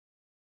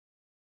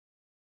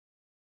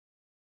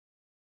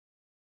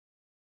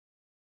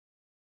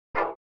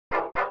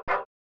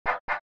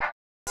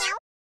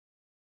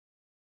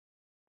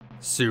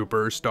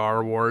Super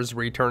Star Wars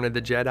Return of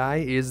the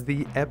Jedi is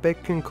the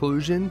epic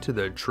conclusion to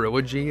the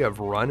trilogy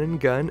of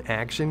run-and-gun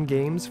action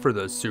games for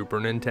the Super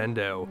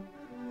Nintendo.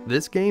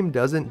 This game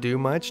doesn't do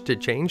much to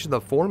change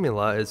the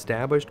formula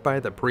established by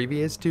the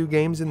previous two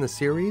games in the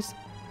series,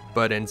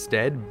 but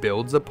instead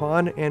builds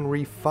upon and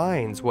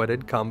refines what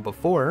had come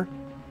before,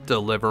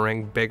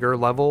 delivering bigger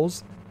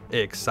levels,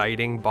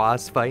 exciting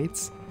boss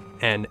fights,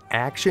 and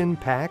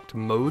action-packed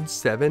Mode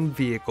 7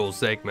 vehicle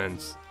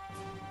segments.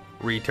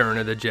 Return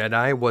of the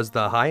Jedi was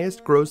the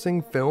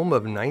highest-grossing film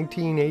of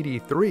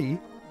 1983,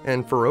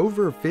 and for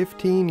over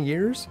 15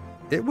 years,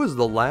 it was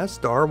the last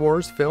Star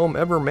Wars film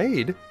ever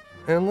made,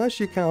 unless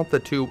you count the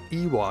two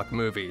Ewok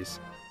movies.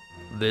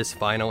 This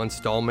final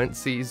installment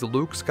sees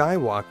Luke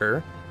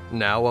Skywalker,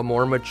 now a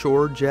more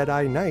mature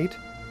Jedi Knight,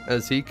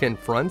 as he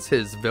confronts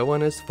his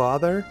villainous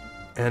father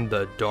and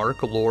the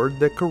Dark Lord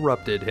that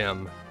corrupted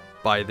him.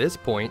 By this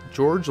point,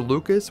 George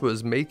Lucas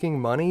was making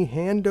money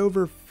hand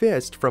over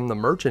fist from the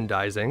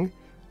merchandising,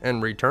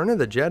 and Return of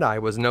the Jedi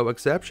was no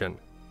exception.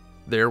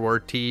 There were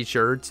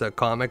t-shirts, a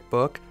comic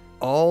book,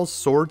 all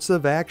sorts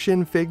of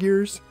action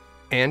figures,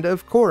 and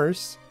of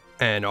course,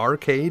 an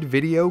arcade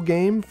video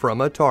game from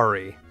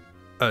Atari.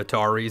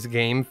 Atari's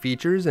game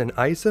features an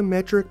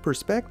isometric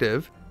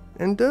perspective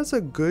and does a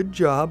good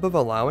job of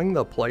allowing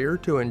the player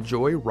to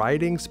enjoy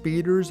riding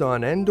speeders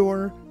on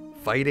Endor,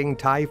 fighting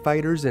TIE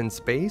fighters in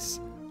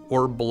space,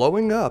 or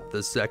blowing up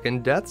the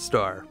second Death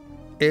Star.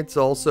 It's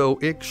also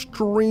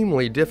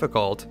extremely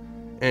difficult,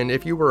 and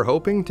if you were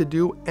hoping to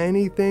do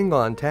anything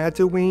on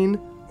Tatooine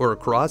or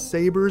cross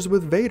sabers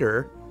with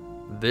Vader,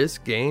 this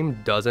game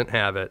doesn't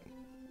have it.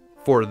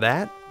 For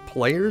that,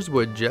 players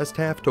would just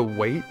have to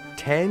wait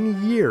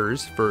 10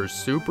 years for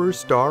Super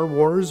Star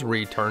Wars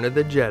Return of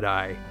the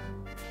Jedi.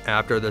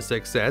 After the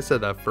success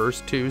of the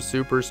first two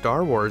Super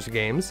Star Wars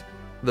games,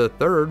 the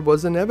third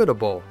was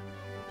inevitable.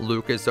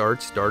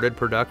 LucasArts started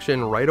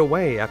production right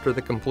away after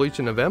the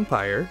completion of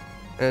Empire,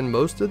 and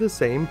most of the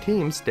same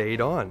team stayed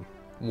on.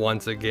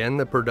 Once again,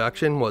 the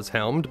production was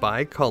helmed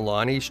by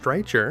Kalani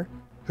Streicher,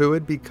 who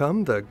had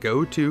become the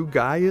go-to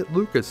guy at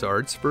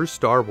LucasArts for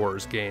Star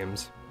Wars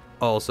games.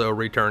 Also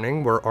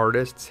returning were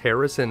artists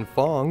Harrison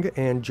Fong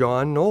and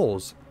John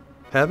Knowles.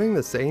 Having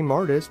the same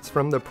artists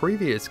from the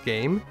previous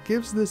game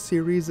gives the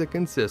series a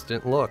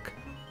consistent look.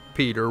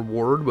 Peter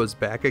Ward was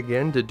back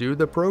again to do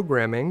the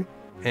programming,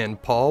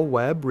 and Paul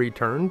Webb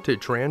returned to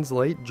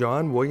translate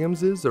John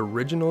Williams'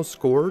 original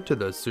score to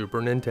the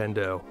Super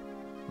Nintendo.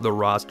 The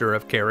roster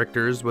of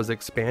characters was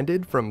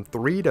expanded from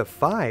 3 to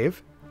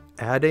 5,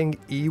 adding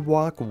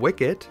Ewok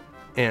Wicket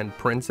and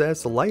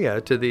Princess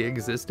Leia to the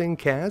existing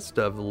cast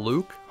of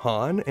Luke,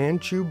 Han, and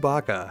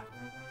Chewbacca.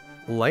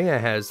 Leia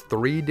has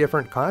 3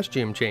 different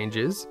costume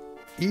changes,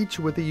 each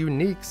with a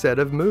unique set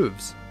of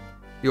moves.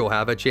 You'll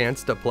have a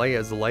chance to play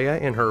as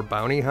Leia in her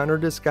bounty hunter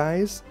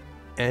disguise,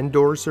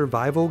 Endor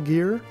survival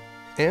gear,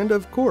 and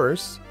of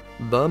course,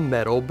 the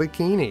metal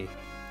bikini.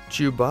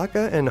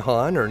 Chewbacca and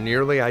Han are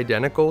nearly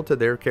identical to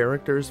their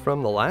characters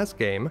from the last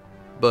game,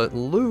 but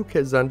Luke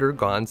has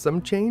undergone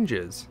some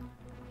changes.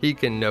 He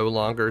can no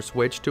longer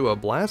switch to a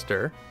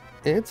blaster,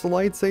 it's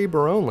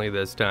lightsaber only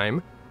this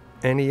time,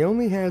 and he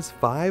only has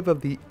 5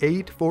 of the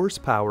 8 force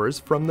powers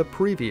from the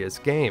previous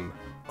game.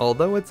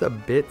 Although it's a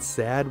bit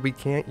sad we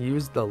can't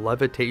use the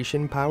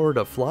levitation power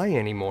to fly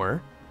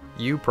anymore,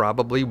 you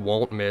probably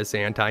won't miss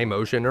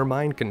anti-motion or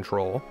mind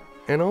control,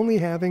 and only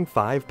having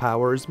 5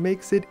 powers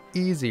makes it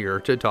easier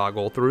to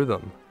toggle through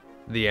them.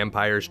 The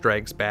Empire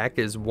Strikes Back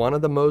is one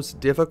of the most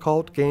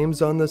difficult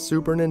games on the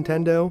Super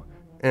Nintendo,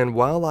 and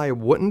while I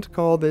wouldn't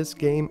call this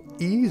game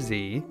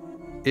easy,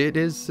 it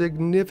is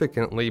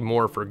significantly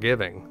more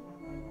forgiving.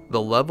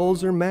 The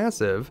levels are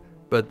massive,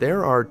 but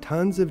there are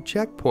tons of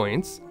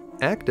checkpoints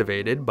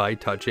activated by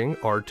touching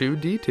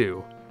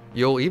R2-D2.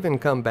 You'll even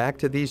come back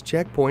to these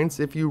checkpoints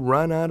if you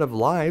run out of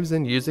lives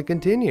and use a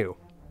continue.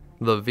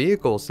 The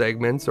vehicle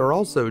segments are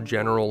also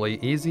generally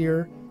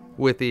easier,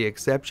 with the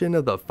exception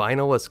of the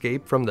final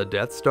escape from the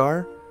Death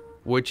Star,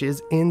 which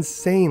is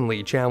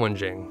insanely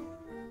challenging.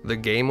 The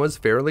game was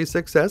fairly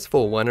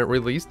successful when it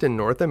released in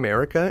North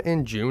America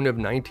in June of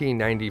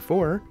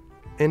 1994,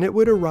 and it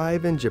would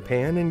arrive in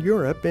Japan and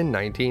Europe in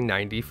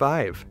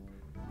 1995.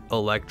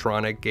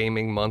 Electronic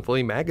Gaming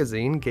Monthly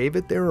magazine gave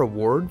it their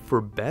award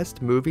for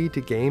Best Movie to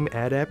Game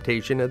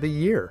Adaptation of the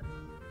Year.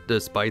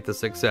 Despite the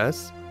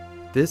success,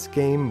 this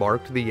game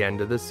marked the end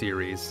of the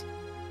series.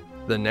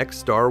 The next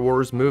Star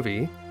Wars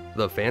movie,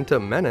 The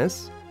Phantom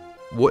Menace,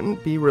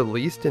 wouldn't be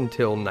released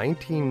until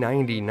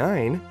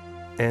 1999,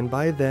 and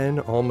by then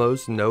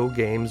almost no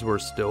games were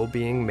still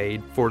being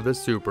made for the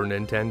Super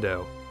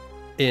Nintendo.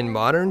 In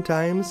modern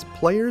times,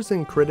 players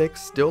and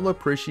critics still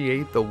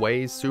appreciate the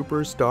way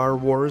Super Star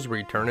Wars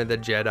Return of the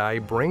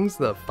Jedi brings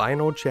the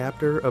final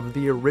chapter of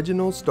the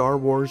original Star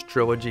Wars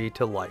trilogy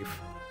to life.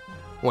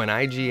 When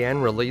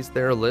IGN released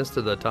their list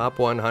of the top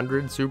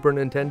 100 Super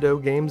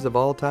Nintendo games of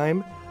all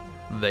time,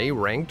 they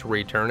ranked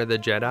Return of the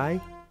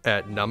Jedi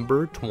at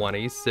number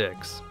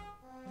 26.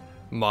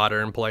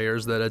 Modern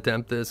players that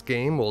attempt this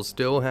game will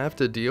still have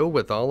to deal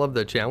with all of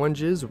the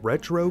challenges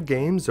retro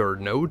games are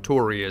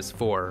notorious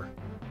for.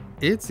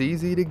 It's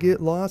easy to get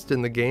lost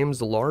in the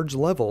game's large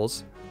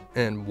levels,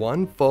 and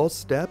one false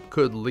step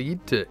could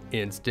lead to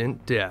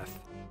instant death.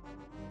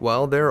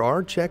 While there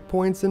are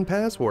checkpoints and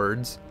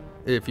passwords,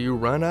 if you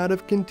run out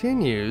of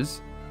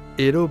continues,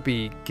 it'll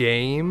be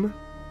game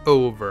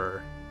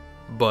over.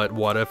 But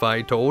what if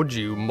I told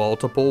you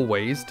multiple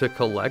ways to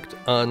collect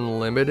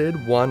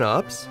unlimited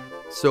one-ups,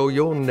 so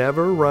you'll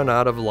never run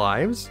out of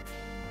lives?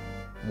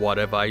 What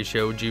if I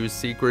showed you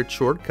secret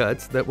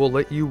shortcuts that will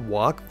let you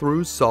walk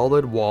through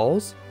solid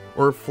walls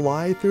or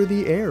fly through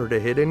the air to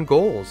hidden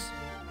goals?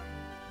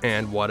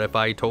 And what if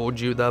I told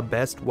you the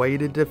best way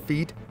to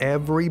defeat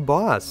every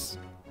boss,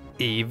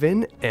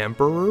 even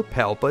Emperor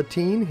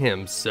Palpatine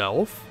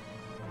himself?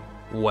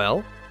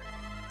 Well,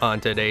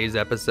 on today's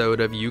episode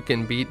of You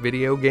Can Beat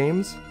Video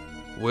Games,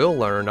 we'll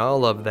learn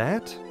all of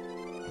that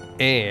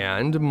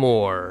and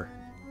more.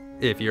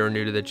 If you're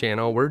new to the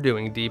channel, we're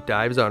doing deep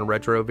dives on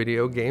retro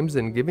video games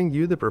and giving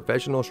you the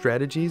professional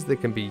strategies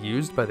that can be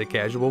used by the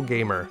casual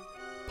gamer.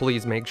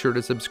 Please make sure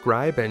to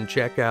subscribe and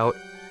check out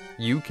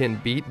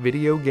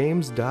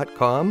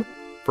youcanbeatvideogames.com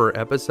for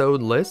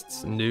episode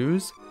lists,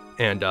 news,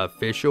 and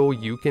official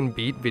You Can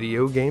Beat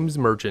Video Games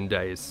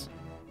merchandise.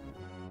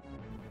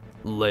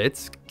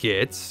 Let's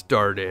get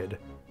started.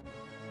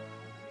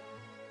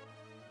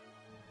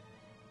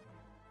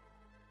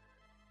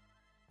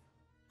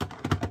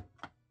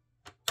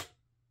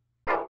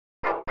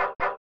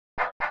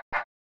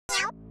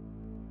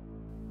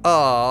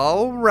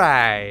 All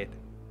right,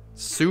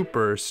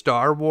 Super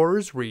Star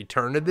Wars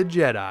Return of the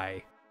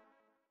Jedi.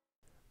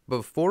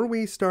 Before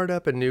we start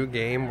up a new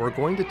game, we're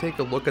going to take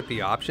a look at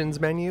the options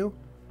menu.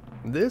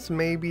 This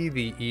may be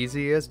the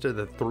easiest of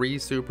the 3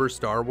 Super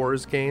Star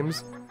Wars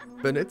games,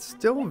 but it's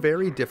still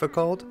very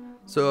difficult,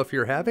 so if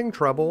you're having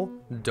trouble,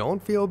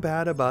 don't feel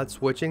bad about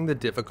switching the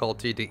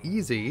difficulty to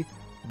easy,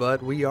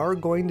 but we are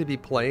going to be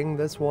playing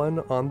this one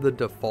on the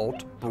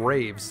default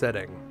Brave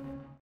setting.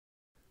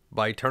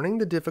 By turning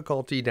the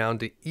difficulty down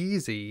to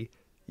easy,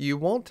 you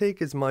won't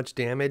take as much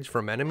damage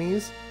from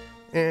enemies,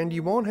 and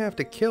you won't have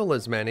to kill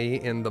as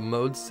many in the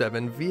Mode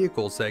 7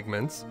 vehicle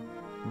segments,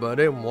 but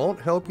it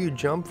won't help you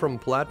jump from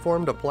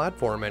platform to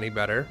platform any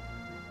better.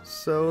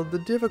 So the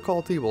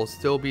difficulty will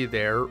still be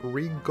there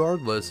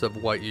regardless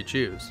of what you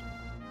choose.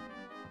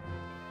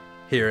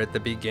 Here at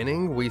the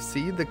beginning, we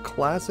see the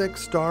classic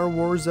Star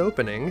Wars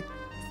opening,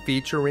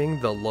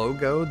 featuring the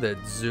logo that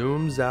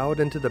zooms out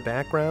into the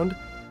background,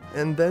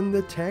 and then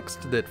the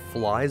text that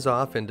flies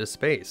off into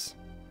space.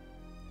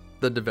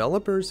 The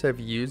developers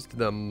have used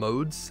the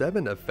Mode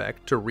 7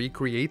 effect to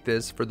recreate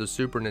this for the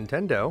Super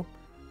Nintendo,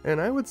 and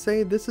I would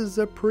say this is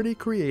a pretty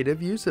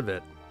creative use of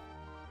it.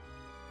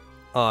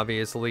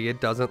 Obviously,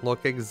 it doesn't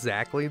look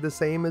exactly the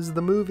same as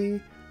the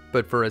movie,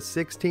 but for a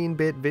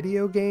 16-bit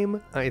video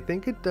game, I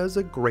think it does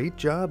a great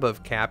job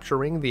of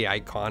capturing the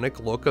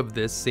iconic look of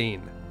this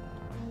scene.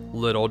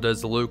 Little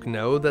does Luke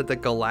know that the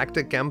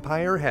Galactic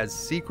Empire has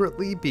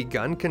secretly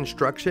begun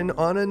construction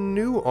on a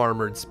new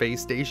armored space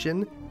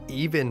station,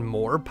 even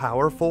more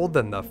powerful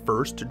than the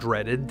first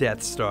dreaded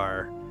Death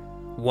Star.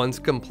 Once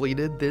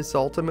completed, this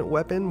ultimate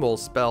weapon will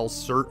spell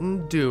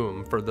certain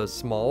doom for the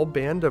small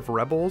band of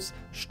rebels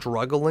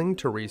struggling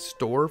to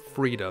restore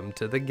freedom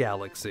to the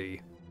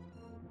galaxy.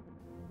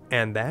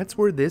 And that's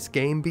where this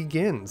game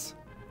begins.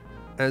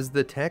 As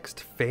the text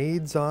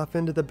fades off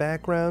into the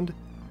background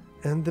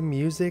and the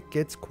music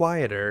gets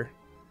quieter,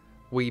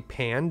 we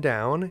pan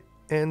down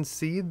and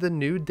see the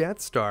new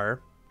Death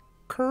Star,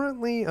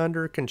 currently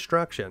under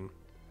construction.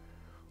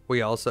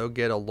 We also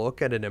get a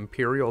look at an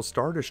Imperial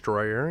Star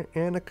Destroyer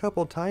and a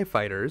couple TIE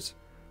Fighters,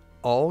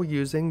 all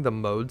using the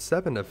Mode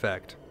 7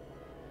 effect.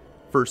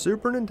 For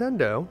Super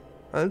Nintendo,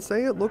 I'd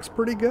say it looks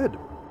pretty good.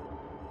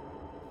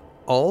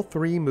 All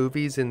 3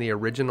 movies in the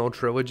original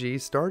trilogy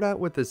start out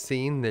with a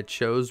scene that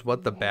shows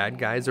what the bad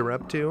guys are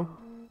up to,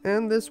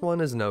 and this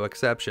one is no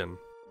exception.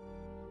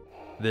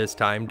 This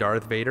time,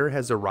 Darth Vader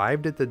has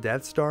arrived at the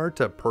Death Star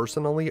to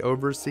personally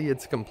oversee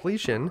its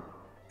completion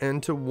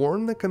and to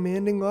warn the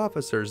commanding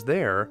officers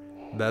there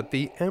that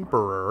the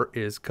Emperor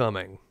is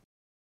coming.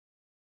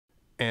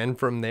 And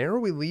from there,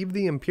 we leave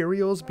the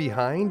Imperials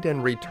behind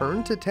and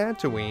return to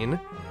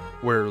Tatooine,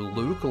 where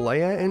Luke,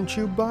 Leia, and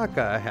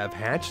Chewbacca have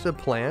hatched a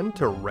plan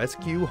to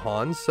rescue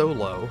Han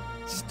Solo,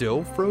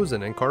 still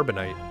frozen in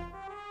carbonite.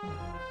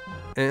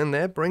 And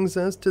that brings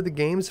us to the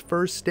game's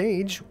first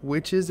stage,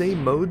 which is a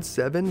Mode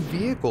 7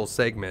 vehicle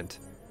segment.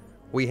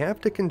 We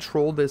have to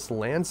control this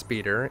land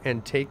speeder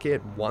and take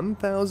it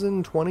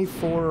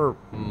 1,024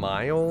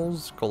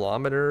 miles,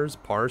 kilometers,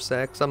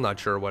 parsecs, I'm not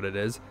sure what it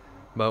is,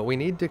 but we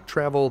need to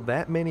travel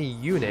that many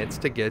units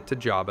to get to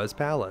Jabba's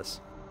palace.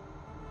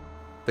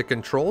 The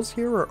controls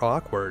here are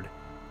awkward.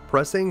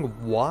 Pressing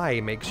Y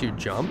makes you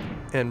jump,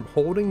 and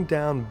holding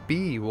down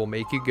B will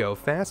make you go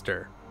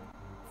faster.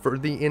 For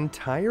the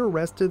entire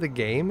rest of the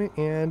game,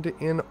 and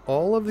in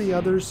all of the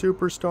other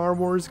Super Star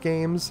Wars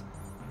games,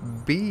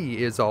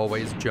 B is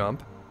always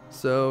jump,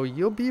 so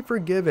you'll be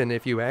forgiven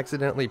if you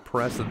accidentally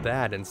press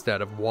that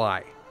instead of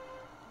Y.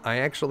 I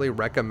actually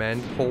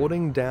recommend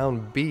holding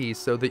down B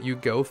so that you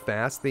go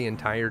fast the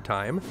entire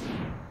time.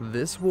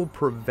 This will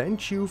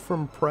prevent you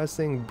from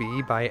pressing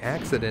B by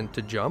accident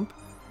to jump,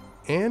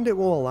 and it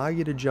will allow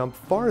you to jump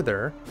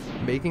farther,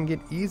 making it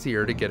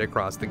easier to get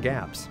across the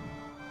gaps.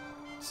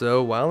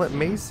 So while it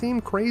may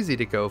seem crazy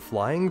to go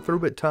flying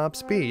through at top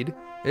speed,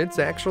 it's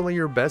actually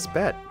your best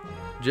bet.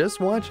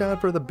 Just watch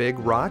out for the big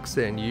rocks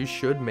and you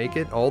should make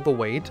it all the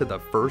way to the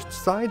first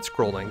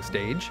side-scrolling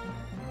stage,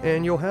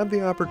 and you'll have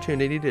the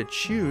opportunity to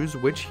choose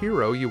which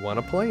hero you want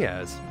to play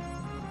as.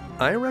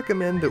 I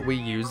recommend that we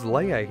use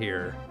Leia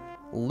here.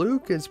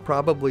 Luke is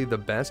probably the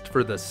best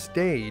for the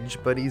stage,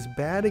 but he's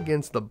bad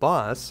against the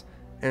boss,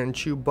 and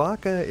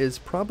Chewbacca is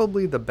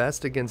probably the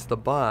best against the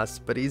boss,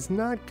 but he's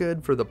not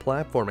good for the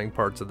platforming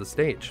parts of the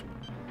stage.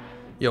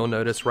 You'll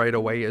notice right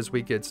away as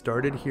we get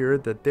started here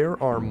that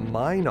there are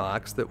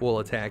Minocs that will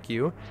attack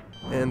you,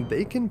 and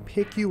they can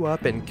pick you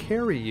up and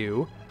carry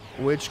you,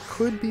 which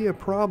could be a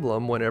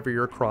problem whenever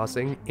you're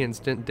crossing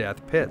instant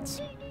death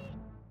pits.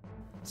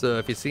 So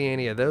if you see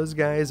any of those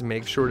guys,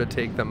 make sure to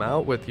take them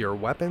out with your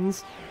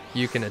weapons.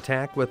 You can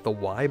attack with the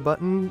Y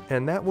button,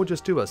 and that will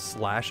just do a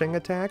slashing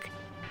attack,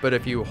 but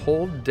if you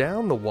hold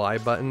down the Y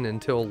button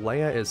until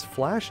Leia is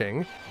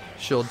flashing,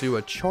 she'll do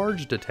a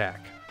charged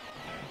attack.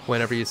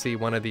 Whenever you see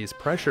one of these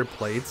pressure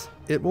plates,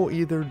 it will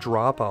either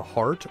drop a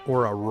heart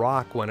or a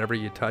rock whenever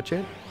you touch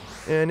it,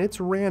 and it's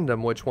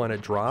random which one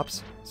it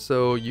drops,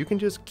 so you can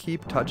just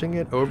keep touching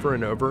it over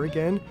and over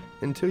again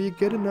until you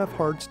get enough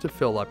hearts to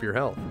fill up your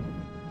health.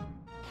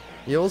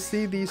 You'll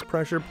see these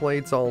pressure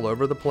plates all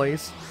over the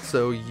place,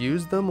 so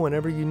use them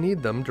whenever you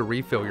need them to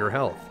refill your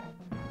health.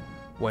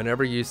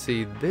 Whenever you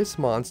see this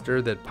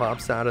monster that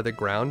pops out of the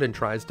ground and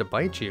tries to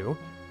bite you,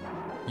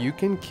 you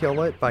can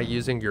kill it by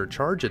using your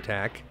charge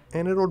attack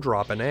and it'll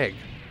drop an egg.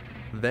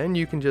 Then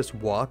you can just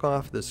walk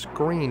off the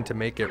screen to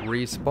make it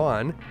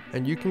respawn,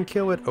 and you can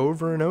kill it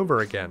over and over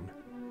again.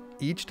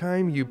 Each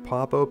time you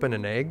pop open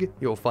an egg,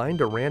 you'll find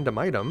a random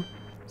item,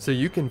 so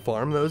you can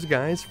farm those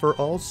guys for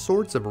all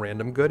sorts of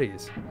random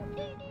goodies.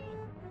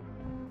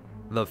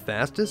 The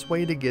fastest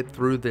way to get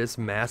through this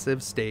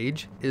massive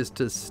stage is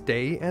to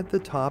stay at the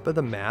top of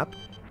the map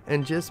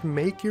and just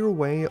make your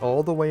way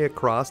all the way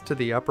across to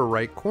the upper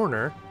right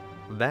corner.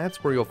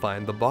 That's where you'll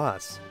find the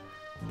boss.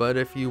 But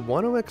if you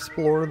want to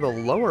explore the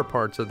lower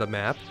parts of the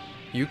map,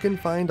 you can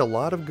find a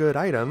lot of good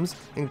items,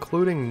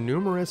 including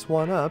numerous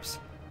one-ups,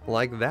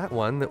 like that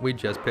one that we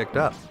just picked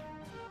up.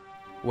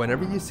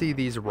 Whenever you see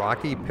these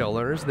rocky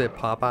pillars that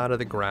pop out of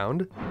the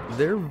ground,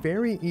 they're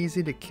very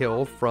easy to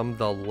kill from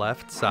the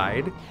left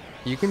side.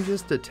 You can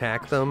just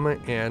attack them,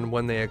 and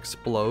when they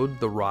explode,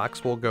 the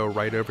rocks will go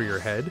right over your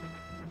head.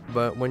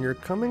 But when you're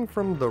coming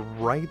from the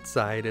right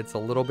side, it's a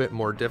little bit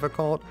more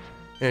difficult,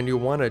 and you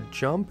want to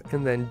jump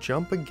and then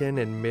jump again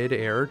in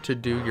mid-air to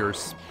do your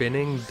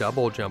spinning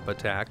double jump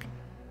attack.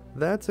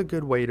 That's a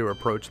good way to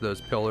approach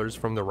those pillars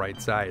from the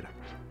right side.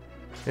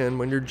 And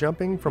when you're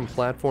jumping from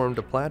platform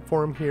to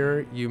platform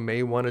here, you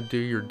may want to do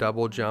your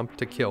double jump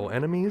to kill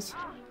enemies.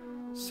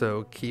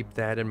 So keep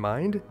that in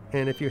mind,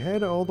 and if you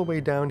head all the way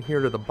down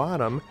here to the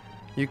bottom,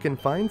 you can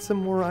find some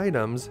more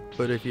items,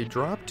 but if you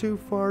drop too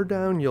far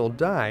down you'll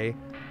die,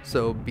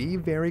 so be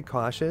very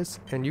cautious,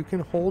 and you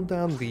can hold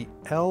down the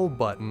L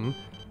button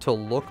to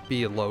look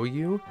below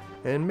you,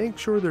 and make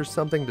sure there's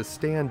something to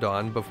stand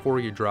on before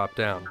you drop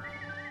down.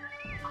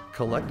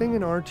 Collecting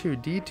an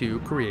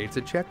R2-D2 creates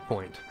a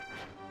checkpoint.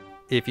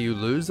 If you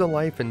lose a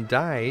life and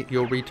die,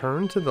 you'll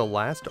return to the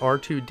last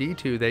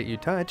R2-D2 that you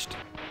touched,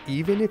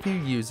 even if you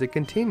use a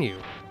continue.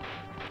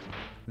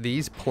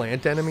 These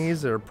plant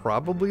enemies are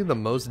probably the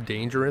most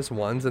dangerous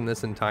ones in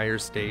this entire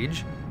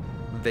stage.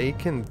 They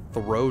can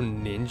throw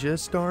ninja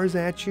stars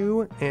at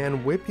you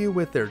and whip you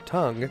with their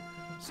tongue,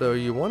 so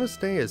you want to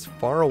stay as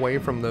far away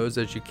from those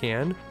as you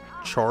can,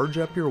 charge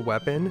up your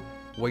weapon,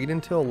 wait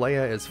until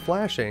Leia is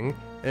flashing,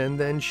 and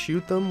then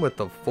shoot them with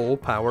the full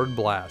powered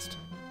blast.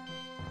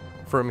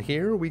 From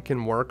here we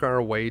can work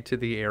our way to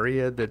the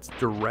area that's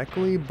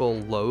directly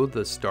below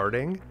the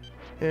starting,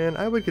 and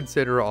I would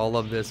consider all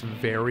of this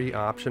very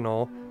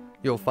optional.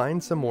 You'll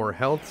find some more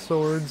health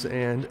swords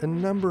and a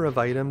number of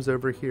items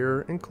over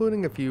here,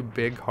 including a few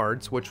big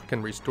hearts which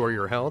can restore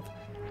your health,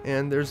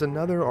 and there's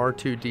another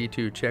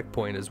R2-D2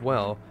 checkpoint as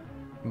well,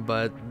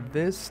 but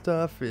this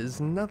stuff is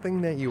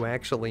nothing that you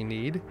actually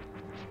need,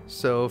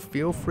 so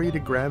feel free to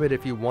grab it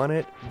if you want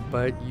it,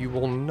 but you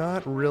will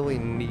not really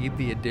need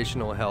the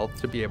additional health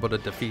to be able to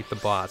defeat the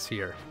boss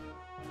here.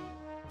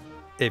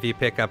 If you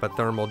pick up a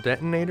thermal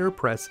detonator,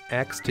 press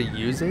X to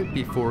use it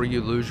before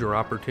you lose your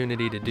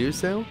opportunity to do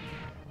so.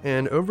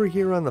 And over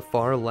here on the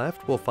far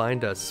left we'll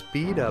find a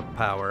speed up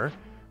power,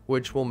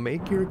 which will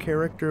make your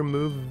character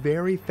move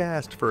very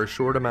fast for a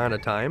short amount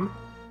of time.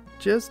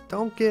 Just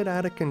don't get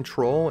out of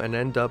control and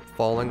end up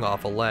falling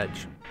off a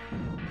ledge.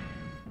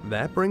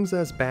 That brings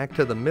us back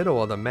to the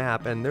middle of the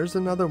map, and there's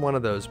another one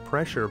of those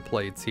pressure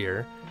plates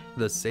here.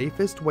 The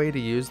safest way to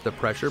use the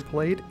pressure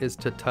plate is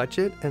to touch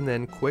it and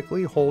then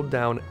quickly hold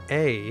down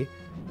A,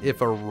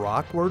 If a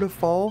rock were to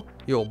fall,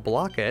 you'll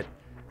block it,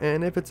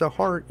 and if it's a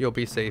heart, you'll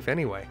be safe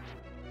anyway.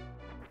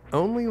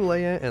 Only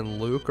Leia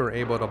and Luke are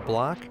able to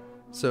block,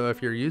 so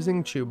if you're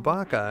using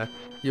Chewbacca,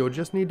 you'll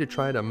just need to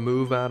try to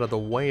move out of the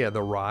way of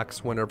the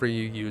rocks whenever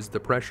you use the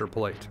pressure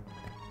plate.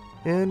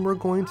 And we're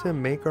going to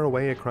make our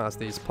way across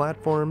these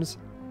platforms,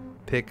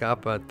 pick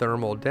up a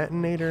thermal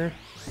detonator,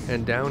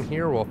 and down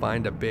here we'll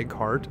find a big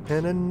heart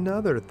and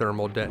another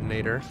thermal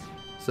detonator,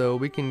 so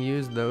we can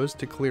use those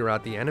to clear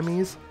out the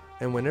enemies.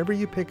 And whenever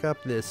you pick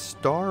up this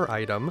star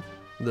item,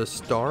 the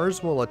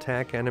stars will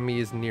attack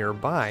enemies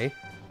nearby,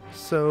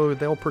 so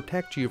they'll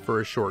protect you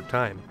for a short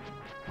time.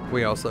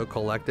 We also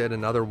collected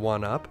another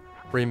 1-up.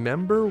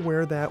 Remember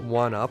where that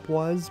 1-up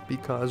was,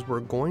 because we're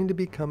going to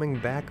be coming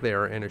back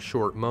there in a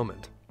short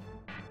moment.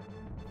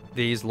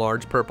 These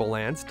large purple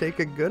ants take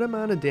a good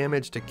amount of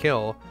damage to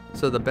kill,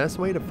 so the best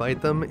way to fight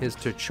them is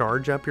to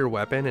charge up your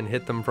weapon and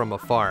hit them from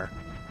afar.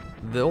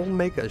 They'll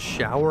make a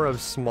shower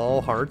of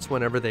small hearts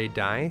whenever they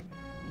die,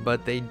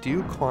 but they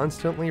do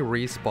constantly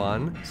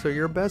respawn, so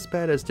your best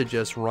bet is to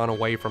just run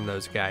away from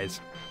those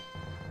guys.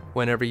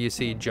 Whenever you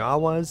see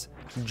Jawas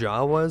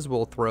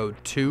will throw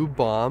 2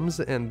 bombs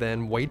and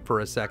then wait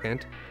for a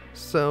second,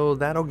 so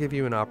that'll give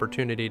you an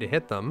opportunity to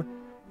hit them.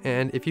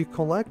 And if you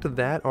collect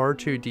that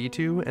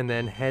R2-D2 and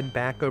then head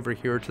back over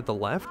here to the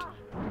left,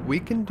 we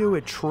can do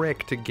a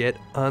trick to get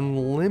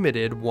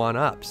unlimited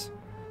 1-ups.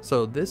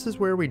 So this is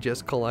where we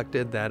just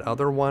collected that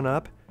other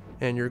 1-up,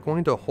 and you're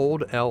going to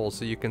hold L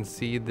so you can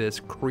see this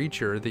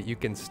creature that you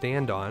can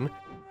stand on.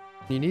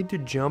 You need to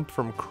jump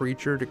from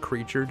creature to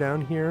creature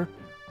down here,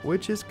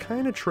 which is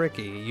kind of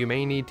tricky. You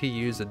may need to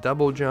use a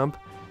double jump,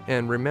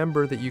 and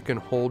remember that you can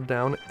hold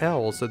down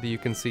L so that you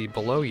can see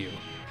below you.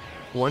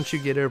 Once you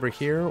get over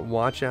here,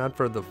 watch out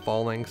for the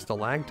falling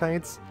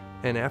stalactites,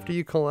 and after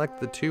you collect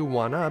the 2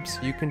 1-ups,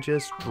 you can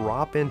just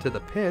drop into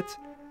the pit,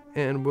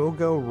 and we'll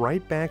go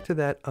right back to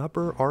that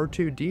upper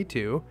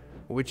R2-D2,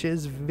 which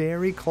is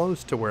very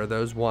close to where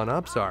those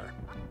 1-ups are.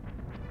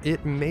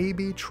 It may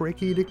be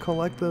tricky to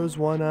collect those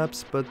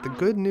 1-ups, but the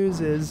good news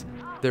is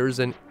there's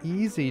an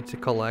easy to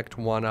collect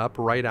 1-up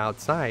right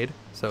outside,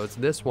 so it's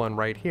this one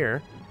right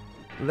here.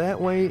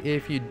 That way,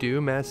 if you do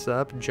mess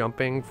up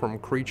jumping from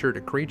creature to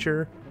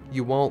creature,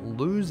 you won't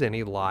lose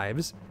any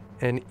lives,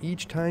 and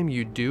each time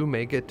you do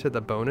make it to the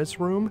bonus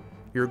room,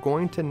 you're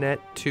going to net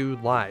 2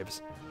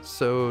 lives.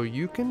 So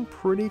you can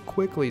pretty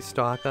quickly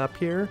stock up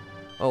here,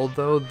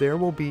 although there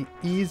will be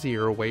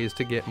easier ways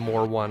to get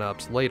more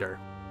 1-ups later.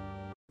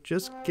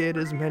 Just get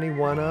as many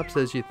 1-ups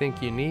as you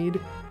think you need,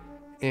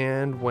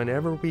 and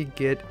whenever we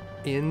get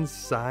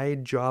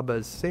inside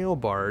Jabba's sail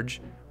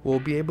barge, we'll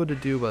be able to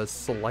do a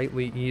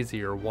slightly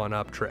easier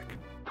 1-up trick.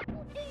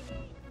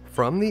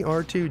 From the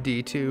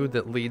R2-D2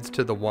 that leads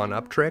to the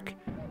 1-up trick,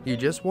 you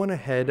just want to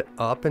head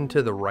up and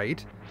to the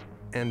right,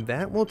 and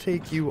that will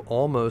take you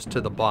almost to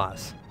the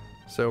boss.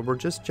 So we're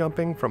just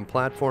jumping from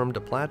platform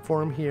to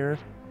platform here.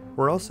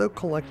 We're also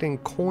collecting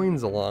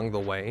coins along the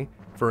way.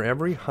 For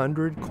every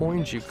 100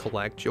 coins you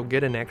collect, you'll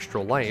get an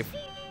extra life,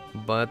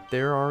 but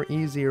there are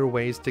easier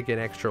ways to get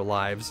extra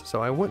lives,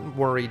 so I wouldn't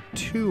worry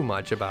too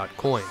much about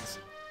coins.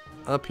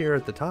 Up here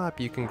at the top,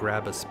 you can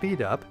grab a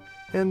speed up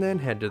and then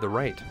head to the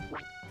right.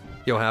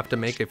 You'll have to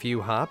make a few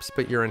hops,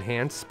 but your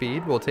enhanced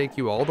speed will take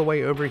you all the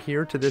way over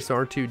here to this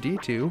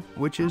R2-D2,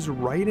 which is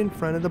right in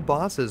front of the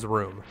boss's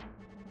room.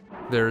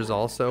 There's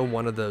also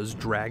one of those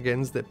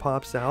dragons that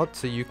pops out,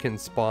 so you can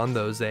spawn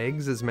those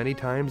eggs as many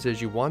times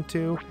as you want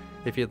to,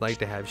 if you'd like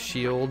to have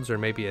shields or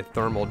maybe a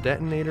thermal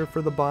detonator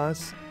for the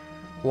boss.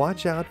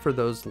 Watch out for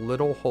those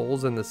little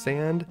holes in the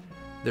sand.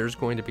 There's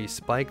going to be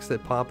spikes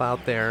that pop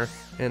out there,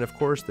 and of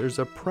course there's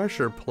a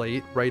pressure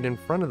plate right in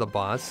front of the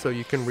boss so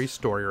you can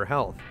restore your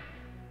health.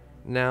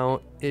 Now,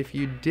 if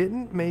you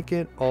didn't make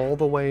it all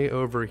the way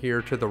over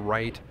here to the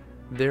right,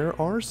 there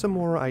are some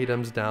more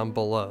items down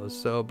below,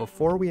 so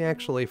before we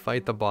actually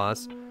fight the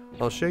boss,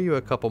 I'll show you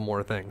a couple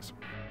more things.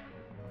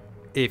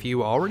 If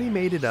you already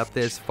made it up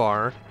this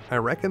far, I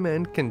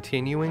recommend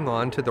continuing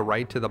on to the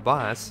right to the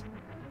boss,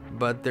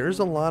 but there's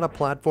a lot of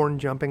platform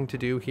jumping to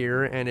do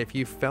here, and if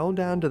you fell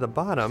down to the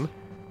bottom,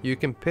 you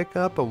can pick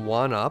up a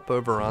 1-up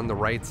over on the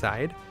right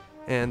side,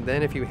 and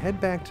then if you head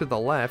back to the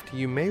left,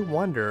 you may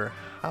wonder,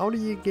 how do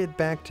you get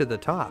back to the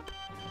top?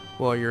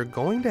 Well, you're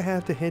going to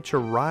have to hitch a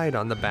ride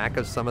on the back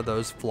of some of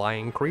those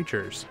flying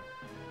creatures.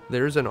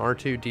 There's an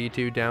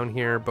R2-D2 down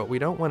here, but we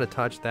don't want to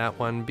touch that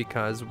one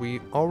because we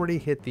already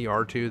hit the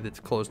R2 that's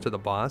close to the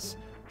boss,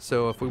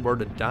 so if we were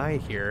to die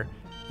here,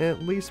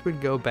 at least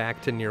we'd go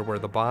back to near where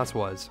the boss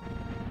was.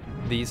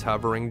 These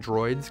hovering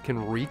droids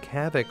can wreak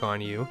havoc on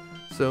you,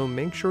 so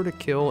make sure to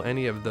kill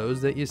any of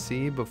those that you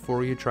see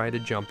before you try to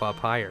jump up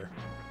higher.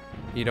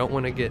 You don't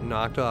want to get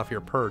knocked off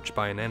your perch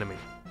by an enemy.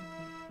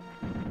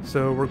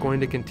 So we're going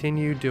to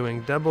continue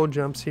doing double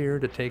jumps here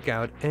to take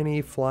out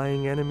any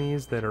flying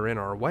enemies that are in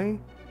our way,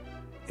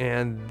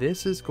 and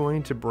this is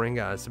going to bring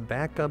us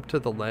back up to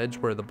the ledge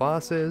where the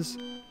boss is.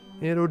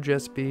 It'll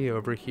just be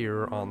over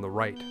here on the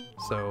right.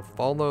 So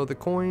follow the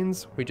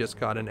coins. We just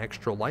got an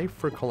extra life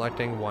for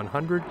collecting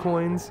 100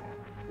 coins.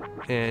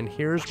 And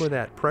here's where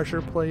that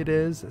pressure plate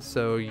is,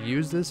 so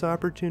use this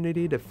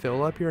opportunity to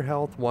fill up your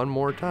health one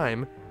more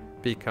time,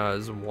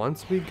 because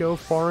once we go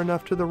far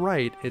enough to the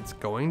right, it's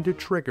going to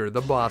trigger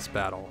the boss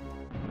battle.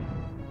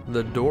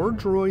 The door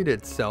droid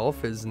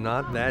itself is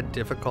not that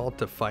difficult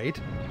to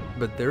fight,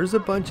 but there's a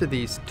bunch of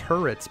these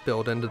turrets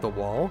built into the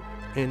wall,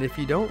 and if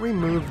you don't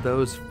remove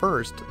those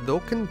first, they'll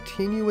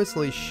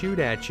continuously shoot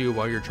at you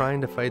while you're trying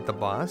to fight the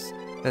boss,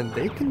 and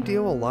they can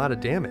deal a lot of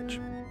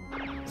damage.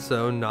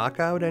 So knock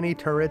out any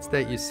turrets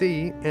that you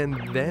see, and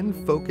then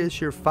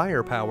focus your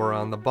firepower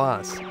on the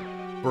boss.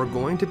 We're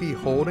going to be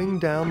holding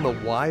down the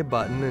Y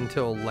button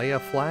until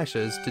Leia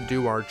flashes to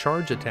do our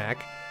charge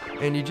attack,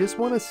 and you just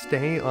want to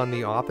stay on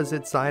the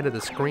opposite side of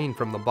the screen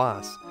from the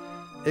boss.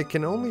 It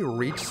can only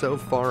reach so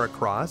far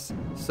across,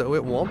 so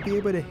it won't be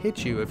able to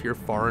hit you if you're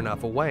far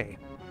enough away.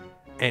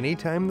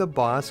 Anytime the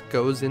boss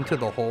goes into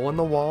the hole in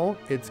the wall,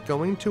 it's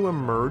going to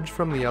emerge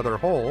from the other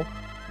hole,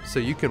 so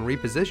you can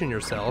reposition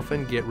yourself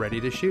and get ready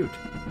to shoot.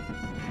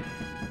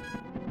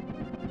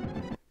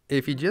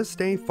 If you just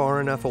stay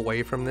far enough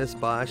away from this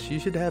boss, you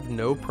should have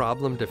no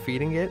problem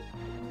defeating it,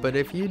 but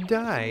if you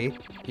die,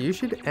 you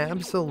should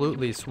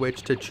absolutely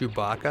switch to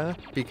Chewbacca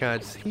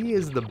because he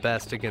is the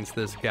best against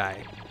this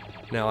guy.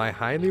 Now I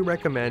highly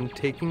recommend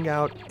taking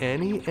out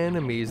any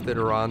enemies that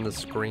are on the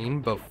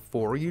screen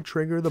before you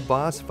trigger the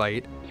boss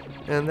fight,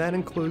 and that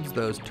includes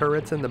those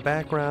turrets in the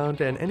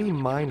background and any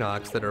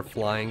Minocs that are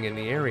flying in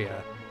the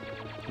area.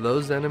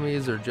 Those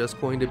enemies are just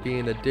going to be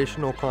an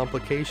additional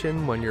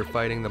complication when you're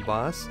fighting the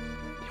boss,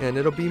 and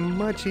it'll be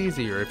much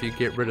easier if you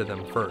get rid of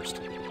them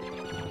first.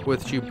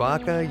 With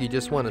Chewbacca, you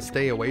just want to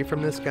stay away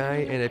from this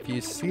guy, and if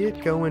you see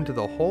it go into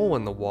the hole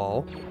in the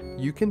wall,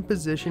 you can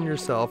position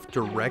yourself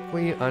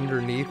directly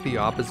underneath the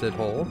opposite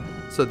hole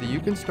so that you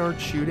can start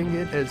shooting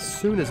it as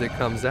soon as it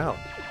comes out.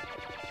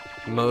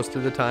 Most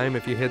of the time,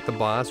 if you hit the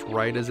boss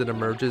right as it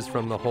emerges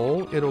from the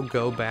hole, it'll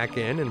go back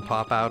in and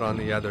pop out on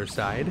the other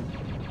side.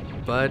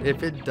 But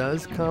if it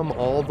does come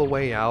all the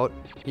way out,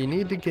 you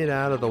need to get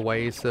out of the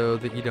way so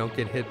that you don't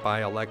get hit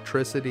by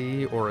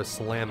electricity or a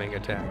slamming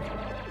attack.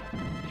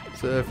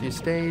 So if you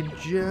stay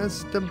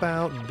just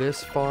about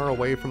this far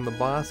away from the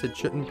boss, it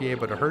shouldn't be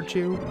able to hurt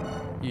you.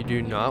 You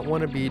do not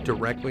want to be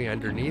directly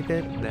underneath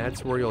it,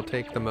 that's where you'll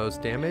take the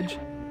most damage.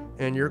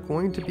 And you're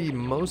going to be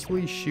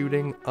mostly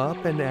shooting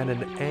up and at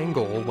an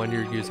angle when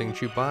you're using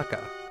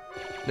Chewbacca.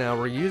 Now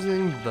we're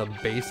using the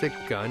basic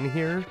gun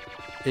here.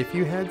 If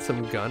you had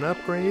some gun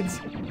upgrades,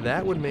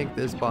 that would make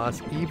this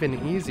boss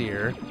even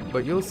easier,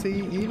 but you'll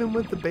see even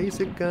with the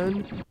basic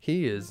gun,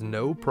 he is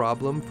no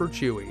problem for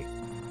Chewie.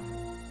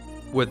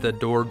 With the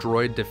door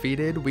droid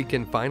defeated, we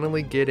can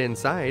finally get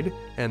inside,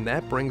 and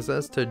that brings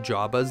us to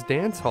Jabba's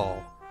dance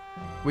hall.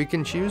 We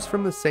can choose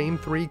from the same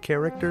 3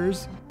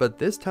 characters, but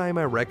this time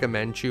I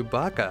recommend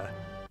Chewbacca.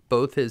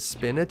 Both his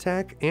spin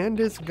attack and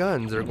his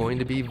guns are going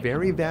to be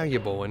very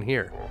valuable in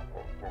here.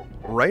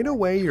 Right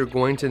away you're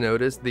going to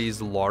notice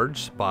these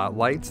large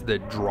spotlights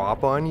that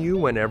drop on you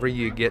whenever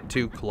you get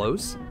too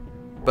close,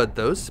 but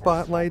those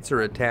spotlights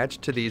are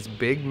attached to these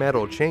big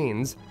metal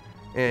chains,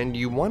 and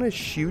you want to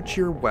shoot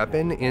your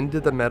weapon into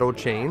the metal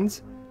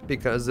chains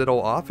because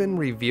it'll often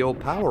reveal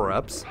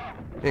power-ups,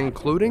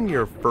 including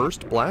your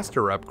first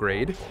blaster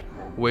upgrade,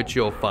 which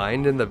you'll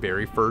find in the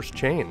very first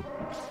chain.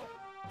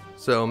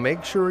 So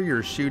make sure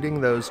you're shooting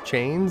those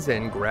chains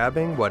and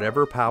grabbing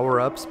whatever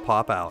power-ups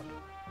pop out.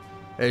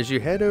 As you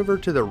head over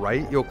to the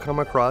right, you'll come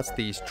across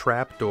these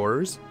trap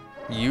doors.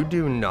 You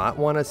do not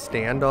want to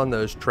stand on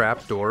those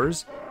trap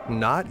doors,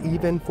 not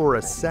even for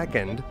a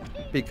second,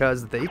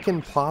 because they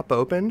can pop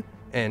open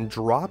and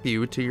drop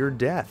you to your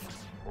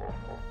death.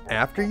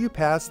 After you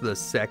pass the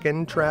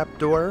second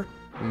trapdoor,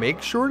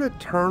 make sure to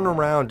turn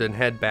around and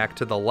head back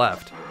to the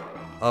left.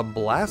 A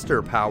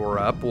blaster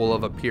power-up will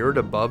have appeared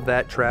above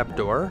that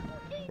trapdoor,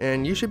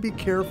 and you should be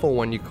careful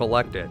when you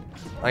collect it.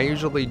 I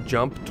usually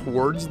jump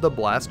towards the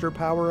blaster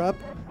power-up,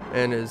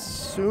 and as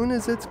soon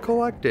as it's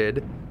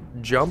collected,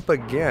 jump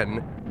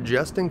again,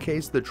 just in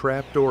case the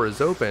trapdoor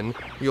is open.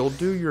 You'll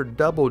do your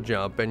double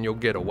jump and you'll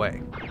get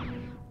away.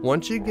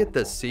 Once you get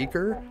the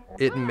Seeker,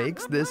 it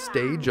makes this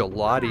stage a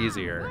lot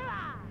easier.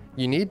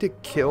 You need to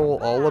kill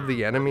all of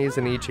the enemies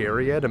in each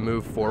area to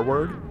move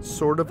forward,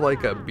 sort of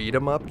like a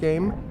beat-em-up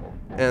game.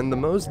 And the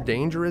most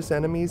dangerous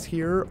enemies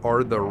here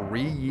are the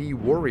Ree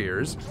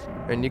warriors,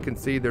 and you can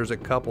see there's a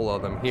couple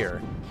of them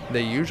here.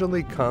 They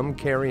usually come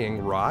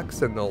carrying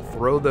rocks, and they'll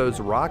throw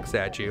those rocks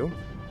at you,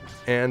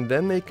 and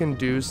then they can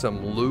do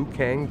some Liu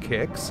Kang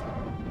kicks,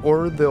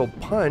 or they'll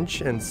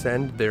punch and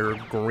send their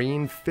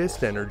green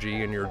fist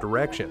energy in your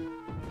direction.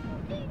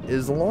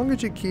 As long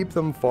as you keep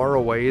them far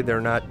away,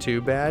 they're not too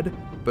bad,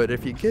 but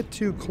if you get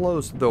too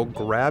close, they'll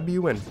grab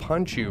you and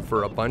punch you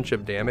for a bunch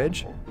of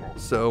damage.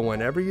 So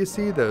whenever you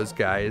see those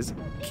guys,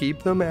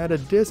 keep them at a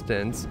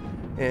distance,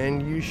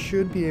 and you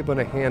should be able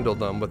to handle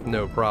them with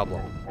no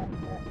problem.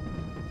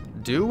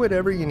 Do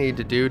whatever you need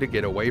to do to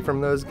get away from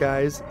those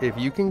guys. If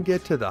you can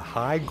get to the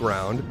high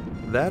ground,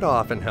 that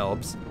often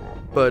helps.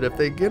 But if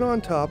they get on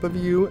top of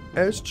you,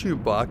 as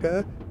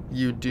Chewbacca,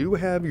 you do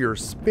have your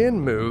spin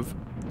move,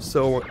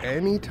 So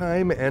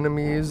anytime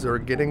enemies are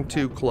getting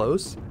too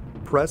close,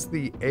 press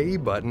the A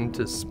button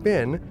to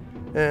spin,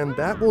 and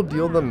that will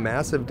deal them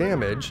massive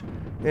damage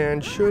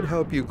and should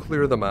help you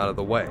clear them out of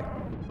the way.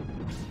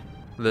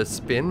 The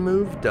spin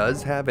move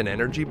does have an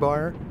energy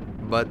bar,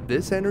 but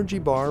this energy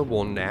bar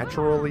will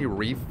naturally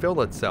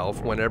refill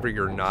itself whenever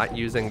you're not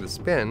using the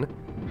spin,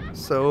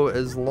 so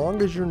as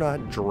long as you're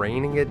not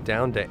draining it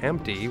down to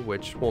empty,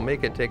 which will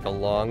make it take a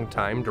long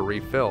time to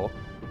refill,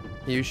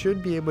 you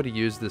should be able to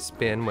use the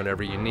spin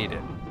whenever you need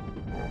it.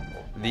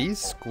 These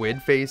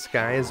squid face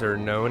guys are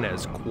known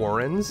as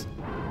Quarrens,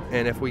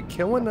 and if we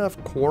kill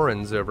enough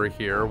Quarrens over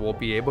here, we'll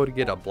be able to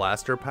get a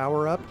blaster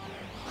power up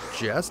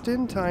just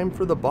in time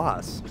for the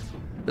boss.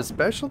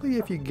 Especially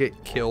if you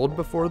get killed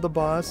before the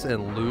boss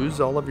and lose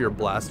all of your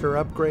blaster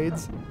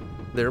upgrades.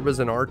 There was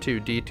an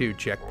R2-D2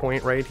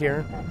 checkpoint right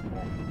here.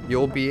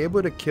 You'll be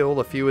able to kill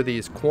a few of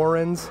these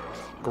Quarrens,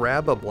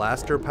 grab a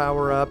blaster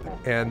power up,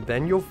 and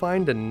then you'll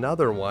find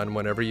another one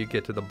whenever you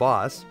get to the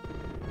boss.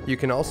 You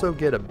can also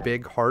get a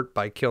big heart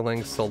by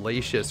killing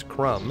Salacious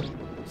Crumb,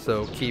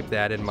 so keep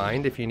that in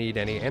mind if you need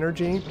any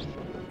energy.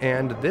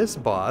 And this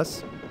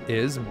boss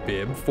is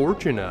Bib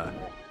Fortuna.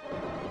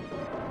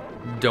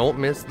 Don't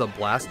miss the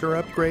blaster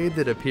upgrade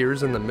that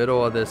appears in the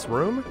middle of this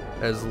room.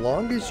 As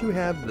long as you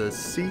have the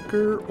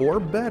Seeker or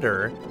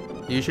better,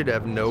 you should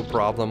have no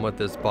problem with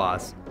this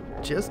boss.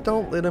 Just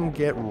don't let him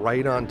get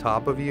right on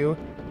top of you.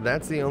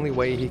 That's the only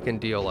way he can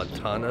deal a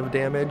ton of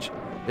damage.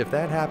 If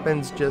that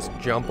happens, just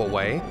jump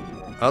away.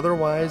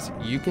 Otherwise,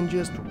 you can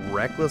just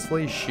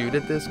recklessly shoot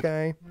at this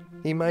guy.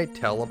 He might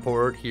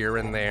teleport here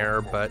and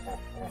there, but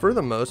for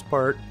the most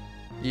part,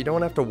 you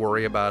don't have to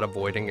worry about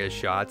avoiding his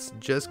shots.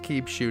 Just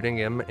keep shooting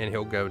him and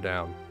he'll go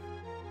down.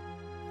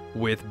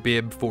 With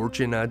Bib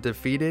Fortuna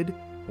defeated,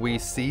 we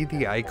see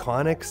the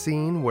iconic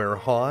scene where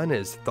Han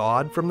is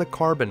thawed from the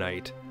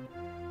carbonite,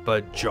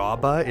 but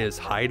Jabba is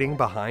hiding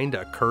behind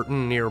a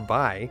curtain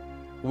nearby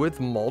with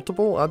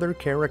multiple other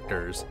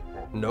characters.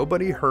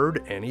 Nobody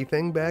heard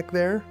anything back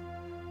there?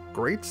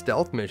 Great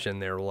stealth mission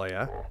there,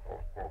 Leia.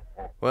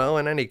 Well,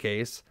 in any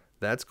case,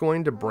 that's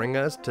going to bring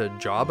us to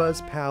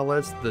Jabba's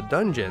palace, the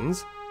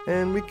dungeons,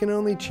 and we can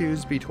only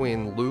choose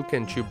between Luke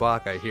and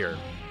Chewbacca here.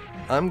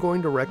 I'm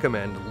going to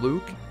recommend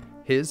Luke.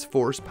 His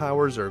force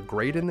powers are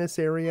great in this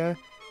area,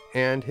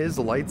 and his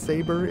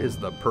lightsaber is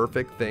the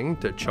perfect thing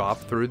to chop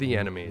through the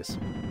enemies.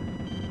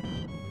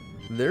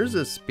 There's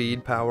a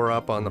speed power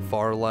up on the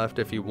far left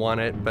if you want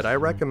it, but I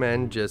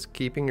recommend just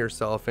keeping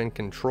yourself in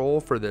control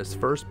for this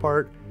first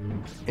part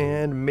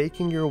and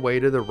making your way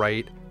to the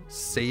right,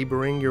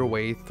 sabering your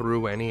way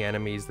through any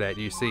enemies that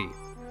you see.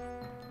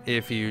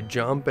 If you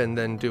jump and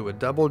then do a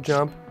double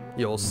jump,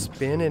 you'll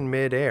spin in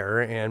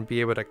mid-air and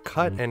be able to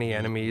cut any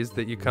enemies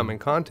that you come in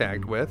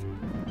contact with.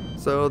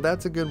 So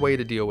that's a good way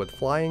to deal with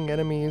flying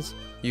enemies.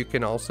 You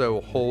can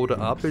also hold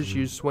up as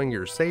you swing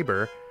your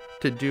saber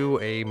to do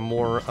a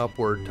more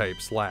upward type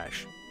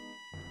slash.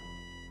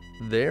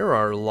 There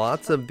are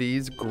lots of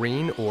these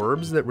green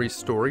orbs that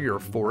restore your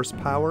force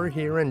power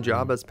here in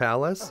Jabba's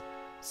palace,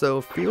 so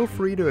feel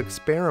free to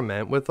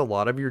experiment with a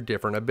lot of your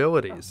different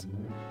abilities.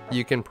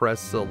 You can press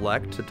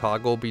select to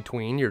toggle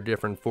between your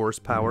different force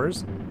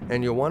powers,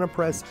 and you'll want to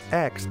press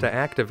X to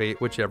activate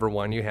whichever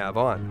one you have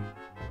on.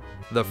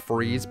 The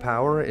freeze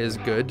power is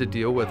good to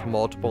deal with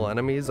multiple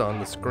enemies on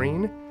the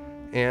screen,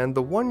 and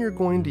the one you're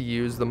going to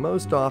use the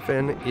most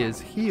often is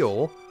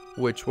heal,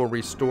 which will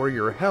restore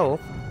your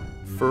health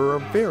for a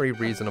very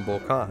reasonable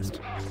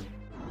cost.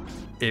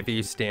 If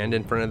you stand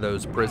in front of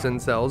those prison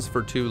cells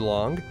for too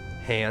long,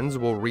 hands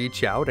will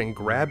reach out and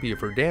grab you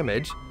for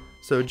damage,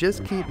 so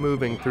just keep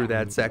moving through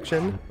that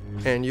section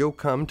and you'll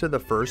come to the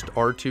first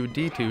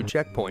R2-D2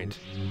 checkpoint.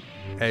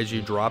 As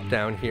you drop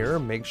down here,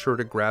 make sure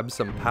to grab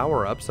some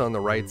power-ups on the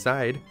right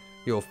side.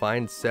 You'll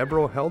find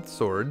several health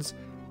swords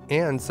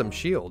and some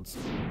shields.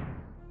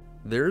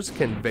 There's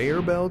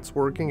conveyor belts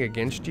working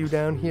against you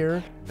down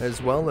here,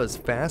 as well as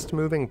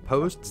fast-moving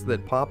posts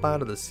that pop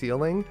out of the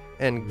ceiling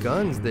and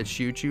guns that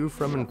shoot you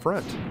from in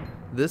front.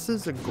 This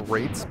is a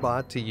great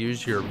spot to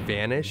use your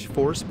Vanish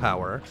force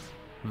power.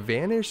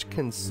 Vanish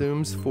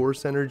consumes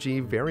force energy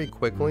very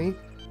quickly,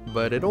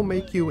 but it'll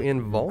make you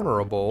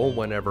invulnerable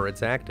whenever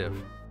it's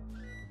active.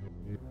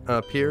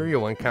 Up here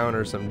you'll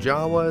encounter some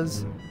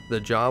Jawas. The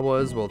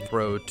Jawas will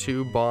throw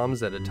 2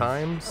 bombs at a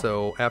time,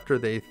 so after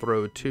they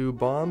throw 2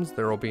 bombs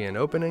there will be an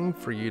opening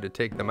for you to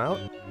take them out,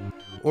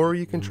 or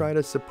you can try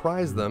to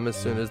surprise them as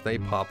soon as they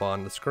pop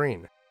on the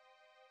screen.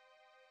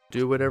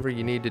 Do whatever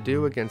you need to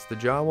do against the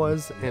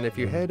Jawas, and if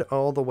you head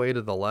all the way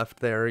to the left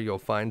there, you'll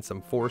find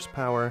some force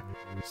power,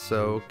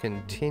 so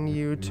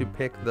continue to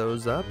pick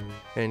those up,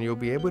 and you'll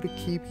be able to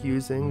keep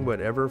using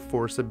whatever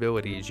force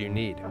abilities you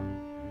need.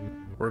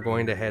 We're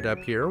going to head up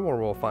here where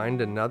we'll find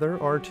another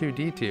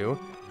R2-D2,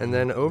 and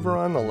then over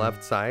on the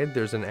left side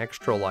there's an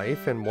extra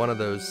life and one of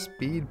those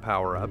speed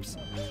power-ups.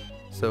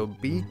 So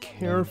be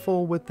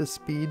careful with the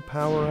speed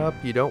power-up,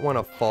 you don't want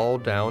to fall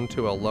down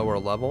to a lower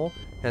level,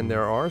 and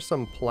there are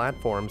some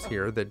platforms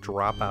here that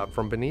drop out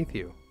from beneath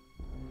you.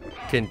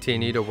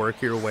 Continue to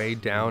work your way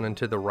down and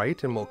to the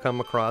right and we'll come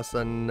across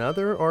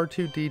another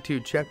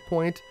R2-D2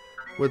 checkpoint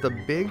with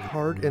a big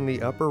heart in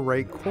the upper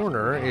right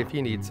corner if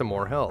you need some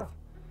more health.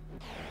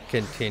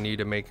 Continue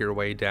to make your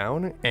way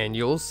down and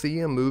you'll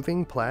see a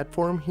moving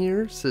platform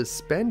here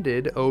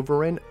suspended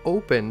over an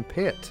open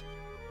pit.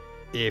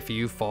 If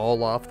you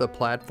fall off the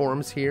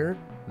platforms here,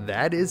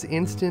 that is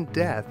instant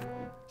death,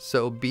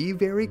 so be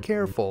very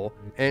careful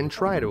and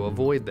try to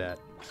avoid that.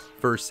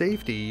 For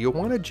safety, you'll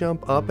want to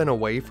jump up and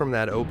away from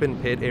that open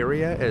pit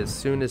area as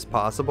soon as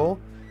possible,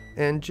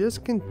 and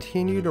just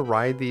continue to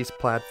ride these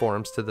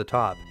platforms to the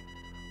top.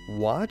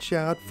 Watch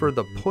out for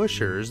the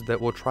pushers that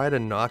will try to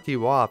knock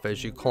you off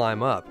as you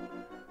climb up.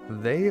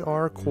 They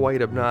are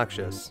quite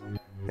obnoxious.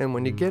 And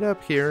when you get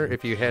up here,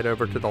 if you head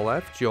over to the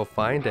left, you'll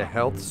find a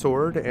health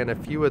sword and a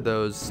few of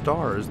those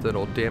stars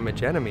that'll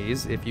damage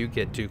enemies if you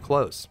get too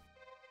close.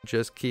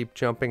 Just keep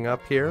jumping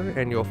up here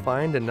and you'll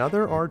find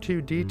another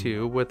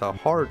R2-D2 with a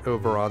heart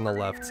over on the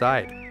left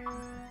side.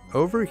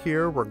 Over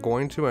here we're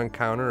going to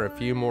encounter a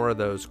few more of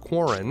those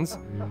Quarrens,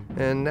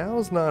 and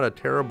now's not a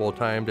terrible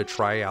time to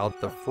try out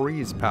the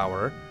freeze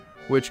power,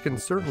 which can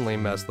certainly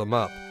mess them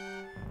up.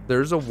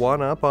 There's a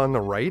 1-up on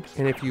the right,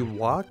 and if you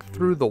walk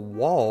through the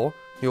wall,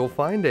 you'll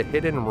find a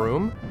hidden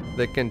room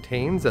that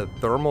contains a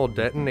thermal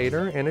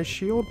detonator and a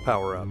shield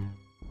power-up.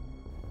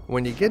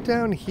 When you get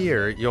down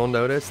here, you'll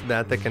notice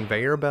that the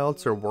conveyor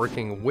belts are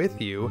working with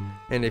you,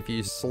 and if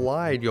you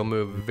slide, you'll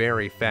move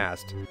very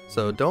fast.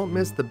 So don't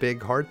miss the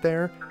big heart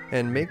there,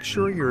 and make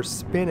sure you're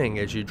spinning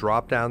as you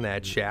drop down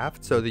that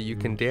shaft so that you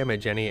can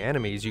damage any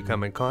enemies you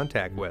come in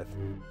contact with.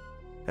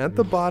 At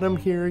the bottom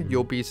here,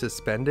 you'll be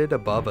suspended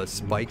above a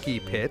spiky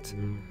pit.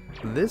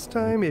 This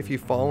time, if you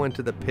fall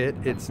into the pit,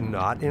 it's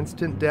not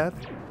instant death,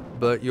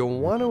 but you'll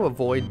want to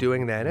avoid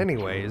doing that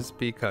anyways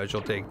because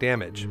you'll take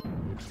damage.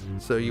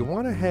 So you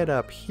want to head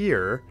up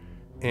here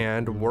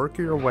and work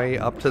your way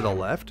up to the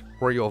left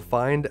where you'll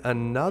find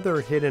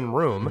another hidden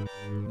room.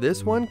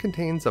 This one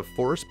contains a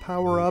force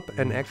power-up,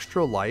 an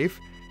extra life,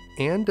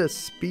 and a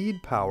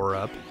speed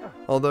power-up,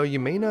 although you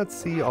may not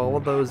see all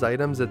of those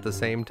items at the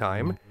same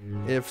time.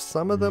 If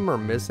some of them are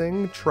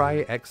missing, try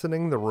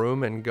exiting the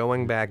room and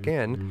going back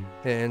in,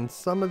 and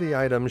some of the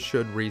items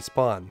should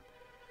respawn.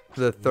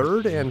 The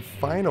third and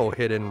final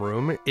hidden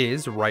room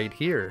is right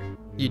here.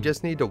 You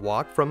just need to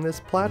walk from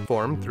this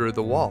platform through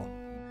the wall.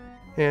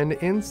 And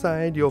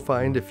inside you'll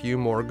find a few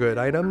more good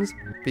items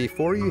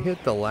before you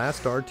hit the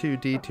last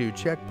R2-D2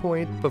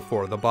 checkpoint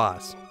before the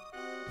boss.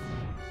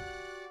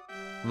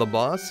 The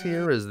boss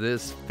here is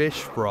this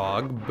fish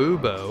frog,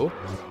 Bubo,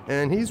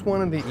 and he's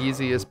one of the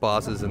easiest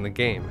bosses in the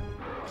game.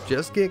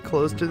 Just get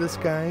close to this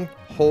guy,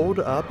 hold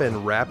up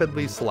and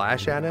rapidly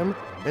slash at him,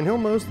 and he'll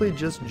mostly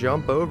just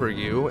jump over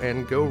you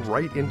and go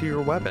right into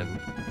your weapon.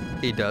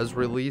 He does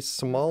release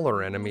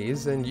smaller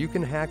enemies, and you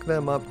can hack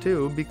them up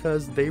too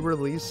because they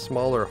release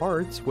smaller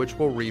hearts which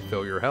will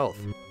refill your health.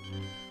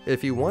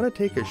 If you want to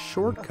take a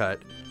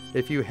shortcut,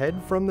 if you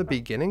head from the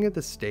beginning of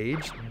the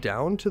stage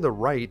down to the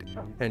right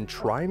and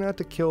try not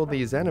to kill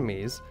these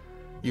enemies,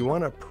 you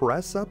want to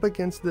press up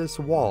against this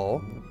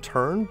wall,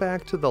 turn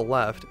back to the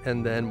left,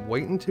 and then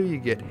wait until you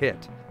get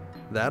hit.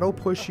 That'll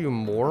push you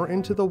more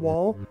into the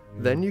wall,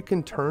 then you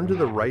can turn to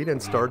the right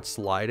and start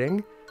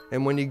sliding,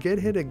 and when you get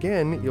hit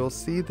again, you'll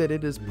see that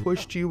it has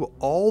pushed you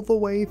all the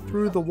way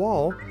through the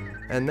wall,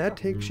 and that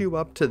takes you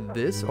up to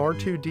this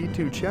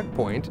R2-D2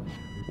 checkpoint,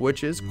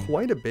 which is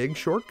quite a big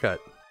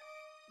shortcut.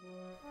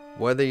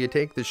 Whether you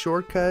take the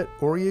shortcut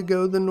or you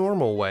go the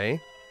normal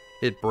way,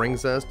 it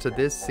brings us to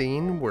this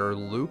scene where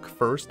Luke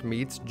first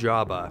meets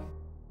Jabba.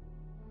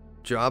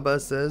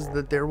 Jabba says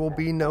that there will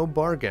be no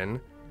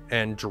bargain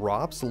and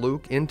drops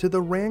Luke into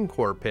the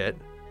Rancor pit,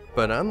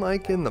 but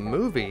unlike in the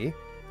movie,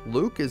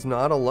 Luke is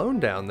not alone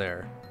down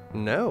there.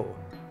 No,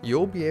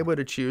 you'll be able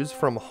to choose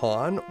from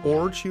Han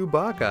or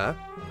Chewbacca,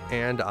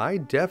 and I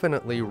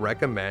definitely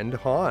recommend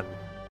Han.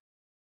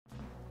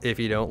 If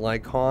you don't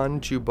like Han,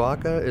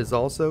 Chewbacca is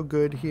also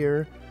good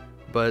here,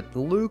 but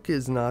Luke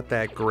is not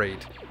that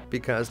great,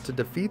 because to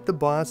defeat the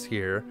boss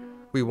here,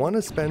 we want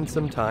to spend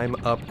some time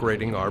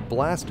upgrading our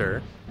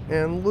blaster,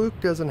 and Luke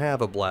doesn't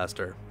have a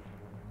blaster.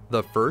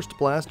 The first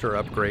blaster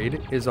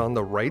upgrade is on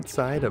the right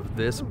side of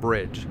this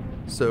bridge,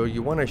 so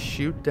you want to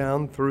shoot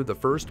down through the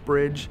first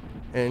bridge,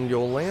 and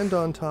you'll land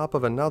on top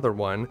of another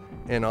one,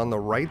 and on the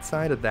right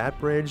side of that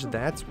bridge,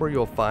 that's where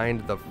you'll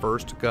find the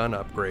first gun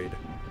upgrade.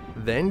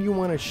 Then you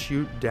want to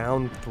shoot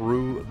down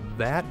through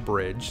that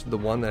bridge, the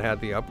one that had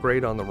the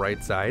upgrade on the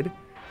right side,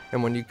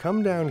 and when you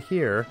come down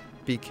here,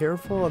 be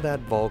careful of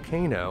that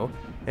volcano,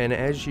 and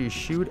as you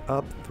shoot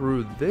up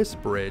through this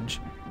bridge,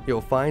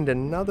 you'll find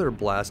another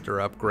blaster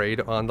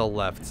upgrade on the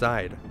left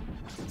side.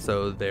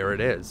 So there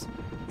it is.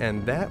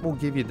 And that will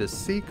give you the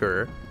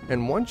Seeker,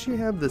 and once you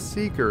have the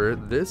Seeker,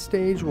 this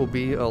stage will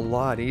be a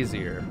lot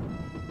easier.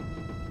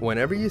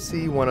 Whenever you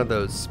see one of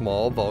those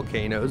small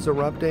volcanoes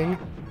erupting,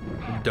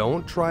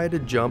 don't try to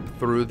jump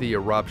through the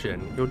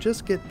eruption, you'll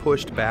just get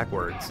pushed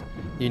backwards.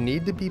 You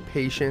need to be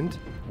patient,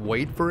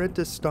 wait for it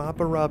to stop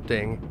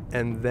erupting,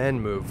 and then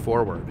move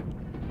forward.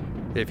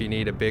 If you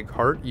need a big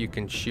heart, you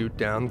can shoot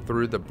down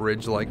through the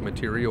bridge-like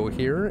material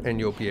here and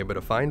you'll be able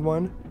to find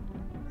one.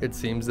 It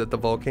seems that the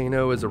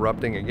volcano is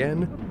erupting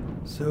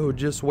again, so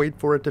just wait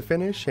for it to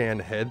finish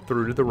and head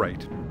through to the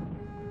right.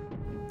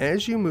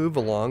 As you move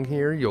along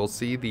here, you'll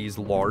see these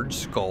large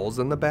skulls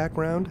in the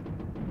background.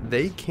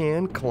 They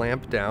can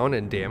clamp down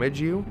and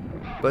damage you,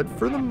 but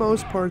for the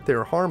most part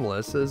they're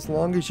harmless as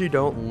long as you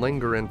don't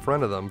linger in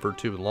front of them for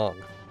too long.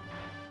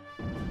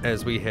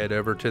 As we head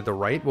over to the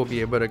right, we'll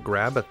be able to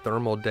grab a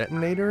thermal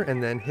detonator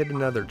and then hit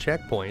another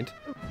checkpoint.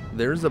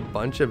 There's a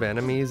bunch of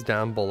enemies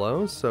down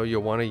below, so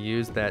you'll want to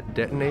use that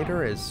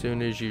detonator as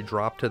soon as you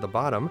drop to the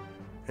bottom,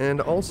 and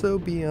also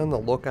be on the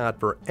lookout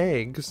for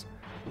eggs.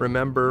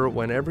 Remember,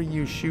 whenever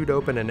you shoot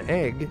open an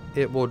egg,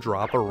 it will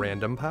drop a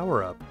random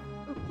power-up.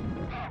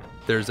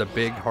 There's a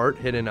big heart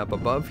hidden up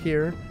above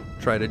here.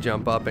 Try to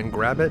jump up and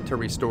grab it to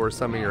restore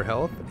some of your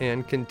health,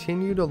 and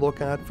continue to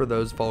look out for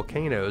those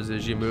volcanoes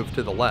as you move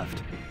to the left.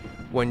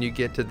 When you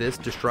get to this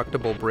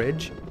destructible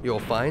bridge, you'll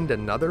find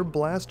another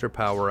blaster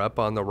power-up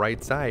on the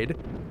right side,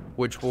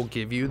 which will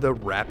give you the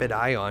rapid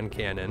ion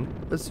cannon,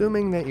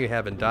 assuming that you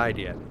haven't died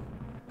yet.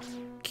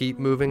 Keep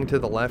moving to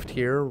the left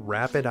here,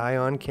 rapid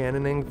ion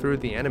cannoning through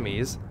the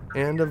enemies,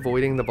 and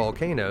avoiding the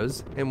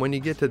volcanoes, and when you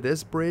get to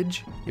this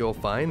bridge, you'll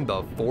find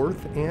the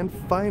fourth and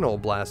final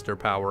blaster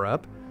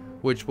power-up,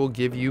 which will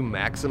give you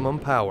maximum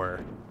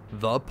power,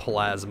 the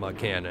plasma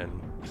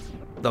cannon.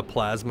 The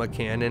plasma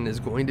cannon is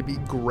going to be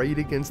great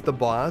against the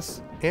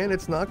boss, and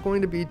it's not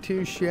going to be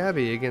too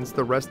shabby against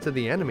the rest of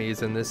the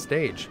enemies in this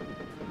stage.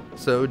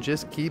 So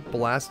just keep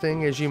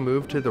blasting as you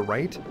move to the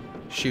right,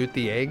 shoot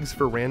the eggs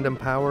for random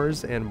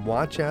powers, and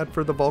watch out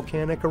for the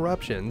volcanic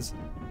eruptions.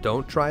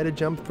 Don't try to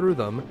jump through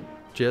them,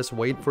 just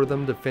wait for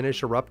them to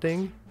finish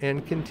erupting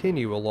and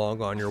continue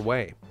along on your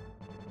way.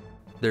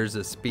 There's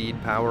a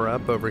speed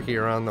power-up over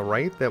here on the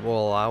right that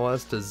will allow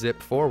us to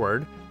zip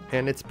forward,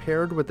 and it's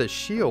paired with a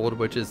shield,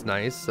 which is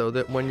nice so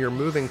that when you're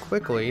moving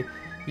quickly,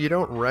 you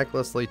don't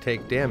recklessly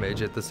take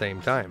damage at the same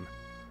time.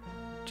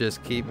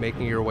 Just keep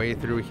making your way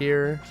through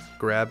here,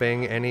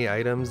 grabbing any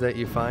items that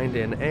you find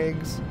in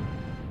eggs,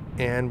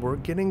 and we're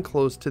getting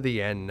close to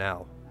the end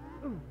now.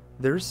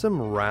 There's some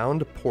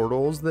round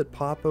portals that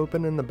pop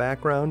open in the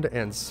background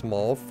and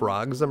small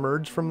frogs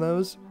emerge from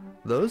those.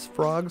 Those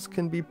frogs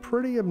can be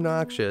pretty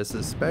obnoxious,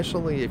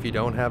 especially if you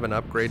don't have an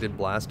upgraded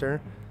blaster,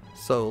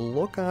 so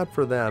look out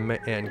for them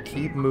and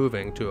keep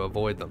moving to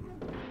avoid them.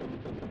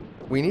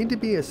 We need to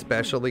be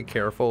especially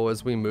careful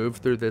as we move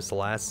through this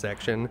last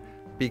section,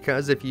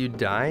 because if you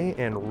die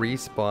and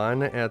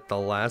respawn at the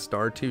last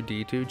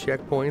R2-D2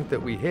 checkpoint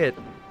that we hit,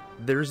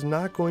 there's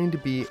not going to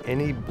be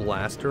any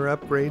blaster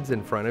upgrades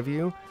in front of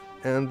you,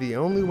 and the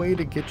only way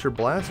to get your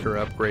blaster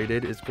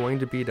upgraded is going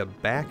to be to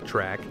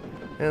backtrack,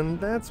 and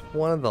that's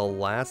one of the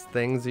last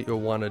things that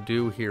you'll want to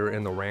do here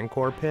in the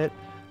Rancor pit,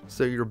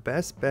 so your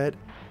best bet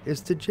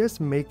is to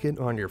just make it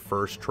on your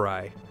first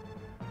try.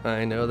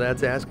 I know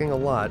that's asking a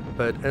lot,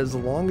 but as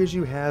long as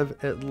you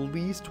have at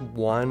least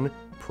one,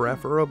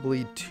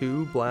 preferably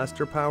two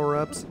blaster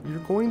power-ups, you're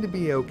going to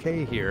be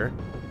okay here.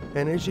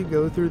 And as you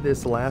go through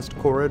this last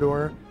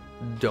corridor,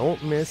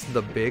 don't miss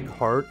the big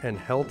heart and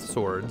health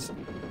swords.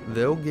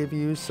 They'll give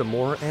you some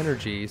more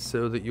energy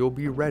so that you'll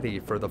be ready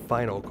for the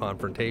final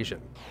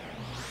confrontation.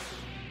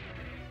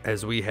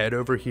 As we head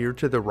over here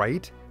to the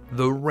right,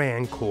 the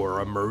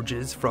Rancor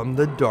emerges from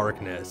the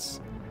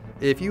darkness.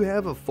 If you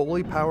have a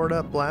fully powered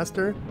up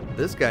blaster,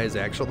 this guy's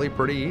actually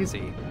pretty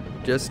easy.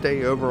 Just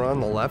stay over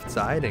on the left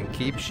side and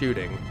keep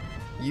shooting.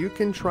 You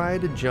can try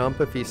to jump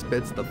if he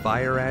spits the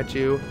fire at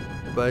you,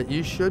 but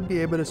you should be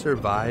able to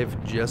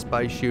survive just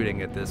by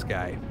shooting at this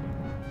guy.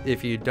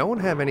 If you don't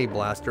have any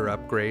blaster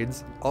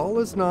upgrades, all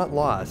is not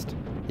lost.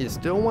 You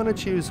still want to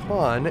choose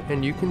Han,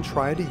 and you can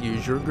try to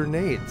use your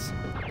grenades.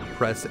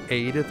 Press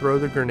A to throw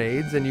the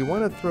grenades, and you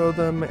want to throw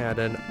them at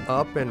an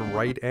up and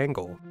right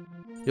angle.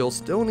 You'll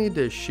still need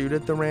to shoot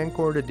at the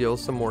Rancor to deal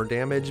some more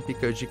damage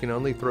because you can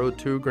only throw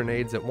 2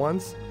 grenades at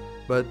once,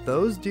 but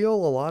those deal a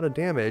lot of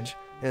damage,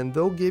 and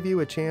they'll give you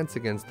a chance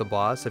against the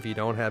boss if you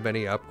don't have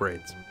any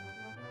upgrades.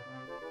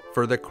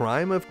 For the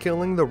crime of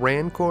killing the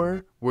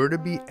Rancor, we're to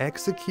be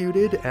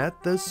executed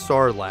at the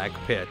Sarlacc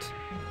pit,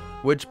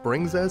 which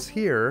brings us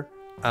here,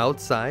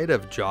 outside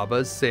of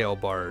Jabba's sail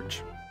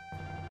barge.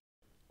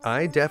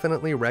 I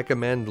definitely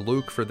recommend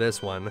Luke for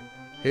this one.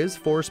 His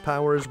force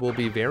powers will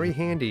be very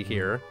handy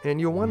here, and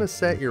you'll want to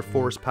set your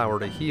force power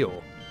to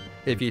heal.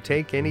 If you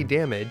take any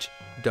damage,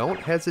 don't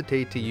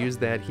hesitate to use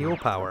that heal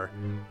power.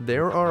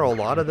 There are a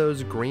lot of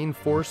those green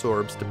force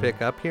orbs to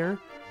pick up here,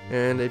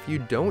 and if you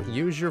don't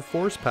use your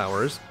force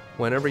powers,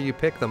 whenever you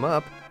pick them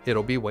up,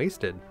 it'll be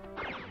wasted.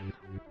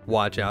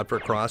 Watch out for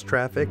cross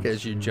traffic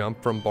as you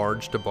jump from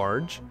barge to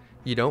barge.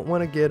 You don't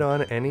want to get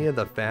on any of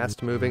the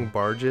fast-moving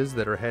barges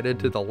that are headed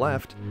to the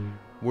left.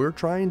 We're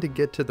trying to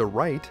get to the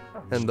right,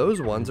 and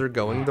those ones are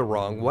going the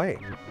wrong way.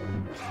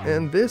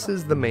 And this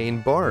is the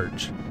main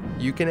barge.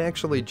 You can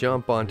actually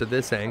jump onto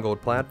this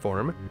angled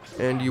platform,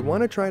 and you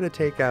want to try to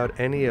take out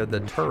any of the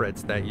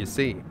turrets that you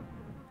see.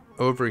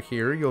 Over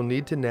here, you'll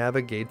need to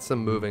navigate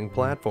some moving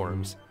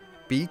platforms.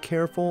 Be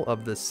careful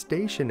of the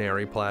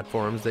stationary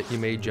platforms that you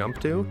may jump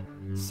to.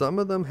 Some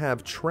of them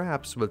have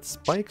traps with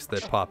spikes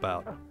that pop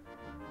out.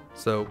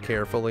 So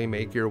carefully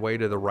make your way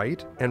to the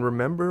right, and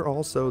remember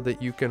also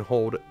that you can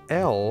hold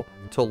L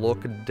to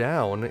look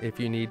down if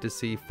you need to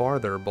see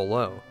farther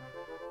below.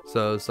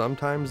 So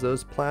sometimes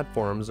those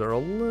platforms are a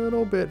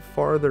little bit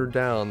farther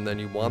down than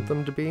you want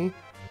them to be,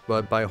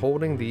 but by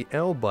holding the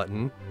L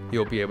button,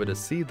 you'll be able to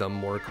see them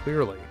more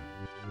clearly.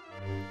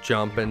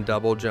 Jump and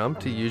double jump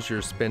to use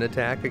your spin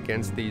attack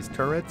against these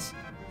turrets,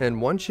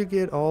 and once you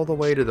get all the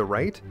way to the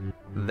right,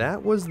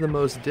 that was the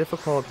most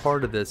difficult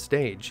part of this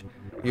stage.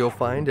 You'll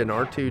find an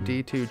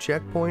R2-D2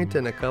 checkpoint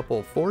and a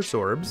couple force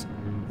orbs,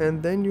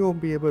 and then you'll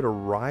be able to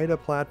ride a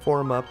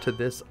platform up to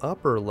this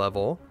upper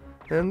level,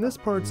 and this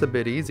part's a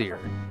bit easier.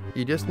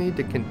 You just need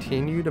to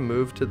continue to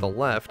move to the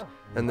left,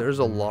 and there's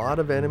a lot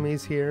of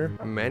enemies here.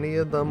 Many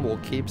of them will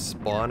keep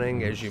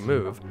spawning as you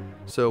move,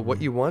 so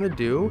what you want to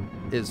do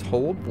is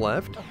hold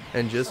left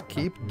and just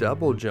keep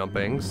double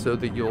jumping so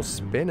that you'll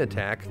spin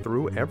attack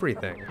through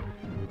everything.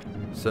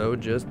 So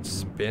just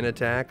spin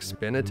attack,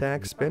 spin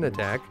attack, spin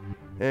attack,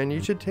 and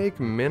you should take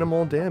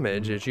minimal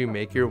damage as you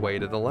make your way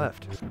to the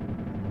left.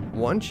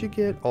 Once you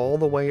get all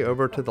the way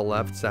over to the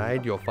left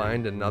side, you'll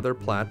find another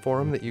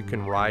platform that you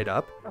can ride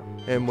up,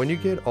 and when you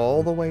get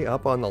all the way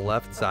up on the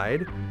left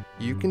side,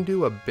 you can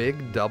do a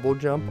big double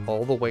jump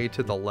all the way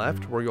to the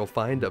left where you'll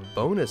find a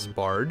bonus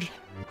barge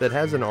that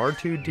has an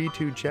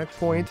R2-D2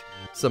 checkpoint,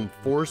 some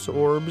force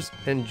orbs,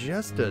 and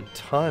just a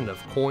ton of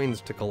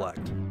coins to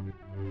collect.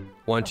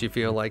 Once you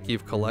feel like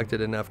you've collected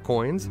enough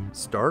coins,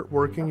 start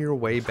working your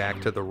way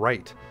back to the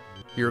right.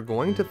 You're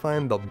going to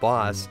find the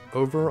boss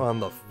over on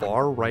the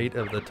far right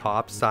of the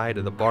top side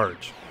of the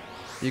barge.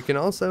 You can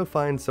also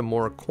find some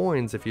more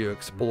coins if you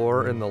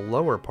explore in the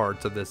lower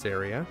parts of this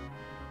area,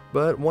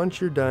 but once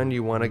you're done,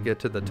 you want to get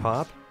to the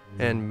top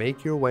and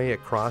make your way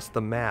across the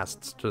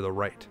masts to the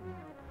right.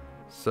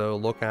 So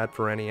look out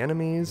for any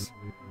enemies,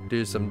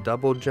 do some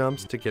double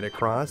jumps to get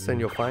across, and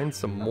you'll find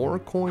some more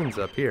coins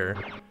up here.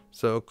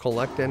 So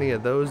collect any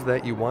of those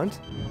that you want,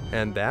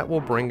 and that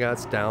will bring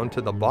us down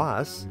to the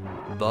boss,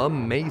 the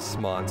Mace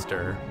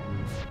Monster.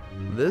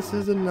 This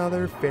is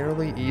another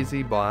fairly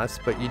easy boss,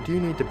 but you do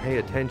need to pay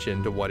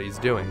attention to what he's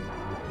doing.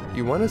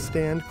 You want to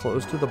stand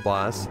close to the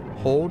boss,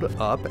 hold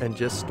up, and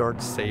just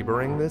start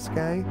sabering this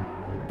guy,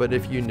 but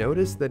if you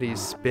notice that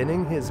he's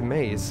spinning his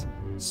mace,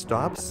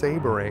 stop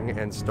sabering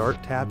and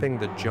start tapping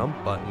the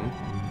jump button.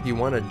 You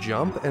want to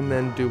jump and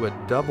then do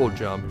a double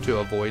jump to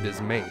avoid his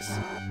mace.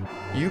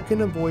 You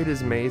can avoid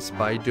his mace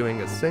by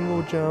doing a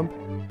single jump,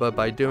 but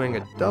by doing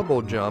a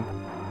double jump,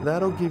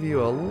 that'll give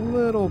you a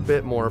little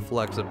bit more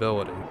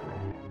flexibility.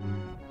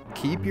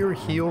 Keep your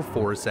heal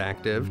force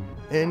active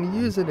and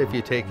use it if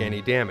you take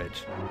any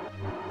damage.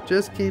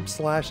 Just keep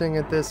slashing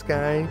at this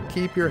guy,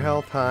 keep your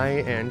health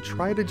high, and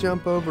try to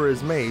jump over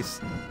his mace,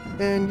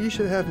 and you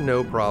should have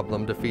no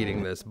problem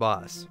defeating this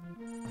boss.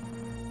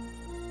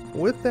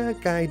 With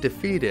that guy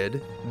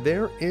defeated,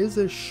 there is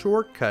a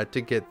shortcut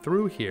to get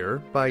through here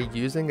by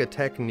using a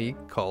technique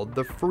called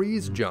the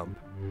freeze jump.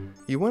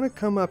 You want to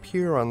come up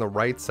here on the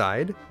right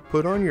side,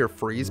 put on your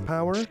freeze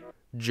power,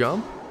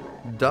 jump,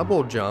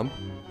 double jump,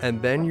 and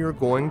then you're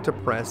going to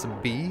press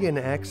B and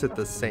X at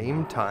the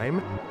same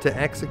time to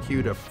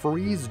execute a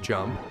freeze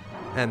jump,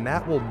 and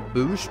that will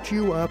boost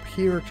you up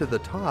here to the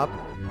top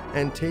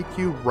and take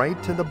you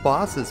right to the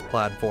boss's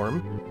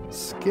platform,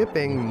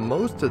 skipping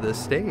most of the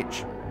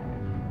stage.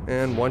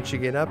 And once you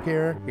get up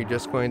here, you're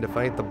just going to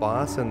fight the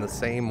boss in the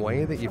same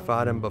way that you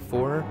fought him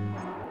before.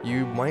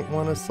 You might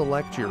want to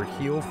select your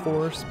heal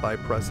force by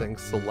pressing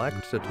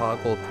select to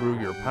toggle through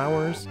your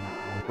powers.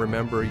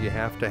 Remember, you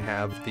have to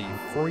have the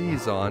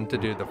freeze on to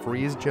do the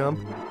freeze jump,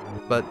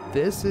 but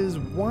this is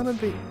one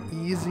of the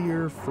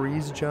easier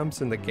freeze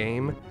jumps in the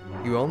game.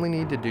 You only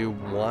need to do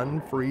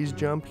one freeze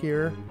jump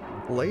here.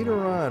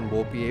 Later on,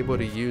 we'll be able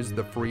to use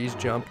the freeze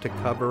jump to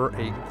cover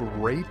a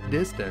great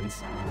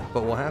distance,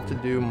 but we'll have to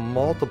do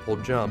multiple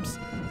jumps,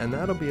 and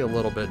that'll be a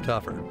little bit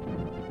tougher.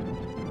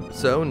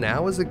 So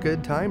now is a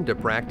good time to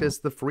practice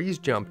the freeze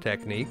jump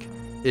technique.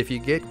 If you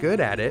get good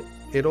at it,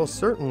 it'll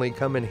certainly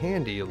come in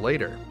handy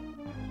later.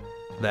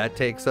 That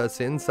takes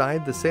us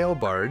inside the sail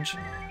barge,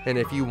 and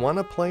if you want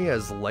to play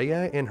as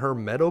Leia in her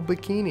metal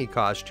bikini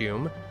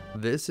costume,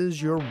 this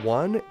is your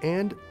one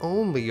and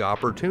only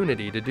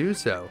opportunity to do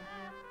so.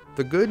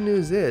 The good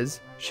news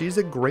is, she's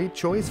a great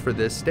choice for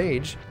this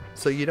stage,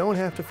 so you don't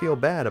have to feel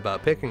bad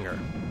about picking her.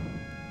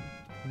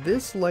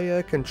 This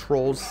Leia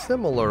controls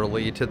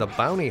similarly to the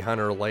bounty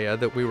hunter Leia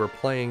that we were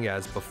playing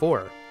as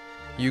before.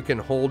 You can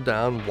hold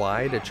down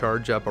Y to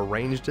charge up a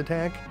ranged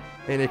attack,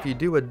 and if you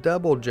do a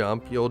double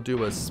jump, you'll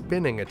do a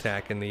spinning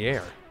attack in the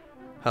air.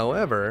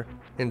 However,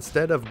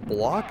 instead of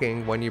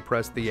blocking when you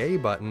press the A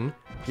button,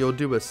 you'll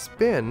do a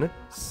spin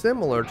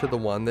similar to the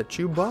one that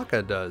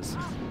Chewbacca does,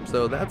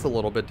 so that's a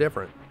little bit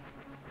different.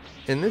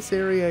 In this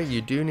area, you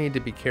do need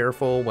to be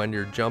careful when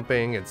you're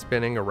jumping and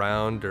spinning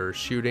around or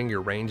shooting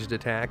your ranged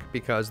attack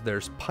because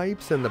there's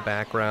pipes in the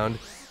background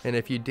and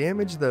if you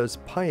damage those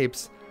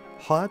pipes,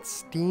 hot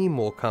steam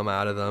will come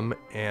out of them,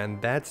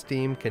 and that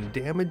steam can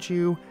damage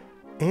you,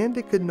 and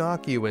it could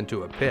knock you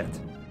into a pit.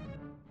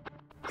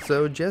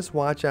 So just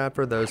watch out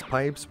for those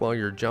pipes while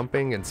you're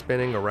jumping and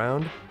spinning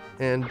around,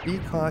 and be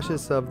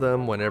cautious of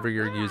them whenever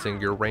you're using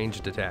your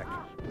ranged attack.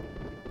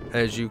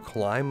 As you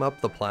climb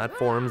up the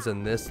platforms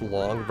in this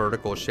long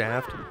vertical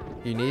shaft,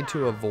 you need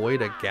to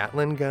avoid a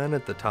Gatling gun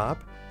at the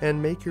top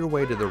and make your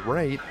way to the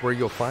right where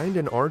you'll find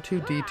an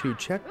R2-D2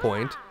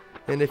 checkpoint,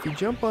 and if you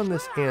jump on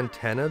this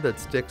antenna that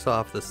sticks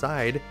off the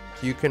side,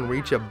 you can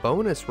reach a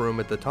bonus room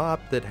at the top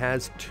that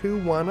has 2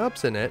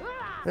 1-ups in it,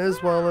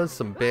 as well as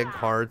some big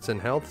hearts and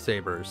health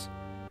sabers.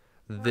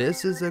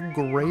 This is a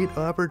great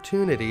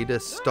opportunity to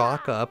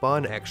stock up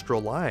on extra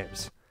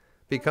lives.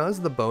 Because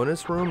the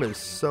bonus room is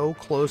so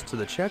close to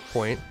the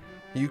checkpoint,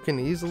 you can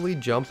easily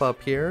jump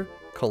up here,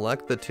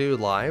 collect the 2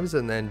 lives,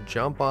 and then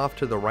jump off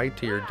to the right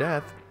to your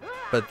death,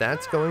 but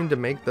that's going to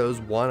make those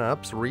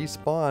 1-ups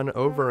respawn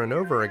over and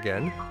over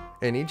again,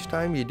 and each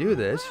time you do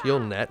this, you'll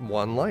net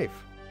 1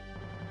 life.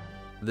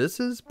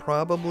 This is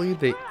probably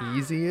the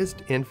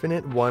easiest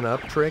infinite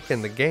 1-up trick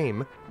in the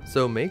game,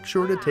 so make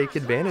sure to take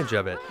advantage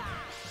of it.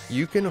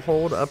 You can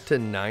hold up to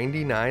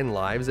 99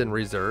 lives in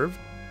reserve,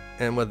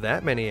 and with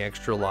that many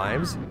extra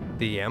lives,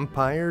 the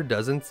Empire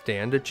doesn't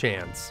stand a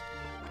chance.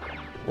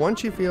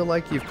 Once you feel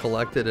like you've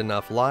collected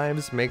enough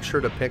lives, make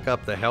sure to pick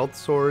up the health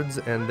swords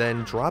and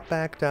then drop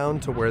back down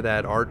to where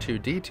that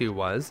R2-D2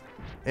 was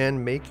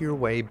and make your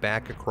way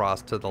back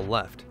across to the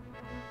left.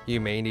 You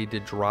may need to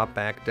drop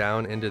back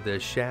down into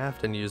this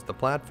shaft and use the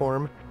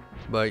platform,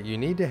 but you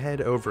need to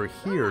head over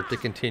here to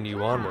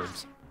continue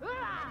onwards.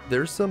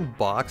 There's some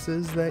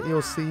boxes that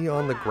you'll see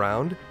on the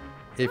ground.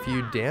 If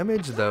you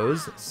damage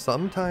those,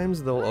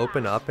 sometimes they'll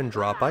open up and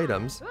drop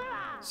items,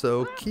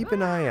 so keep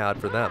an eye out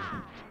for them.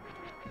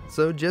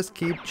 So just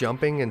keep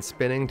jumping and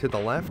spinning to the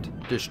left,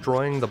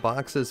 destroying the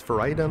boxes for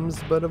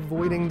items, but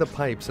avoiding the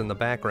pipes in the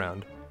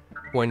background.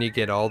 When you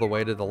get all the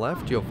way to the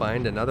left, you'll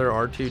find another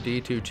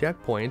R2-D2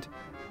 checkpoint,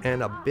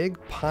 and a big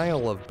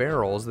pile of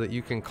barrels that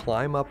you can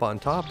climb up on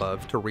top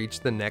of to reach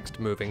the next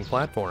moving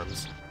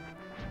platforms.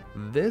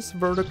 This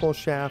vertical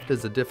shaft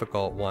is a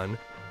difficult one.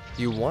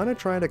 You want to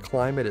try to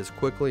climb it as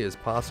quickly as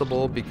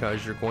possible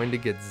because you're going to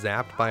get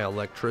zapped by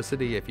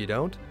electricity if you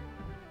don't.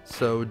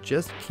 So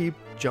just keep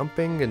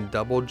jumping and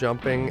double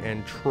jumping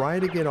and try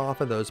to get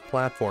off of those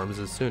platforms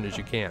as soon as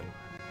you can.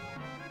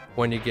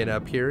 When you get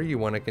up here, you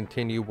want to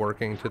continue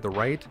working to the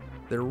right.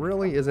 There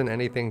really isn't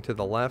anything to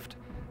the left,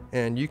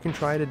 and you can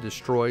try to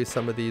destroy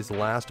some of these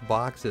last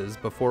boxes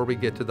before we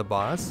get to the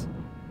boss,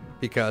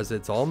 because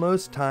it's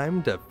almost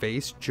time to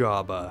face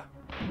Jabba.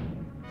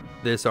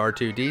 This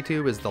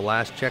R2-D2 is the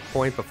last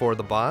checkpoint before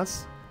the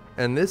boss,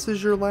 and this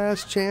is your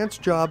last chance,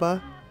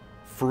 Jabba.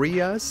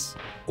 Free us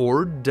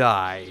or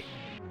die.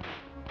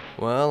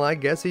 Well, I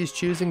guess he's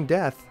choosing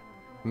death.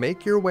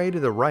 Make your way to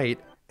the right,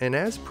 and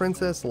as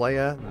Princess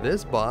Leia,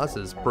 this boss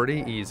is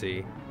pretty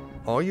easy.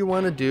 All you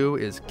want to do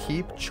is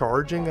keep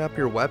charging up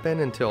your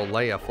weapon until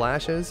Leia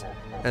flashes,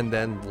 and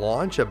then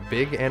launch a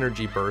big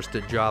energy burst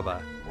at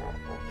Jabba.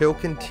 He'll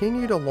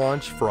continue to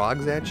launch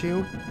frogs at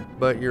you,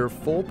 but your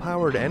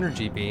full-powered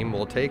energy beam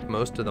will take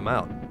most of them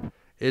out.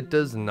 It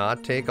does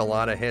not take a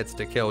lot of hits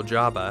to kill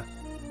Jabba,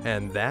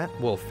 and that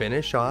will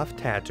finish off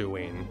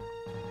Tatooine.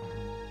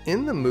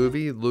 In the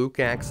movie, Luke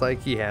acts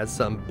like he has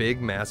some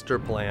big master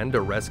plan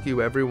to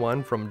rescue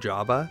everyone from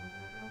Jabba,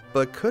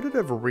 but could it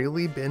have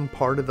really been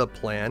part of the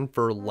plan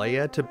for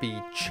Leia to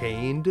be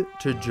chained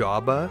to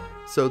Jabba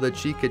so that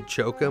she could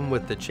choke him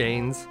with the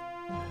chains?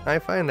 I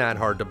find that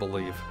hard to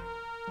believe.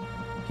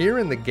 Here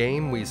in the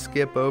game, we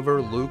skip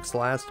over Luke's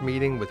last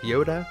meeting with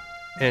Yoda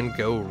and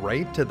go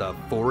right to the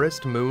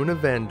Forest Moon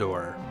of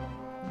Endor.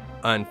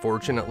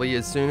 Unfortunately,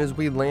 as soon as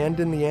we land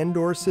in the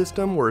Endor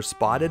system, we're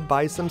spotted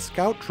by some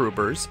scout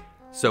troopers,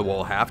 so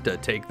we'll have to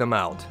take them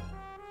out.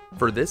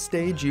 For this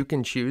stage, you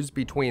can choose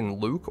between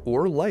Luke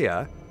or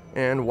Leia,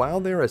 and while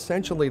they're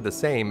essentially the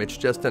same, it's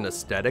just an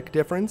aesthetic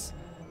difference.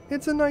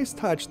 It's a nice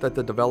touch that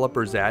the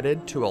developers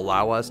added to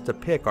allow us to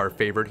pick our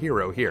favorite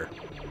hero here.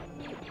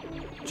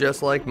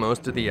 Just like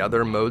most of the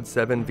other Mode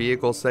 7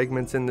 vehicle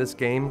segments in this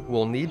game,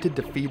 we'll need to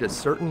defeat a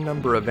certain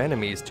number of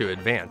enemies to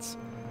advance.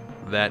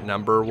 That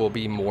number will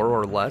be more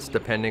or less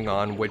depending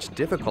on which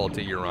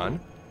difficulty you're on.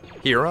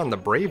 Here on the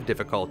Brave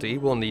difficulty,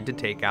 we'll need to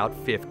take out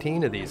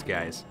 15 of these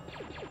guys.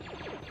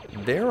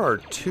 There are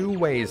 2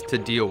 ways to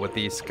deal with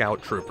these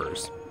scout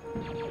troopers.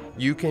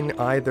 You can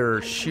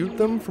either shoot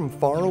them from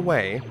far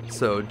away,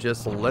 so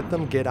just let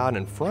them get out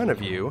in front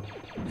of you,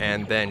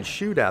 and then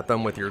shoot at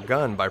them with your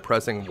gun by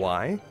pressing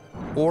Y,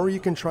 or you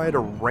can try to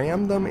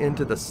ram them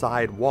into the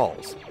side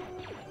walls.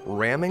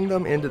 Ramming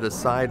them into the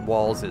side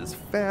walls is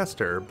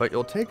faster, but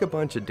you'll take a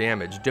bunch of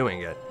damage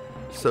doing it.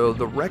 So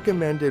the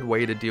recommended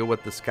way to deal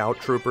with the scout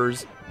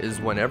troopers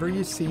is whenever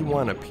you see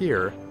one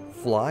appear,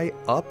 fly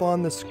up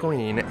on the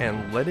screen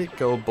and let it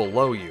go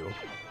below you.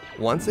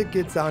 Once it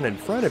gets out in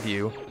front of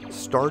you,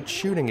 start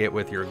shooting it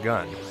with your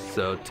gun.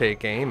 So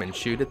take aim and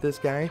shoot at this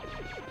guy.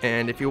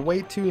 And if you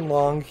wait too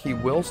long, he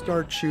will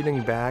start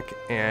shooting back,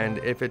 and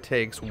if it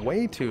takes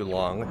way too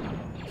long,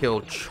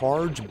 he'll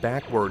charge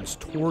backwards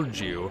towards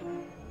you,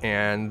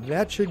 and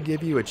that should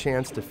give you a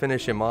chance to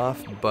finish him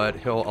off, but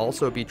he'll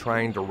also be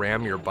trying to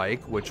ram your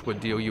bike, which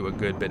would deal you a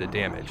good bit of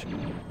damage.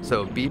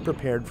 So be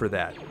prepared for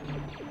that.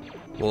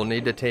 We'll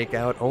need to take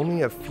out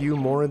only a few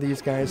more of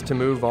these guys to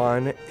move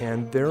on,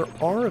 and there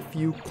are a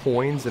few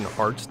coins and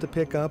hearts to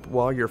pick up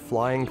while you're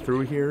flying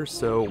through here,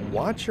 so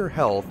watch your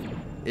health.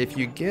 If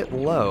you get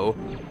low,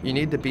 you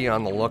need to be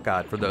on the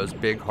lookout for those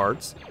big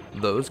hearts.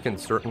 Those can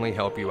certainly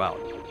help you out.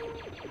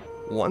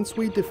 Once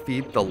we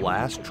defeat the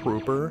last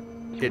trooper,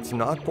 it's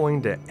not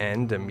going to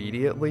end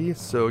immediately,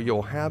 so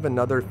you'll have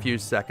another few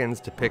seconds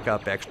to pick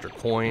up extra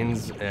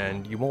coins,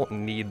 and you won't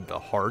need the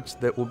hearts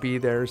that will be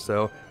there,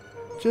 so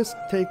just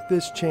take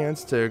this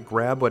chance to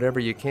grab whatever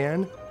you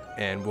can,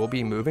 and we'll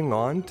be moving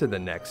on to the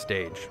next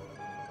stage.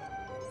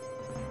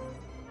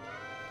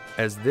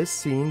 As this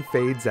scene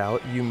fades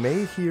out, you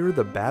may hear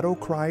the battle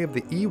cry of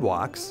the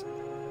Ewoks,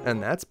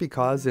 and that's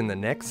because in the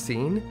next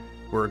scene,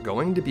 we're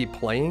going to be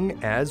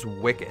playing as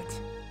Wicket.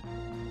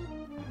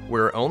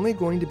 We're only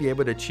going to be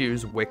able to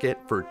choose Wicket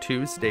for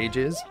 2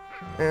 stages,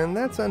 and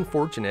that's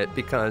unfortunate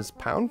because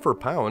pound for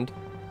pound,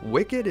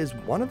 Wicket is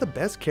one of the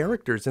best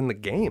characters in the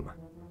game.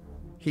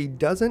 He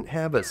doesn't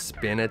have a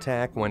spin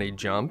attack when he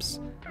jumps,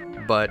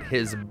 but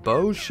his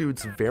bow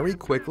shoots very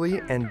quickly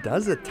and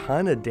does a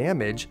ton of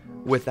damage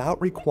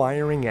without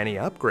requiring any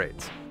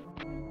upgrades.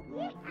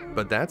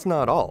 But that's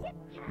not all.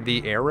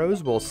 The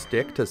arrows will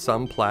stick to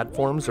some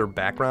platforms or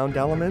background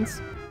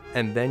elements,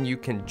 and then you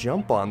can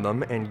jump on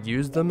them and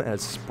use them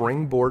as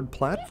springboard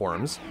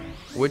platforms,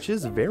 which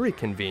is very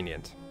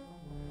convenient.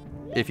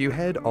 If you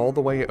head all the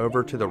way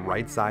over to the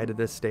right side of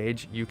this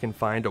stage, you can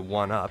find a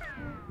 1-up.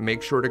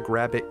 Make sure to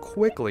grab it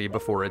quickly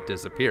before it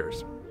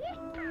disappears.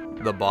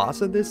 The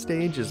boss of this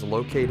stage is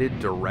located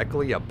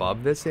directly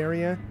above this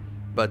area,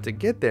 but to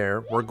get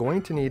there, we're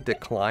going to need to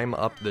climb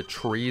up the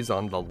trees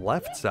on the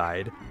left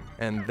side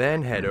and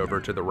then head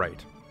over to the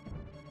right.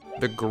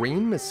 The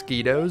green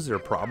mosquitoes are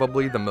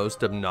probably the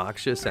most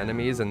obnoxious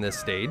enemies in this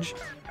stage.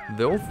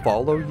 They'll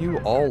follow you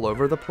all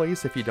over the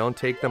place if you don't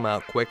take them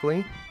out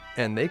quickly,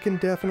 and they can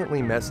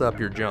definitely mess up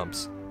your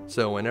jumps.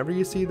 So whenever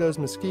you see those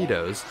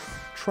mosquitoes,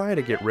 try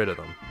to get rid of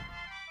them.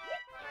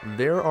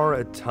 There are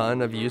a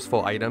ton of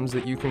useful items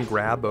that you can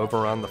grab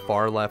over on the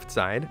far left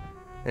side.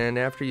 And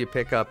after you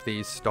pick up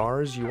these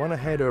stars, you want to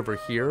head over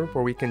here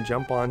where we can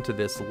jump onto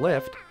this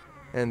lift,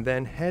 and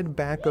then head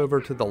back over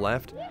to the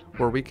left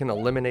where we can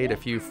eliminate a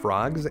few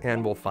frogs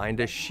and we'll find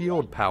a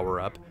shield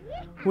power-up,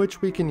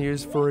 which we can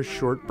use for a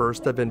short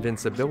burst of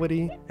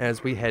invincibility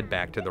as we head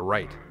back to the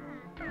right.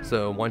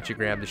 So once you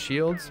grab the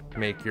shields,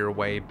 make your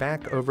way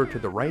back over to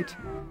the right,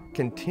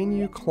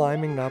 continue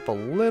climbing up a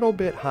little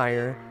bit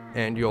higher,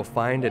 and you'll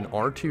find an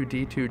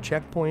R2-D2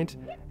 checkpoint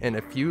and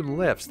a few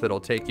lifts that'll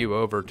take you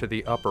over to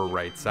the upper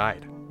right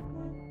side.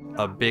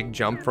 A big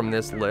jump from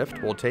this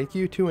lift will take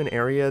you to an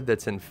area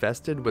that's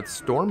infested with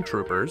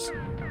stormtroopers,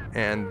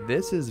 and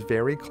this is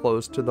very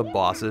close to the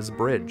boss's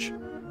bridge.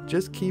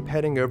 Just keep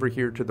heading over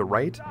here to the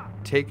right,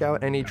 take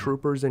out any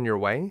troopers in your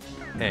way,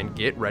 and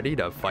get ready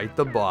to fight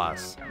the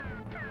boss.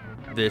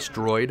 This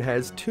droid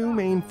has 2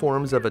 main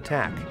forms of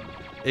attack.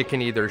 It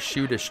can either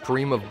shoot a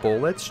stream of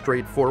bullets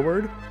straight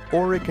forward,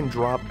 or it can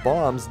drop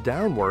bombs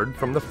downward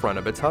from the front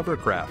of its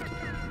hovercraft.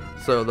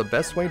 So the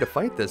best way to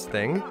fight this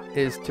thing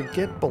is to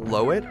get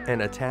below it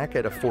and attack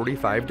at a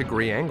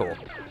 45-degree angle.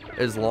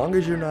 As long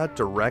as you're not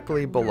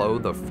directly below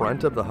the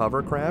front of the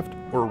hovercraft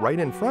or right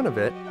in front of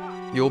it,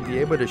 you'll be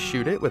able to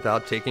shoot it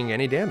without taking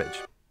any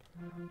damage.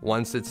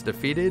 Once it's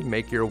defeated,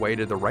 make your way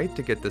to the right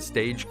to get the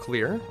stage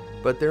clear,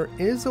 but there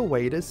is a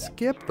way to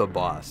skip the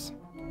boss.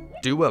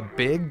 Do a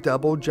big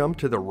double jump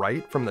to the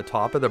right from the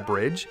top of the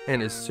bridge,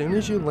 and as soon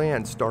as you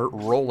land, start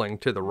rolling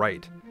to the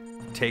right.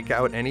 Take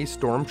out any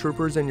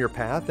stormtroopers in your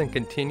path and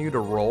continue to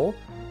roll,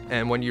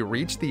 and when you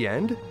reach the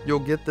end, you'll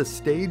get the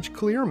stage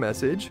clear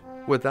message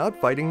without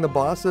fighting the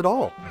boss at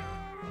all.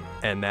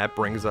 And that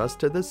brings us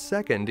to the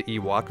second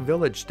Ewok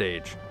Village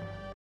stage.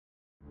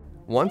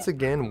 Once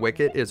again,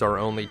 Wicket is our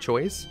only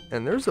choice,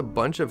 and there's a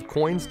bunch of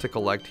coins to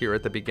collect here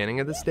at the beginning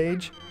of the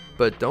stage,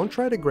 but don't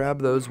try to grab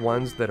those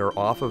ones that are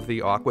off of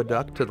the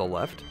aqueduct to the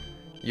left.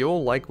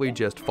 You'll likely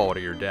just fall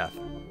to your death.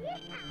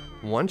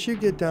 Once you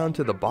get down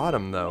to the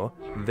bottom though,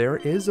 there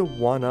is a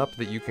 1-up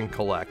that you can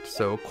collect,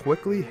 so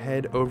quickly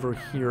head over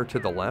here to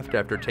the left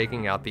after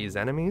taking out these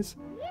enemies,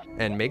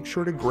 and make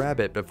sure to grab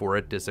it before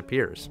it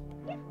disappears.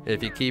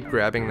 If you keep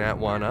grabbing that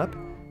 1-up,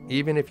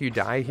 even if you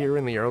die here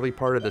in the early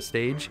part of the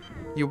stage,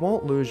 you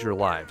won't lose your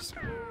lives.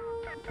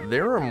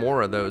 There are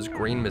more of those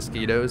green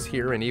mosquitoes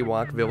here in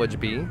Ewok Village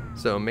B,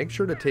 so make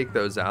sure to take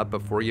those out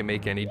before you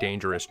make any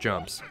dangerous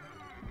jumps.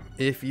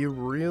 If you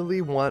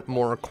really want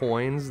more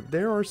coins,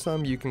 there are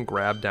some you can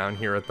grab down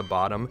here at the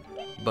bottom,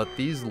 but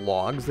these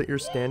logs that you're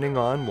standing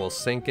on will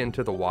sink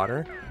into the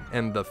water,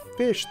 and the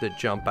fish that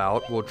jump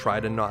out will try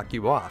to knock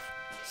you off.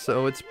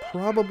 So it's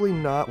probably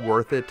not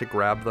worth it to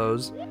grab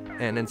those,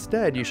 and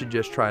instead you should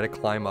just try to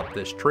climb up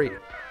this tree.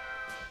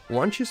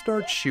 Once you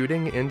start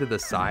shooting into the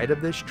side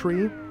of this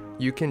tree,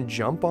 you can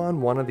jump on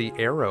one of the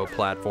arrow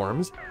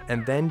platforms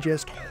and then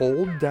just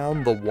hold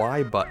down the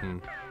Y button.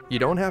 You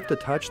don't have to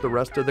touch the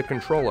rest of the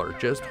controller,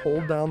 just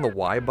hold down the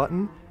Y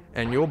button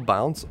and you'll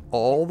bounce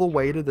all the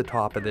way to the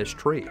top of this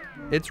tree.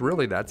 It's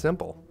really that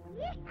simple.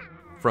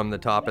 From the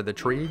top of the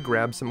tree,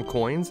 grab some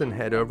coins and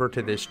head over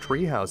to this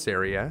treehouse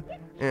area,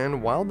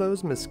 and while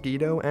those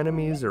mosquito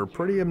enemies are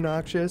pretty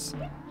obnoxious,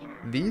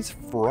 these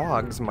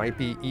frogs might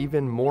be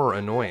even more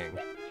annoying.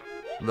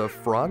 The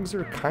frogs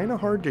are kinda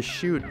hard to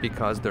shoot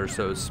because they're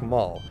so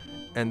small,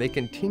 and they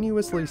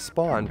continuously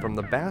spawn from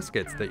the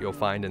baskets that you'll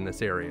find in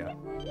this area.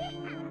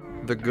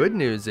 The good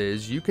news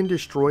is you can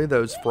destroy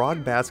those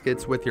frog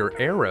baskets with your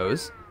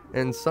arrows,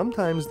 and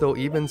sometimes they'll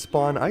even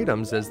spawn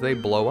items as they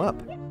blow up.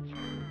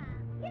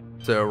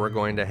 So we're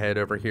going to head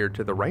over here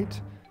to the right.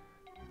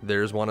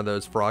 There's one of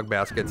those frog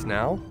baskets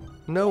now.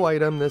 No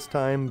item this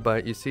time,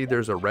 but you see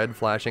there's a red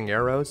flashing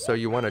arrow, so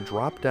you want to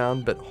drop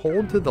down but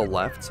hold to the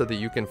left so that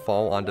you can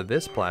fall onto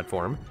this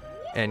platform.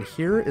 And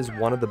here is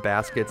one of the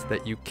baskets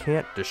that you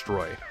can't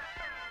destroy.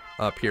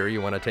 Up here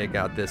you want to take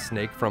out this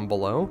snake from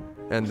below,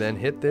 and then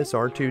hit this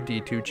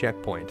R2-D2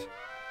 checkpoint.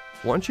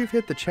 Once you've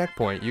hit the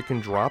checkpoint, you can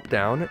drop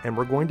down, and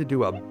we're going to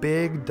do a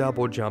big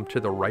double jump to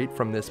the right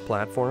from this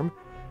platform.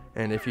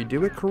 And if you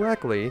do it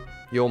correctly,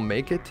 you'll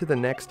make it to the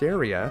next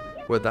area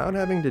without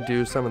having to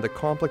do some of the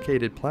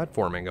complicated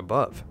platforming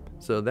above.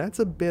 So that's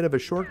a bit of a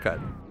shortcut.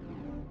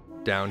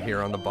 Down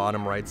here on the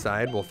bottom right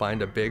side, we'll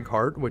find a big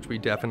heart, which we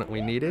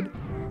definitely needed.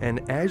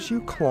 And as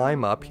you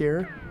climb up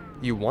here,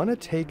 you want to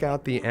take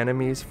out the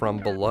enemies from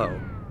below.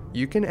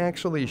 You can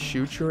actually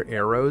shoot your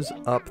arrows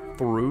up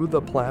through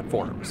the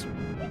platforms.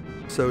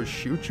 So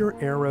shoot your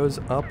arrows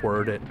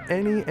upward at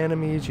any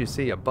enemies you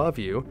see above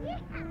you,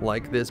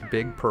 like this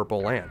big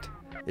purple ant.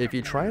 If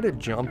you try to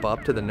jump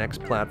up to the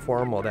next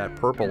platform while that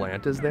purple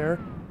ant is there,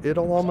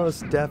 it'll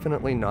almost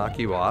definitely knock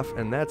you off,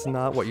 and that's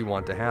not what you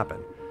want to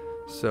happen.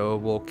 So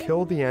we'll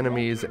kill the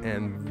enemies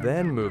and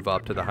then move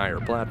up to the higher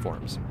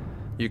platforms.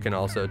 You can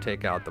also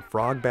take out the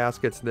frog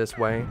baskets this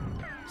way,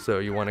 so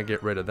you want to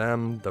get rid of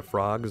them. The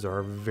frogs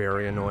are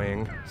very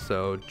annoying,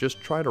 so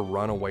just try to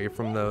run away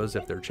from those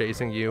if they're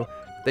chasing you.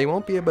 They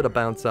won't be able to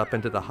bounce up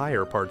into the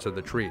higher parts of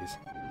the trees.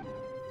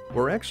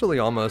 We're actually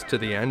almost to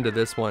the end of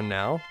this one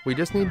now. We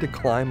just need to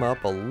climb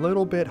up a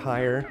little bit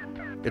higher.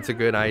 It's a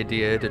good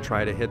idea to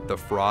try to hit the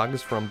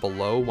frogs from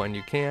below when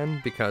you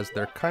can, because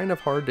they're kind of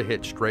hard to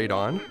hit straight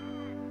on.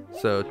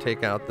 So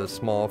take out the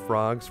small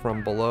frogs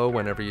from below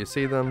whenever you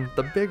see them.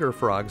 The bigger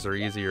frogs are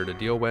easier to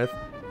deal with.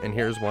 And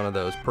here's one of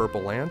those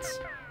purple ants.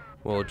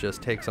 We'll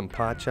just take some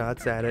pot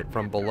shots at it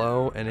from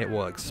below and it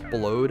will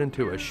explode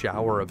into a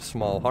shower of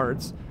small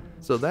hearts.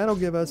 So that'll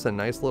give us a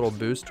nice little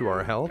boost to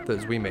our health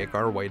as we make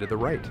our way to the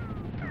right.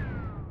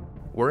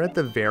 We're at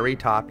the very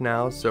top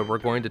now, so we're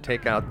going to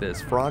take out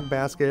this frog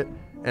basket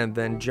and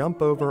then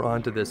jump over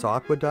onto this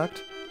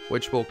aqueduct,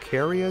 which will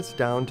carry us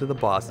down to the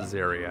boss's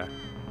area.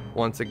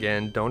 Once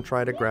again, don't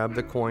try to grab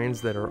the coins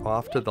that are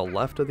off to the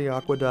left of the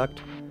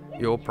aqueduct.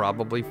 You'll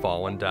probably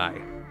fall and die.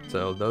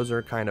 So those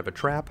are kind of a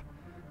trap,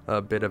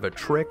 a bit of a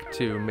trick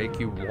to make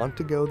you want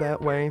to go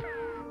that way.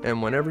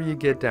 And whenever you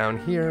get down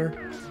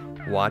here,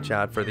 watch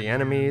out for the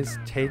enemies,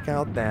 take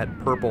out that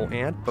purple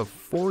ant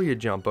before you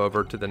jump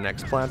over to the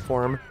next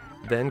platform,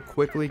 then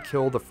quickly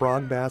kill the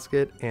frog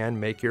basket and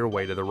make your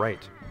way to the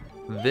right.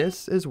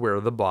 This is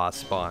where the boss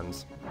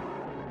spawns.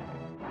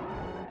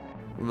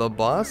 The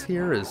boss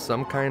here is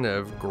some kind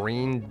of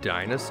green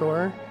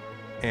dinosaur,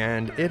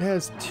 and it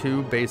has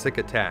two basic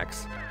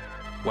attacks.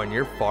 When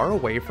you're far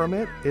away from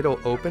it, it'll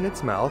open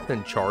its mouth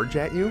and charge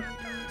at you,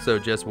 so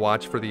just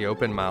watch for the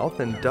open mouth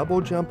and double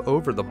jump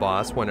over the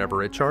boss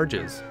whenever it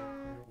charges.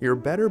 Your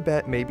better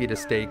bet may be to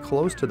stay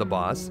close to the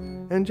boss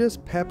and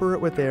just pepper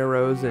it with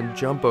arrows and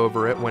jump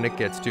over it when it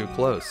gets too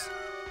close.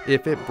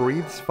 If it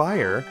breathes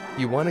fire,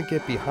 you want to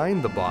get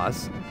behind the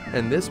boss,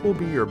 and this will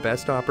be your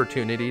best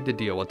opportunity to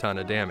deal a ton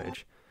of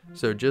damage.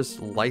 So just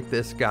light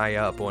this guy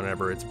up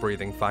whenever it's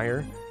breathing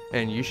fire,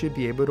 and you should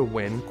be able to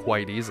win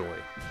quite easily.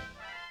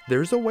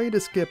 There's a way to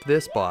skip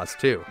this boss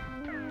too.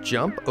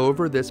 Jump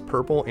over this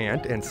purple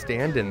ant and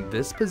stand in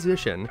this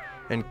position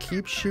and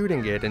keep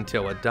shooting it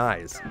until it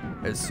dies.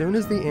 As soon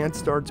as the ant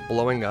starts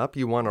blowing up,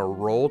 you want to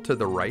roll to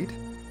the right,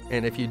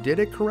 and if you did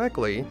it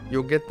correctly,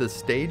 you'll get the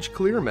stage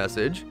clear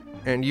message,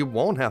 and you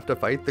won't have to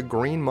fight the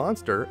green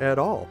monster at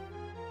all.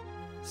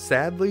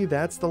 Sadly,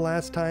 that's the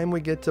last time we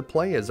get to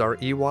play as our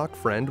Ewok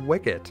friend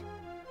Wicket.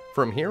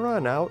 From here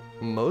on out,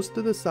 most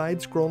of the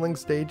side-scrolling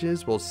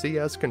stages will see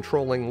us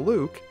controlling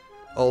Luke,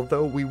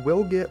 although we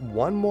will get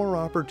one more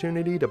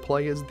opportunity to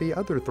play as the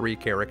other three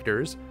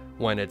characters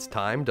when it's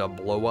time to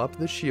blow up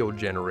the shield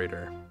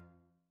generator.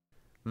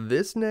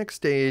 This next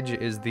stage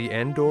is the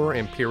Endor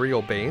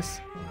Imperial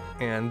base,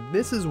 and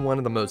this is one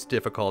of the most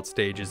difficult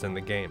stages in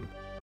the game.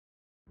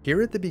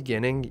 Here at the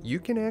beginning, you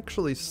can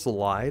actually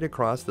slide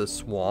across the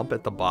swamp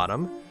at the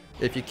bottom.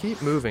 If you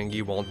keep moving,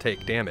 you won't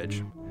take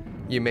damage.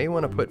 You may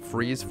want to put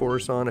freeze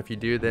force on if you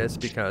do this,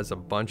 because a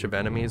bunch of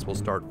enemies will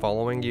start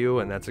following you,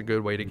 and that's a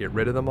good way to get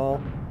rid of them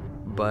all.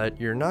 but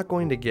you're not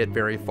going to get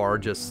very far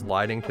just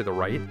sliding to the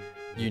right.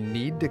 You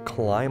need to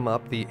climb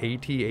up the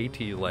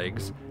AT-AT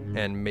legs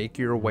and make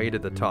your way to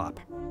the top.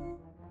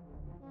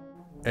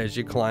 As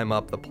you climb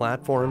up the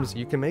platforms,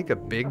 you can make a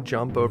big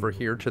jump over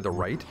here to the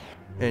right,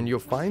 and you'll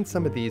find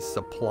some of these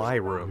supply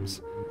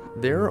rooms.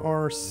 There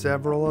are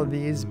several of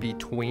these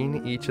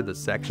between each of the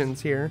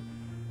sections here,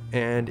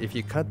 and if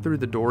you cut through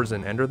the doors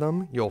and enter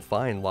them, you'll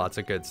find lots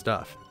of good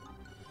stuff.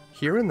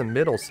 Here in the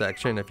middle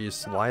section, if you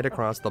slide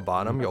across the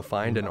bottom, you'll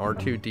find an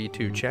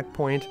R2-D2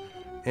 checkpoint,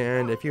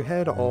 and if you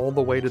head all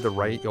the way to the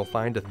right, you'll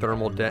find a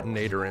thermal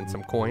detonator and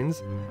some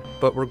coins,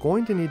 but we're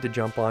going to need to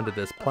jump onto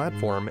this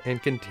platform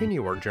and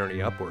continue our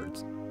journey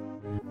upwards.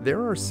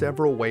 There are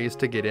several ways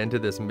to get into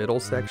this middle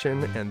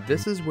section, and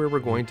this is where we're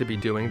going to be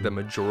doing the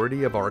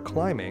majority of our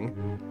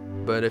climbing,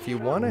 but if you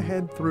want to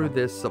head through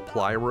this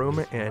supply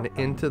room and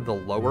into the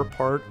lower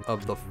part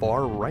of the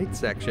far right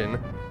section,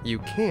 you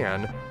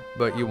can,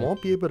 but you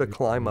won't be able to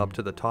climb up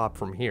to the top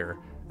from here,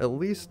 at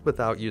least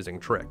without using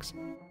tricks.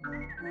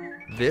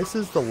 This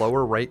is the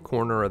lower right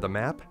corner of the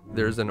map.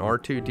 There's an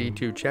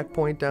R2-D2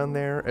 checkpoint down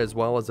there, as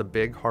well as a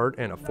big heart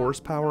and a force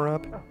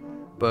power-up.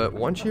 But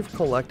once you've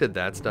collected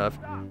that stuff,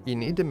 you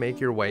need to make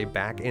your way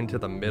back into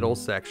the middle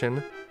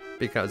section,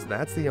 because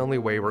that's the only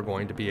way we're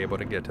going to be able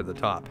to get to the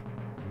top.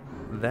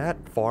 That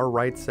far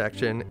right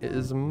section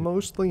is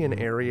mostly an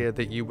area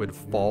that you would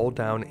fall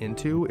down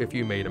into if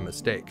you made a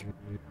mistake.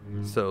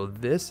 So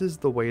this is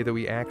the way that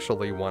we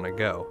actually want to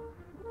go.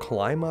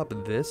 Climb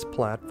up this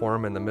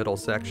platform in the middle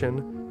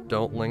section.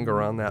 Don't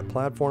linger on that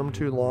platform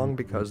too long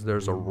because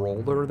there's a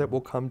roller that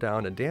will come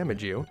down and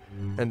damage you.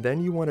 And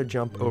then you want to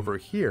jump over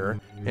here,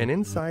 and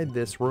inside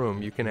this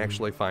room you can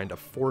actually find a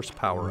force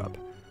power-up.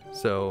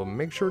 So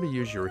make sure to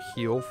use your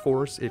heal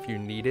force if you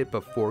need it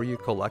before you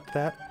collect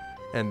that,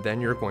 and then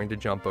you're going to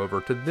jump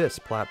over to this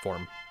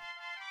platform.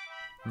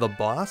 The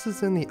boss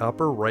is in the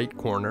upper right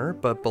corner,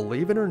 but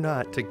believe it or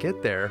not, to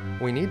get there,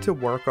 we need to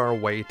work our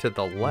way to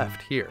the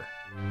left here.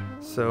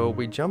 So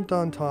we jumped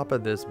on top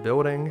of this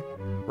building.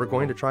 We're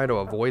going to try to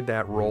avoid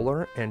that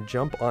roller and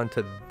jump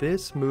onto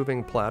this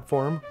moving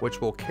platform,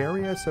 which will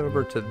carry us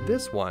over to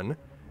this one.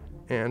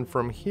 And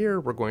from here,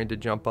 we're going to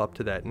jump up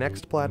to that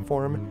next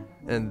platform,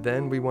 and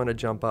then we want to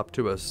jump up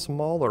to a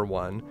smaller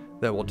one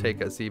that will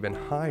take us even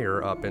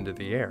higher up into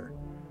the air.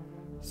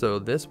 So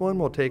this one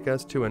will take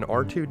us to an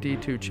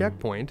R2-D2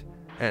 checkpoint,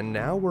 and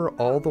now we're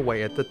all the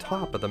way at the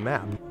top of the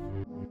map.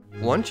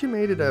 Once you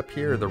made it up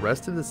here, the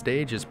rest of the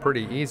stage is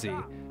pretty easy.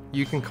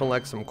 You can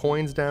collect some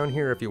coins down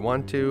here if you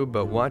want to,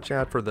 but watch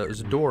out for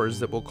those doors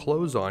that will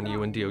close on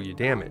you and deal you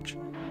damage.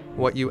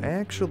 What you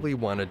actually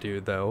want to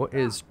do though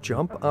is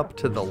jump up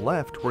to the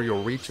left where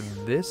you'll reach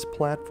this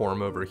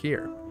platform over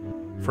here.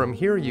 From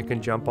here you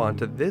can jump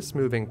onto this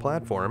moving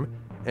platform,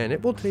 and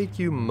it will take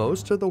you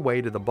most of the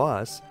way to the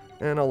boss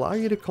and allow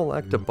you to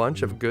collect a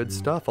bunch of good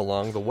stuff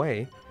along the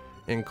way,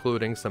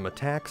 including some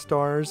attack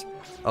stars,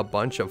 a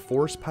bunch of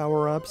force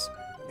power-ups,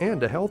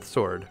 and a health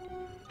sword.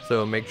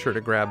 So make sure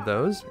to grab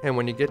those, and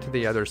when you get to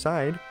the other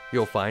side,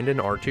 you'll find an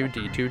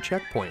R2-D2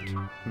 checkpoint.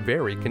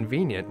 Very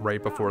convenient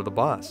right before the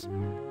boss.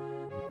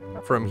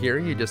 From here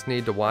you just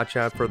need to watch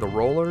out for the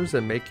rollers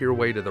and make your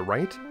way to the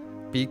right.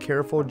 Be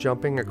careful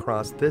jumping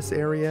across this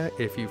area.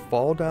 If you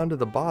fall down to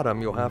the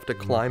bottom, you'll have to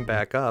climb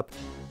back up,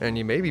 and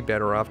you may be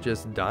better off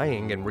just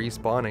dying and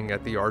respawning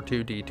at the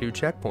R2-D2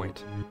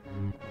 checkpoint.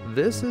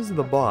 This is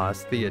the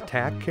boss, the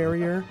attack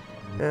carrier,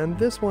 and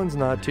this one's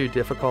not too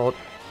difficult.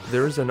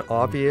 There's an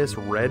obvious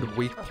red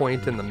weak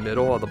point in the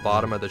middle of the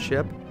bottom of the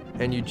ship,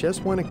 and you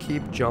just want to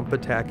keep jump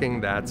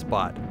attacking that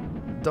spot.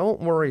 Don't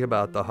worry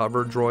about the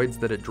hover droids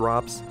that it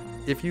drops.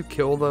 If you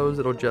kill those,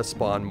 it'll just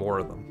spawn more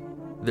of them.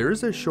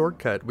 There's a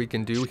shortcut we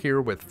can do here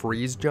with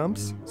freeze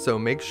jumps, so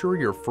make sure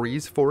your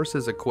freeze force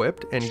is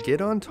equipped and get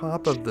on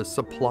top of the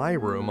supply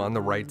room on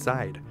the right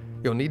side.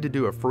 You'll need to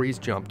do a freeze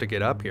jump to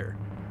get up here.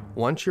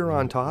 Once you're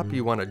on top,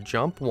 you want to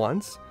jump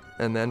once,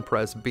 and then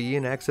press B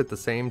and X at the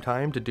same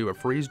time to do a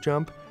freeze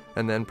jump,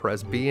 and then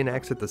press B and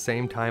X at the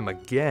same time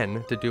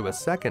again to do a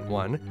second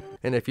one,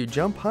 and if you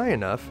jump high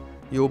enough,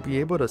 you'll be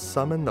able to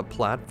summon the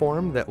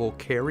platform that will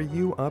carry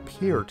you up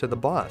here to the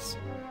boss.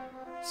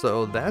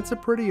 So that's a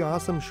pretty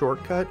awesome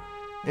shortcut,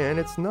 and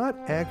it's not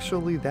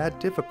actually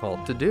that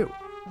difficult to do.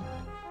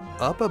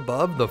 Up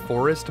above the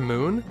Forest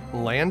Moon,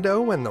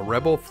 Lando and the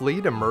Rebel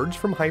fleet emerge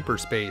from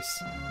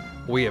hyperspace.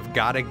 We have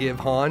got to give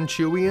Han,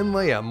 Chewie, and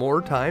Leia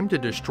more time to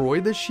destroy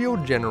the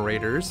shield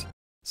generators,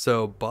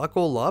 so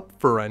buckle up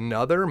for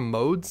another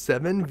Mode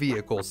 7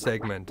 vehicle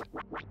segment.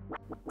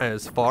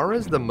 As far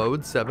as the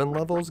Mode 7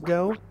 levels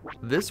go,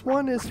 this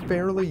one is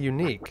fairly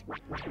unique.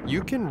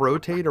 You can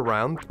rotate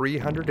around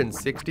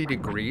 360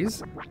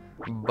 degrees,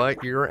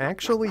 but you're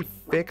actually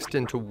fixed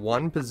into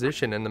one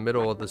position in the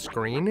middle of the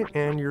screen,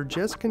 and you're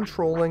just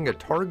controlling a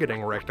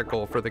targeting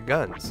reticle for the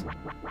guns.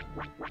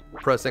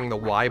 Pressing the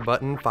Y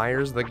button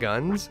fires the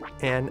guns,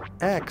 and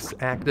X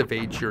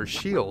activates your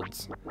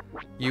shields.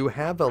 You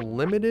have a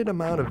limited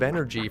amount of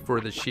energy for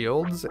the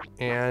shields,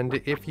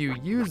 and if you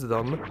use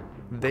them,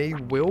 they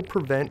will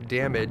prevent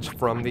damage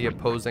from the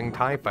opposing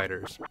TIE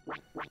fighters.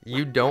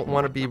 You don't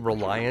want to be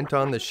reliant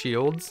on the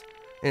shields.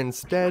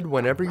 Instead,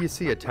 whenever you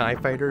see a TIE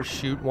fighter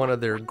shoot one of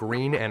their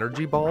green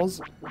energy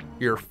balls,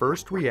 your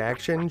first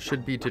reaction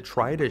should be to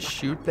try to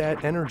shoot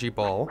that energy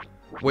ball,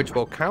 which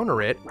will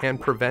counter it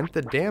and prevent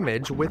the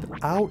damage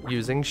without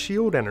using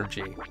shield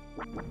energy.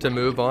 To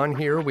move on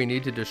here, we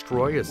need to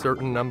destroy a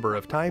certain number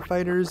of TIE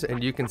fighters,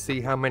 and you can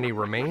see how many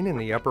remain in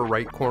the upper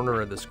right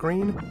corner of the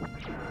screen.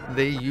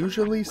 They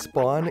usually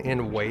spawn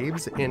in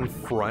waves in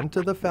front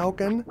of the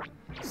Falcon,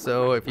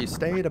 so if you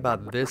stay at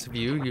about this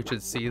view, you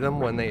should see them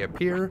when they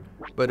appear,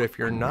 but if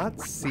you're not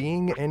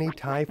seeing any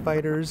TIE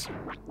fighters,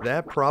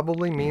 that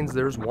probably means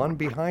there's one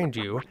behind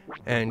you,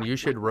 and you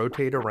should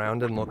rotate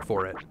around and look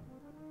for it.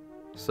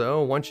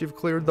 So once you've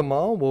cleared them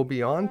all, we'll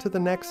be on to the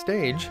next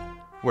stage,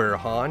 where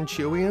Han,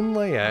 Chewie, and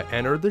Leia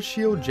enter the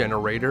shield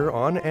generator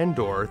on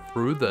Endor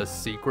through the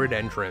secret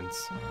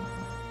entrance.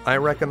 I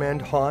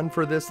recommend Han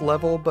for this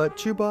level, but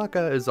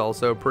Chewbacca is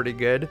also pretty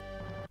good.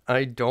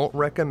 I don't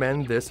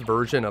recommend this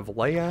version of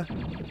Leia.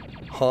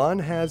 Han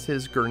has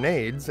his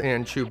grenades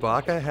and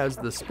Chewbacca has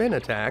the spin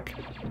attack,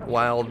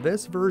 while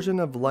this version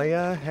of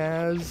Leia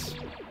has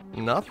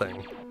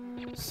nothing.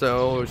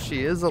 So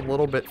she is a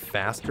little bit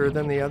faster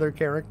than the other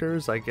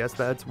characters, I guess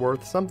that's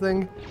worth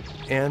something.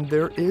 And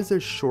there is a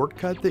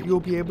shortcut that you'll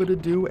be able to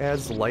do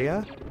as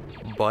Leia,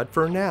 but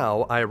for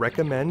now I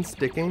recommend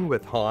sticking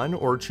with Han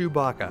or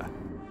Chewbacca.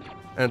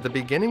 At the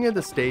beginning of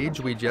the stage,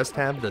 we just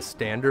have the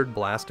standard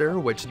blaster,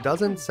 which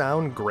doesn't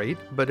sound great,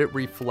 but it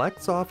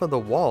reflects off of the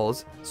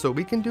walls, so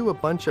we can do a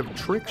bunch of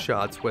trick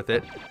shots with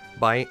it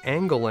by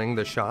angling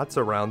the shots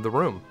around the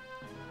room.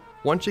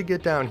 Once you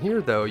get down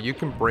here though, you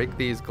can break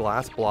these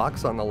glass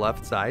blocks on the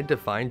left side to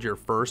find your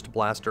first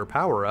blaster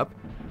power-up,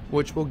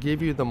 which will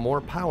give you the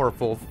more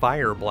powerful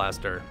fire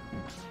blaster.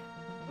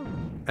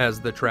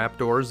 As the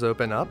trapdoors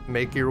open up,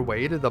 make your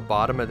way to the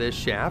bottom of this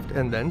shaft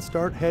and then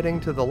start heading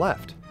to the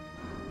left.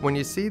 When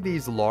you see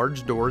these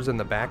large doors in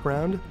the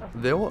background,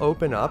 they'll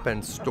open up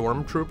and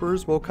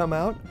stormtroopers will come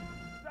out.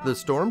 The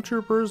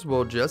stormtroopers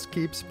will just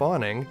keep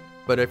spawning,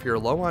 but if you're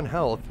low on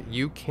health,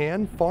 you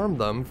can farm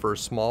them for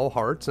small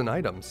hearts and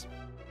items.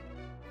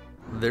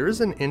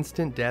 There's an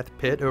instant death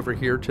pit over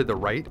here to the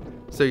right,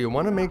 so you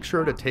want to make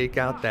sure to take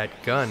out that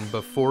gun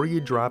before you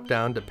drop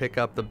down to pick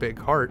up the big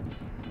heart,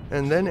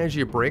 and then as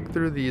you break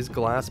through these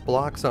glass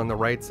blocks on the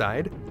right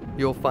side,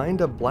 you'll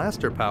find a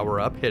blaster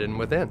power-up hidden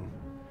within.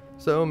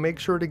 So make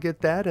sure to get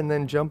that and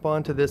then jump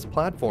onto this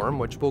platform,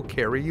 which will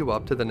carry you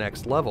up to the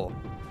next level.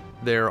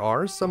 There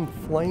are some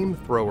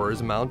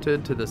flamethrowers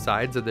mounted to the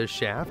sides of this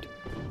shaft.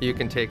 You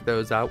can take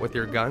those out with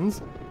your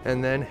guns,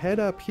 and then head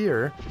up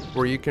here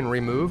where you can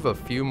remove a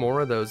few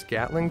more of those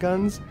Gatling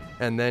guns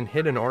and then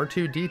hit an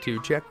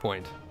R2-D2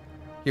 checkpoint.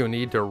 You'll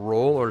need to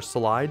roll or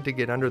slide to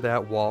get under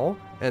that wall,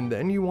 and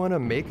then you want to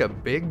make a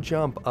big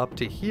jump up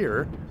to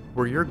here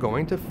where you're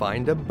going to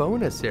find a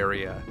bonus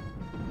area.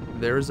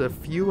 There's a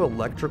few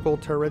electrical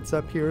turrets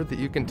up here that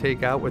you can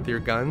take out with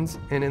your guns,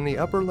 and in the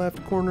upper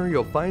left corner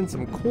you'll find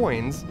some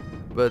coins,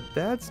 but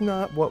that's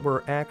not what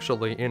we're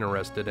actually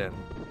interested in.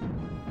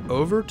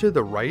 Over to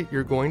the right,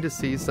 you're going to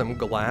see some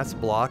glass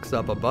blocks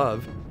up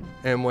above,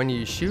 and when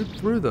you shoot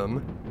through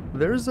them,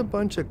 there's a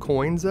bunch of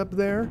coins up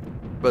there,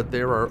 but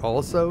there are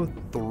also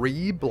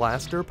 3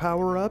 blaster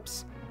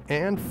power-ups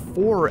and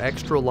 4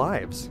 extra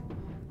lives.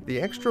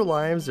 The extra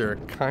lives are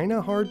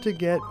kinda hard to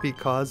get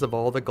because of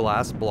all the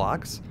glass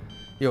blocks.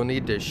 You'll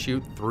need to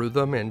shoot through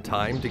them in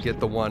time to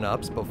get the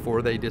 1-ups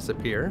before they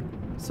disappear,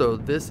 so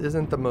this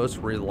isn't the most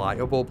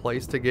reliable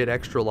place to get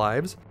extra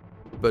lives,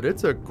 but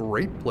it's a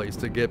great place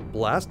to get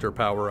blaster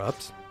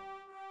power-ups.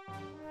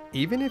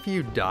 Even if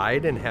you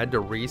died and had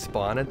to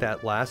respawn at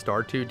that last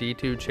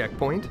R2-D2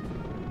 checkpoint,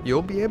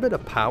 you'll be able to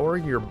power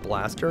your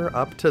blaster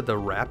up to the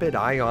rapid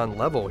ion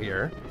level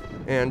here,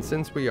 and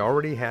since we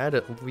already had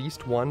at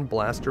least 1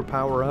 blaster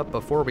power-up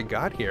before we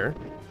got here,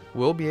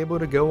 we'll be able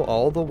to go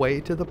all the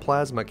way to the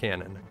plasma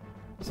cannon.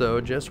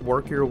 So just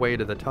work your way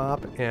to the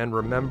top, and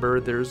remember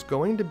there's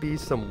going to be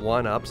some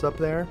 1-ups up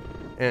there,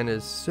 and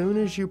as soon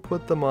as you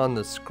put them on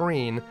the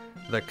screen,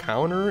 the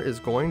counter is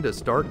going to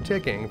start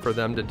ticking for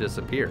them to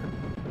disappear.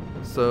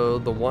 So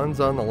the ones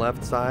on the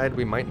left side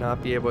we might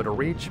not be able to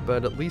reach,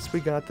 but at least we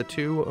got the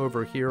 2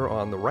 over here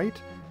on the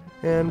right,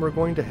 and we're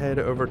going to head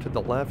over to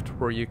the left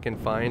where you can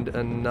find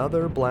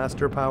another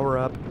blaster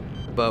power-up,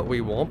 but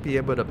we won't be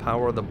able to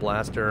power the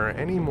blaster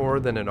any more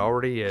than it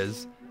already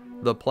is.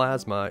 The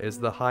plasma is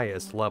the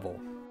highest level.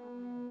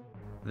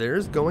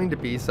 There's going to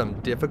be some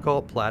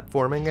difficult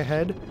platforming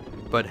ahead,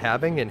 but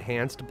having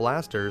enhanced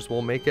blasters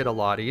will make it a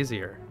lot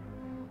easier.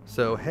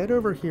 So head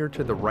over here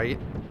to the right,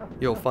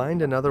 you'll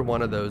find another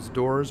one of those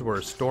doors where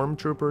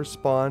stormtroopers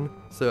spawn,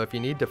 so if you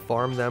need to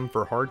farm them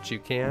for hearts you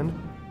can.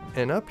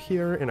 And up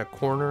here in a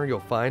corner you'll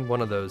find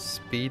one of those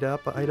speed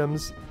up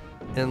items.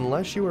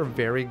 Unless you are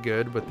very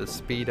good with the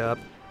speed up,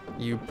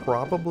 you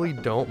probably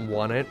don't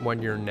want it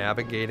when you're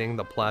navigating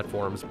the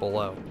platforms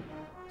below.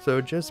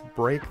 So just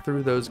break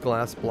through those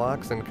glass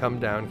blocks and come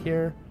down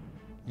here.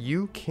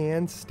 You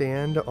can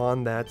stand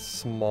on that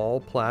small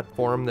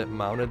platform that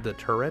mounted the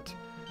turret,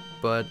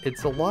 but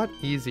it's a lot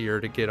easier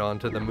to get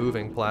onto the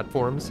moving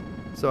platforms,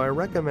 so I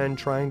recommend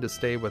trying to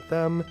stay with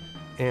them,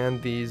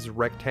 and these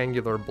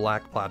rectangular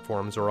black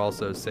platforms are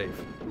also safe.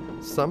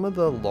 Some of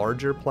the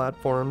larger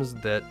platforms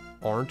that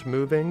aren't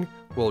moving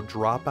will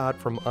drop out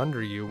from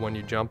under you when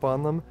you jump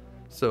on them,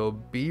 so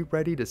be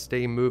ready to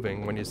stay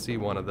moving when you see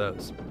one of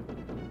those.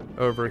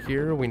 Over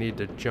here we need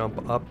to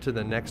jump up to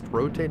the next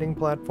rotating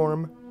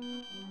platform,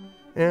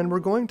 and we're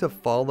going to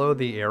follow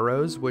the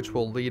arrows which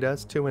will lead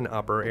us to an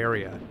upper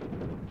area.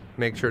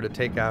 Make sure to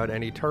take out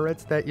any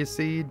turrets that you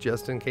see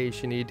just in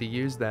case you need to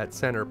use that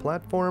center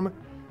platform,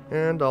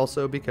 and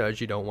also because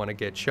you don't want to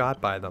get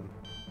shot by them.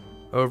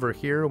 Over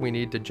here we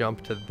need to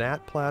jump to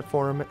that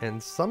platform,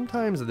 and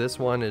sometimes this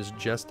one is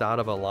just out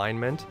of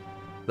alignment.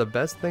 The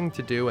best thing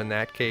to do in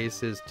that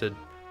case is to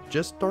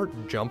just start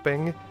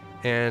jumping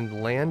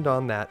and land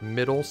on that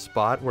middle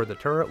spot where the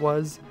turret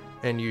was,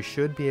 and you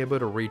should be able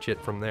to reach it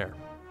from there.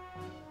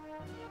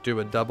 Do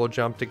a double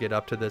jump to get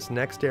up to this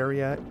next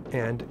area,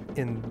 and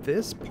in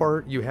this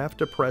part you have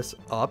to press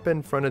up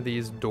in front of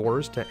these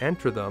doors to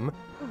enter them,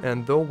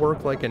 and they'll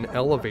work like an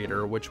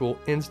elevator which will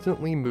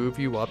instantly move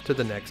you up to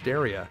the next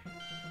area.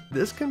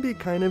 This can be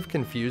kind of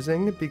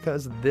confusing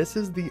because this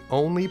is the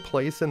only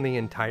place in the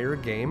entire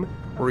game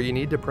where you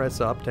need to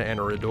press up to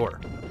enter a door.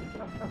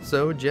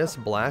 So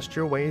just blast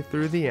your way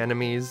through the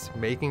enemies,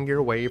 making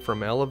your way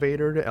from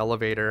elevator to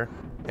elevator,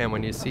 and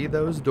when you see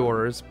those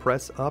doors,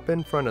 press up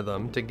in front of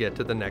them to get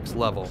to the next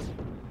level.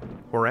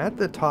 We're at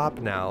the top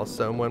now,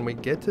 so when we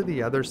get to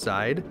the other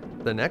side,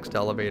 the next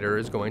elevator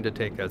is going to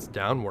take us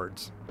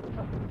downwards.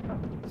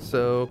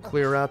 So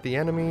clear out the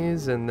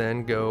enemies and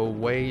then go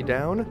way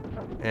down,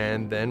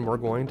 and then we're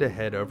going to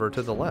head over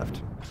to the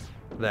left.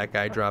 That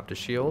guy dropped a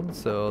shield,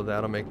 so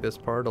that'll make this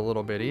part a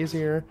little bit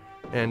easier.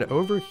 And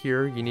over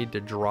here you need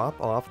to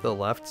drop off the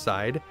left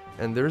side,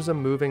 and there's a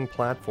moving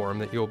platform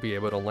that you'll be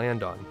able to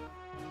land on.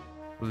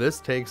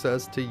 This takes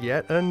us to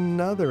yet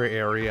another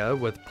area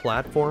with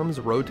platforms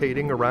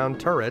rotating around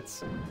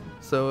turrets,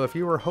 so if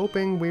you were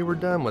hoping we were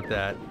done with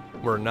that,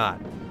 we're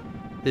not.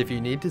 If you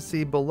need to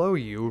see below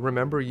you,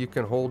 remember you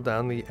can hold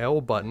down the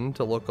L button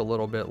to look a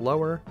little bit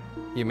lower.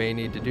 You may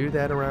need to do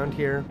that around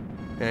here,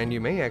 and you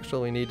may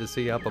actually need to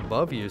see up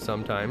above you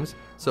sometimes,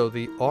 so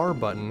the R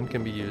button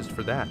can be used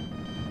for that.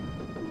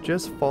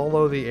 Just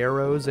follow the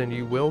arrows and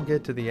you will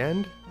get to the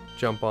end.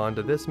 Jump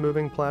onto this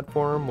moving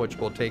platform which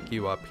will take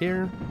you up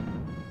here,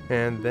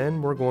 and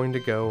then we're going to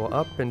go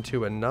up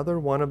into another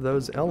one of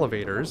those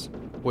elevators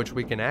which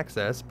we can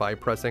access by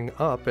pressing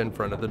up in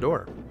front of the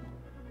door.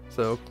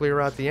 So clear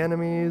out the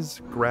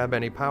enemies, grab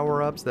any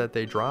power-ups that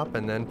they drop,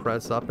 and then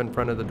press up in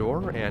front of the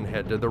door and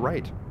head to the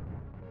right.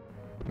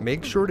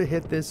 Make sure to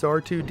hit this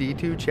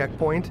R2-D2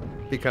 checkpoint,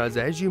 because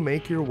as you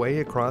make your way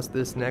across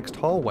this next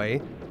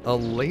hallway, a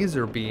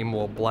laser beam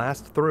will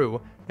blast through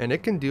and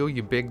it can deal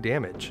you big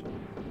damage.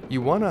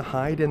 You want to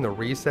hide in the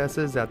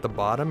recesses at the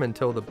bottom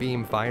until the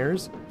beam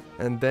fires,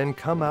 and then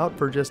come out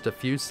for just a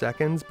few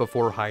seconds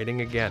before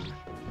hiding again.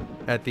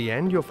 At the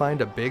end you'll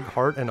find a big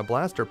heart and a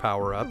blaster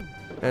power-up,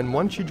 and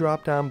once you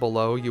drop down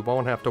below you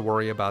won't have to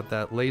worry about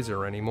that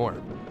laser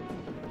anymore.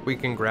 We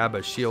can grab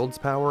a shields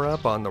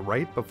power-up on the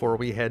right before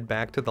we head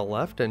back to the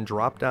left and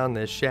drop down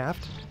this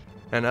shaft,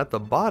 and at the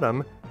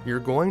bottom you're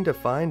going to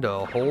find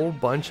a whole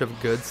bunch of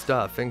good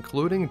stuff,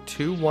 including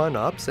 2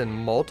 1-ups and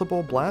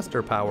multiple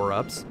blaster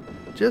power-ups.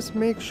 Just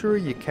make sure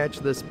you catch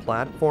this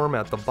platform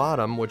at the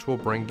bottom which will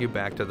bring you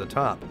back to the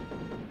top.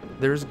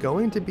 There's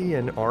going to be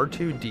an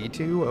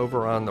R2-D2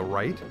 over on the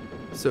right,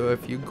 so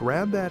if you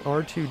grab that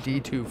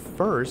R2-D2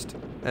 first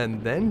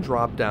and then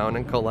drop down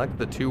and collect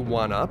the 2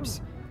 1-ups,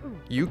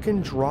 you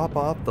can drop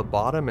off the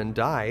bottom and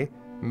die,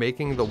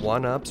 making the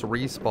 1-ups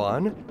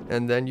respawn,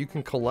 and then you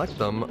can collect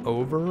them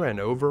over and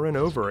over and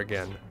over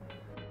again.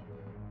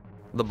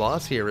 The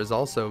boss here is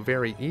also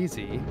very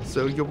easy,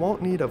 so you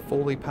won't need a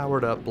fully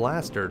powered up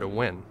blaster to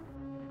win.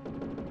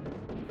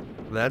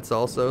 That's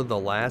also the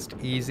last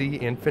easy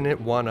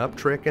infinite 1-up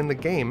trick in the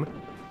game,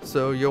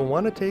 so you'll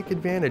want to take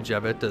advantage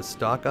of it to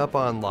stock up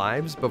on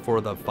lives before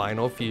the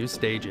final few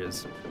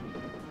stages.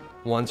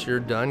 Once you're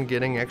done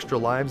getting extra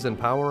lives and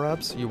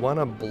power-ups, you want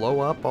to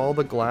blow up all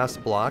the glass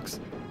blocks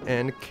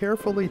and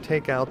carefully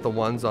take out the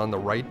ones on the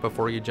right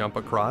before you jump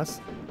across.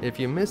 If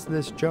you miss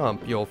this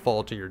jump, you'll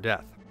fall to your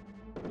death.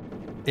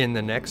 In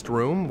the next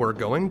room, we're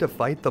going to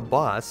fight the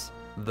boss,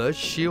 the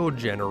shield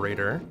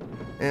generator,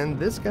 and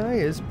this guy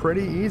is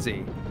pretty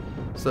easy.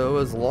 So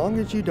as long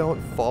as you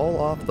don't fall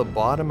off the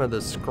bottom of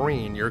the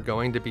screen, you're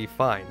going to be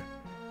fine.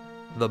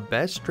 The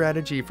best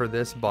strategy for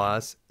this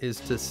boss is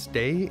to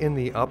stay in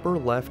the upper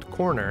left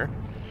corner,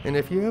 and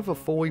if you have a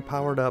fully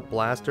powered up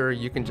blaster,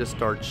 you can just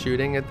start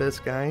shooting at this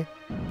guy,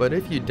 but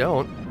if you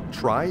don't,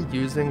 try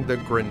using the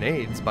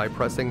grenades by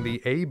pressing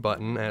the A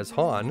button as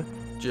Han.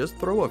 Just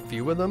throw a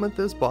few of them at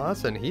this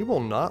boss and he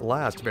will not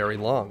last very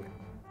long.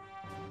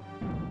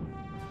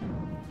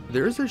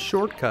 There's a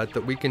shortcut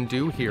that we can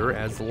do here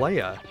as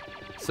Leia.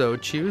 So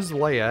choose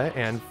Leia,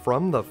 and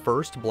from the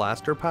first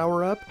blaster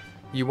power-up,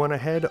 you want to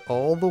head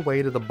all the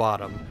way to the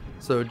bottom.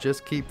 So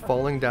just keep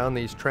falling down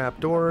these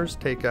trapdoors,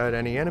 take out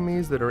any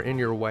enemies that are in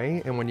your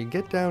way, and when you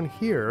get down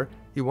here,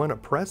 you want to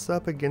press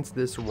up against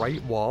this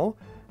right wall,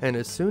 and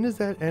as soon as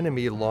that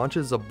enemy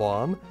launches a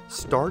bomb,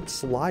 start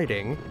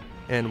sliding,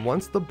 and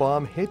once the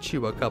bomb hits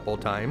you a couple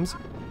times,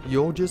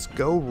 you'll just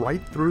go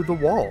right through the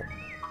wall.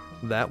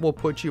 That will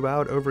put you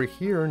out over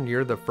here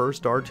near the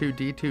first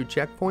R2-D2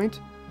 checkpoint,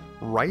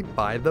 right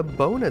by the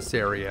bonus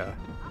area.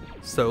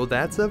 So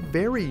that's a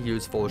very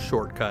useful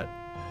shortcut.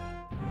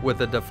 With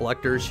the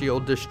deflector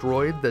shield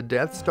destroyed, the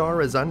Death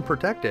Star is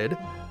unprotected,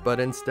 but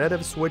instead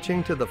of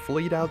switching to the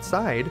fleet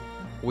outside,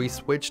 we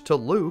switch to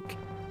Luke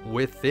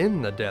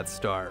within the Death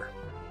Star.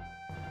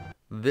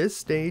 This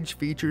stage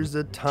features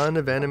a ton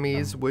of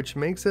enemies, which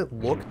makes it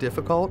look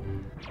difficult,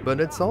 but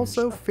it's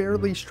also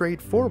fairly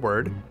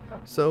straightforward,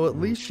 so at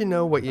least you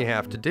know what you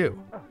have to do.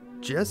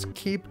 Just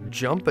keep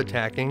jump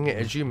attacking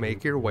as you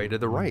make your way to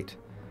the right.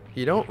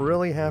 You don't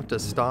really have to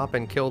stop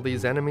and kill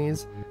these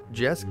enemies,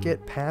 just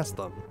get past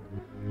them.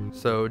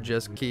 So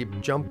just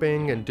keep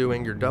jumping and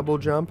doing your double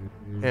jump,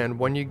 and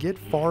when you get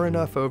far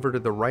enough over to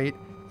the right,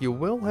 you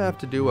will have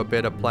to do a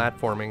bit of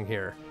platforming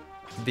here.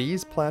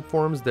 These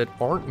platforms that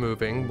aren't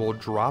moving will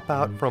drop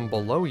out from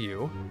below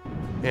you,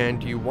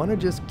 and you want to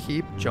just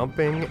keep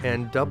jumping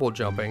and double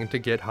jumping to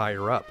get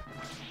higher up.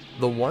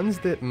 The ones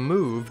that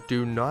move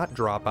do not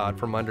drop out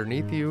from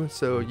underneath you,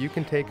 so you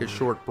can take a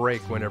short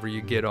break whenever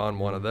you get on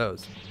one of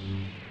those.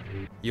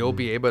 You'll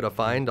be able to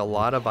find a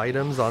lot of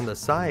items on the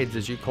sides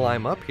as you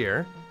climb up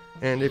here,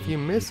 and if you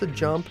miss a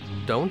jump,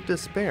 don't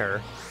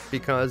despair,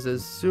 because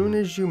as soon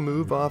as you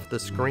move off the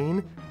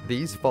screen,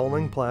 these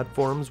falling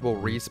platforms will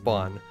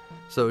respawn.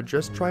 So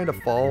just try to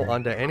fall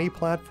onto any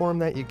platform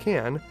that you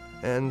can,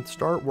 and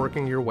start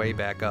working your way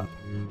back up.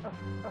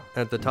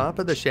 At the top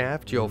of the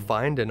shaft, you'll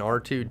find an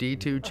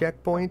R2-D2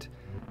 checkpoint,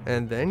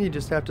 and then you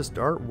just have to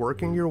start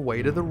working your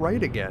way to the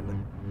right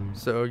again.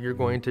 So you're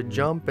going to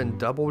jump and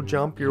double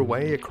jump your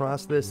way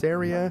across this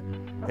area,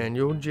 and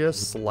you'll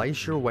just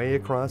slice your way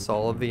across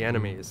all of the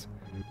enemies.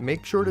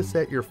 Make sure to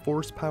set your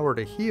force power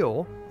to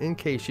heal in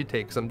case you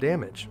take some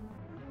damage.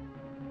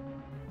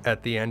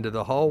 At the end of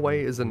the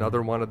hallway is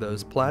another one of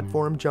those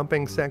platform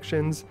jumping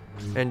sections,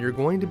 and you're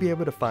going to be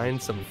able to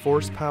find some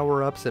force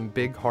power-ups and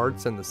big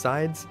hearts in the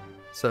sides,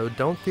 so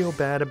don't feel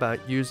bad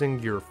about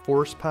using your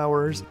force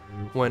powers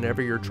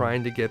whenever you're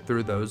trying to get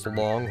through those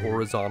long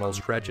horizontal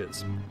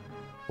stretches.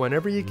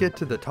 Whenever you get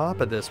to the top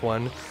of this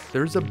one,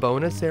 there's a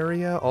bonus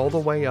area all the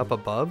way up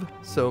above,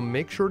 so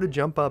make sure to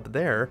jump up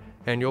there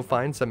and you'll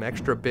find some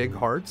extra big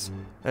hearts,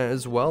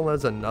 as well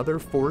as another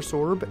force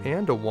orb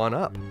and a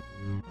 1-up.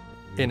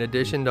 In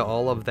addition to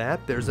all of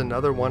that, there's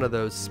another one of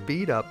those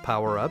speed up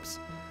power-ups,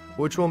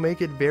 which will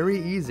make it very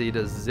easy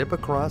to zip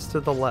across to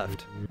the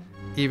left.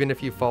 Even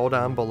if you fall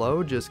down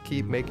below, just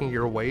keep making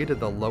your way to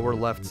the lower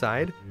left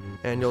side,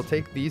 and you'll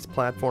take these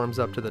platforms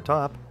up to the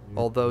top,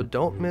 although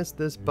don't miss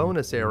this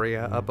bonus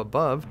area up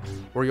above,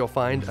 where you'll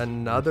find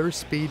another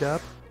speed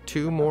up,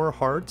 2 more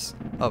hearts,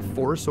 a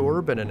force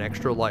orb, and an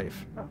extra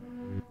life.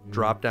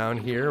 Drop down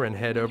here and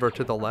head over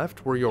to the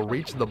left where you'll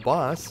reach the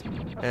boss,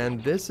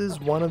 and this is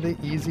one of the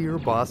easier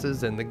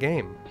bosses in the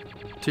game.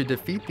 To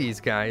defeat these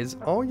guys,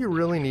 all you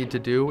really need to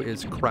do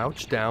is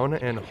crouch down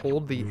and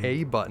hold the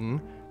A button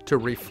to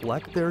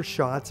reflect their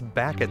shots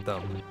back at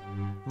them.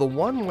 The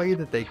one way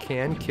that they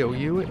can kill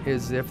you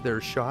is if their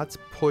shots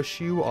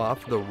push you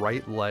off the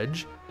right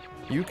ledge.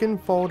 You can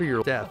fall to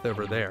your death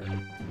over there.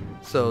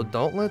 So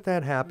don't let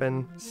that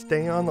happen,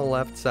 stay on the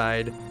left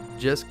side,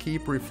 just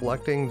keep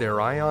reflecting their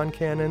ion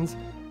cannons,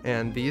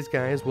 and these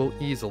guys will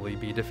easily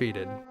be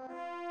defeated.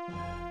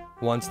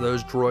 Once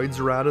those droids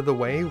are out of the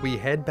way, we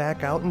head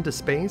back out into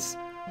space,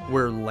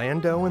 where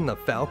Lando and the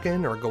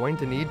Falcon are going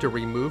to need to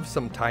remove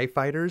some TIE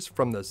fighters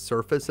from the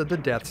surface of the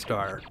Death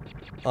Star.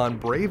 On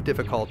Brave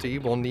difficulty,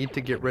 we'll need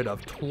to get rid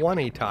of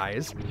 20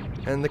 TIEs,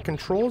 and the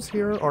controls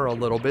here are a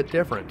little bit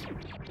different.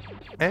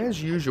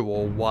 As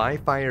usual, Y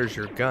fires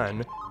your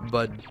gun,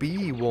 but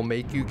B will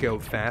make you go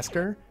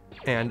faster,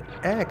 and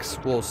X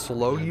will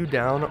slow you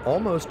down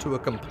almost to a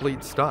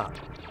complete stop.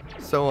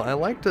 So I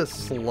like to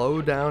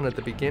slow down at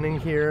the beginning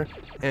here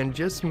and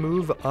just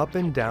move up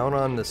and down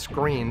on the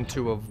screen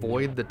to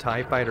avoid the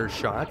TIE fighter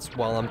shots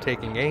while I'm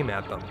taking aim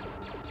at them.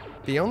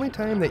 The only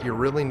time that you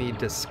really need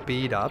to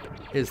speed up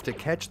is to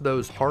catch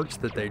those hearts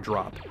that they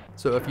drop.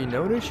 So if you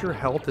notice your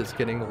health is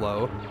getting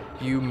low,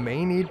 you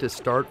may need to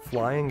start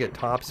flying at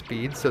top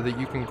speed so that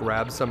you can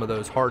grab some of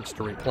those hearts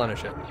to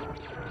replenish it.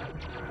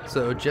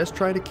 So just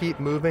try to keep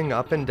moving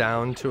up and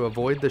down to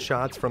avoid the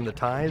shots from the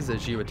TIEs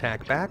as you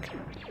attack back.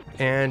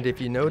 And if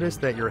you notice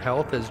that your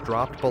health has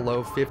dropped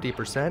below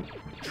 50%,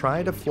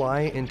 try to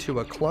fly into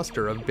a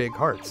cluster of big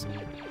hearts.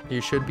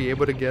 You should be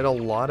able to get a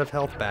lot of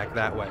health back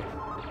that way.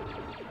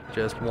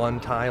 Just one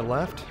TIE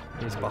left.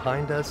 He's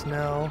behind us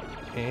now.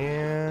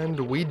 And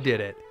we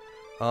did it.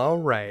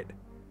 Alright,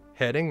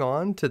 heading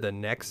on to the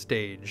next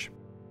stage.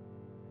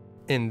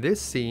 In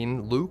this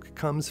scene, Luke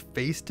comes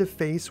face to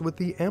face with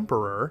the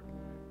Emperor,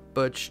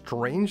 but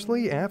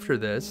strangely after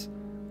this,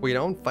 We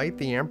don't fight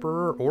the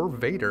Emperor or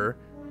Vader,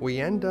 we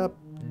end up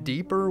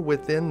deeper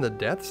within the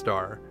Death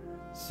Star.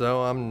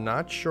 So I'm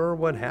not sure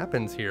what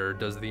happens here.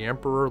 Does the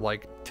Emperor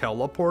like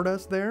teleport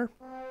us there?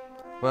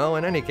 Well,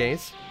 in any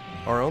case,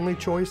 our only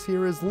choice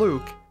here is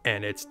Luke,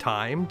 and it's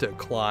time to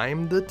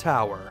climb the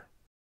tower.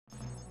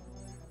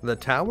 The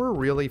tower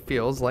really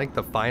feels like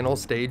the final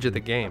stage of the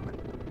game.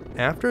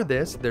 After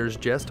this, there's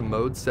just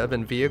Mode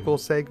 7 vehicle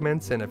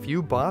segments and a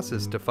few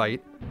bosses to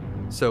fight,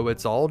 so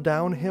it's all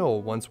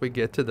downhill once we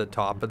get to the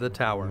top of the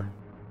tower.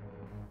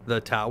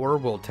 The tower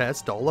will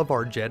test all of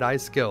our Jedi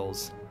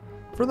skills.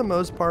 For the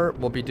most part,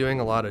 we'll be doing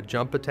a lot of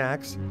jump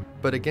attacks,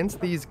 but against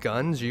these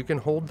guns you can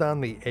hold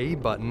down the A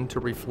button to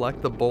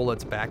reflect the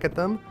bullets back at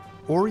them,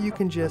 or you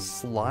can just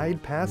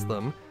slide past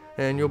them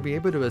and you'll be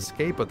able to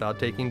escape without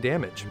taking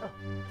damage.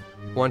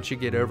 Once you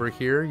get over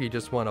here, you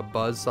just want to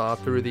buzzsaw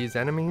through these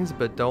enemies,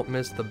 but don't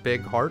miss the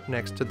big heart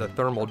next to the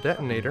thermal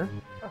detonator.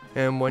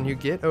 And when you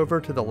get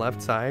over to the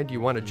left side, you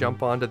want to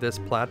jump onto this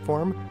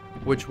platform,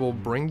 which will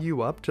bring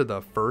you up to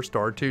the first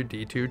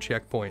R2-D2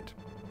 checkpoint.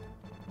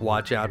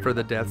 Watch out for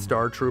the Death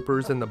Star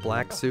troopers in the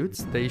black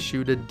suits, they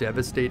shoot a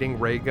devastating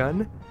ray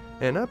gun.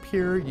 And up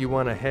here, you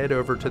want to head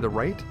over to the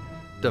right,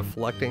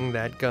 deflecting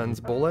that gun's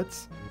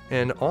bullets.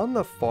 And on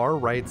the far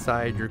right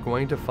side, you're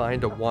going to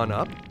find a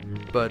 1-up.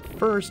 But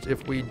first,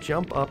 if we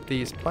jump up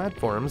these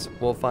platforms,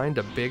 we'll find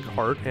a big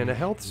heart and a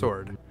health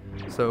sword.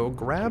 So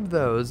grab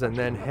those and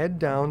then head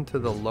down to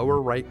the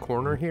lower right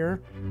corner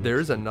here.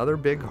 There's another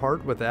big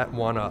heart with that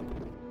 1-up.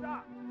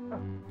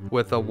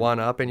 With a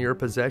 1-up in your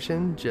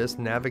possession, just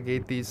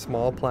navigate these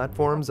small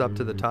platforms up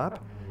to the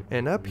top.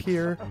 And up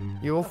here,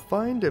 you'll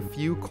find a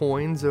few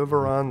coins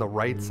over on the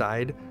right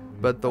side,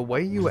 but the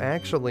way you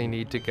actually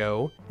need to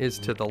go is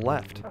to the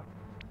left.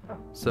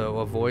 So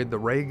avoid the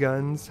ray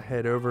guns,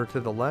 head over to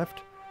the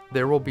left.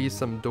 There will be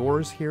some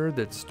doors here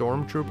that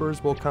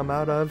stormtroopers will come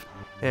out of,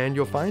 and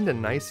you'll find a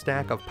nice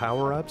stack of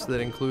power-ups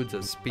that includes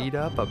a speed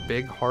up, a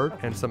big heart,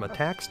 and some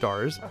attack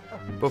stars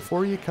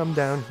before you come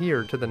down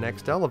here to the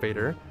next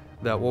elevator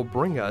that will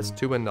bring us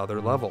to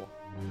another level.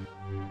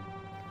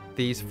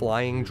 These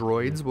flying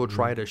droids will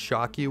try to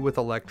shock you with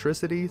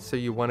electricity, so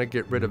you want to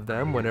get rid of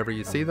them whenever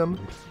you see them.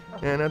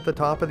 And at the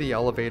top of the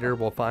elevator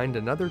we'll find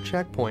another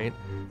checkpoint,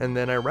 and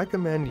then I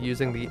recommend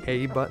using the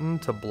A button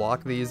to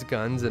block these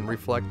guns and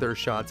reflect their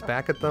shots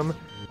back at them,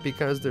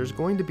 because there's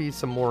going to be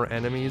some more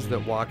enemies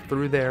that walk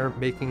through there,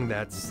 making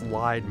that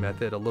slide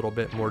method a little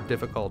bit more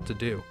difficult to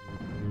do.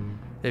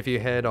 If you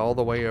head all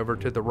the way over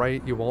to the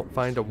right, you won't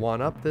find a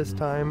 1-up this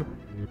time,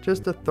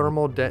 just a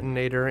thermal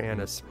detonator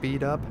and a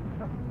speed up.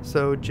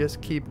 So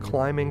just keep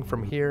climbing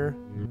from here.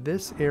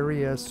 This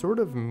area sort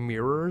of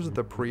mirrors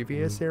the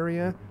previous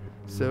area,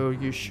 so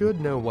you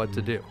should know what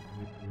to do.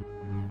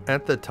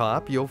 At the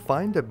top, you'll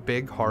find a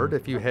big heart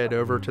if you head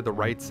over to the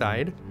right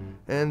side,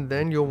 and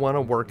then you'll want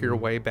to work your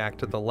way back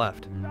to the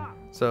left.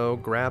 So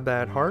grab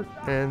that heart,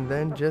 and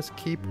then just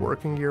keep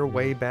working your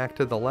way back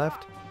to the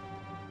left.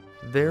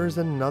 There's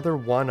another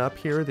 1-up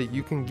here that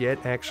you can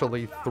get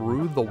actually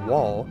through the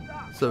wall,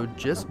 so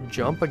just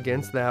jump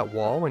against that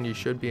wall and you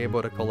should be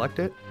able to collect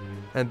it,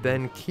 and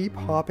then keep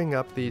hopping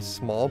up these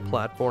small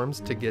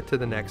platforms to get to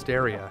the next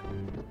area.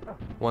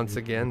 Once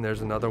again,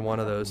 there's another one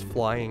of those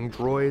flying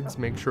droids,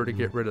 make sure to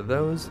get rid of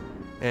those,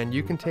 and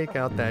you can take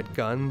out that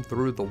gun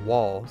through the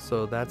wall,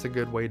 so that's a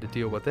good way to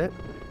deal with it.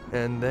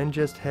 And then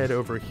just head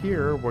over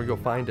here where you'll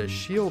find a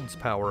shields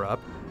power up,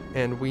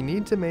 and we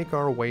need to make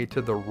our way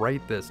to the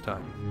right this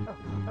time.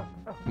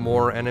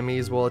 More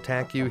enemies will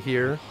attack you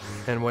here,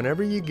 and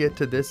whenever you get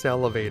to this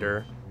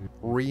elevator,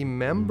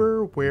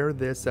 remember where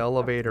this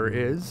elevator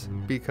is,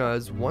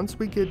 because once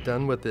we get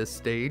done with this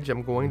stage,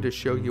 I'm going to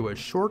show you a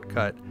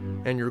shortcut,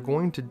 and you're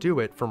going to do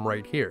it from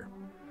right here.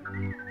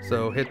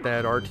 So hit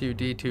that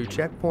R2-D2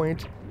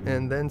 checkpoint,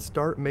 and then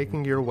start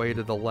making your way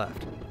to the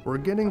left. We're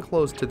getting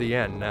close to the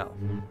end now.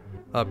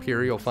 Up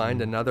here you'll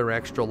find another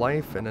extra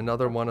life and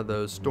another one of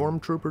those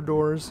stormtrooper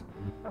doors.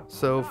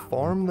 So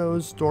farm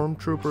those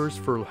stormtroopers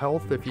for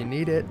health if you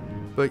need it,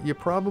 but you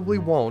probably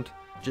won't.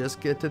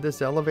 Just get to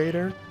this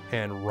elevator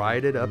and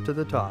ride it up to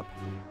the top.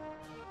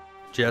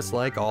 Just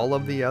like all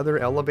of the other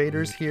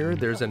elevators here,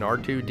 there's an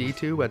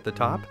R2-D2 at the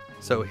top,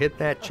 so hit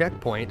that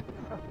checkpoint.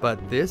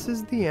 But this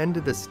is the end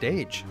of the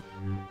stage.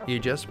 You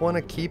just want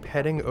to keep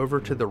heading over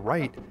to the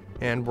right,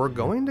 and we're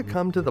going to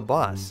come to the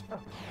boss.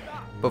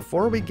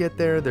 Before we get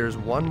there, there's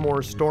one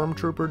more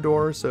stormtrooper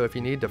door, so if you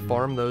need to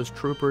farm those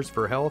troopers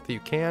for health, you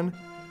can.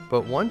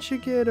 But once you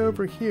get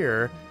over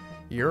here,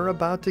 you're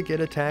about to get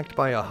attacked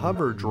by a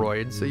hover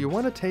droid, so you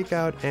want to take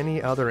out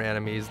any other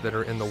enemies that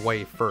are in the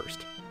way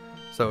first.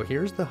 So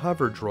here's the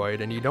hover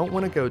droid, and you don't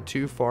want to go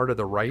too far to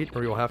the right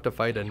or you'll have to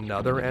fight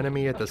another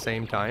enemy at the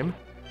same time.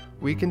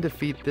 We can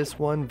defeat this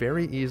one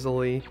very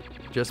easily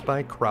just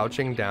by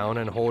crouching down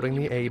and holding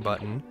the A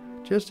button,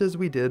 just as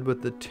we did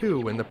with the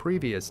 2 in the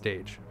previous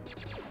stage.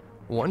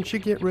 Once you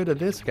get rid of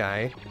this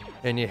guy,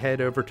 and you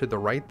head over to the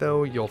right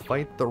though, you'll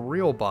fight the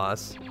real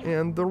boss,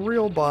 and the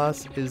real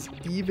boss is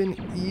even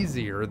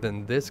easier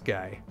than this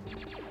guy.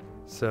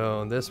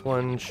 So this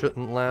one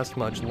shouldn't last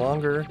much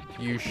longer.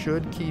 You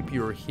should keep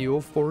your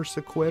heal force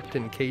equipped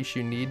in case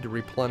you need to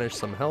replenish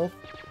some health.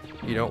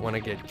 You don't want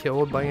to get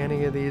killed by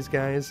any of these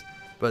guys,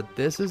 but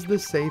this is the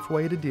safe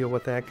way to deal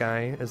with that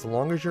guy. As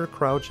long as you're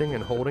crouching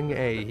and holding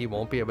A, he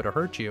won't be able to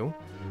hurt you.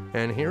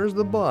 And here's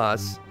the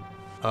boss,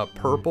 a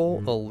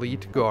purple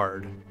elite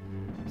guard.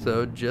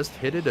 So just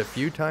hit it a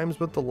few times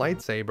with the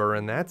lightsaber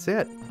and that's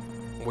it.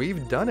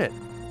 We've done it.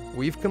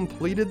 We've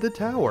completed the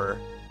tower.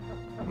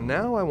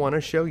 Now I want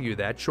to show you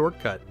that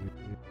shortcut.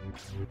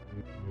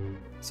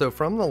 So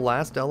from the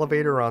last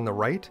elevator on the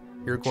right,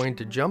 you're going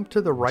to jump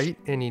to the right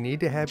and you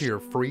need to have your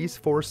freeze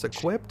force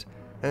equipped,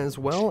 as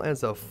well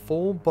as a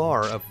full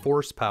bar of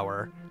force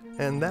power.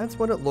 And that's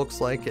what it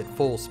looks like at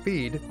full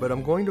speed, but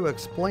I'm going to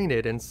explain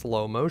it in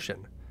slow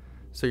motion.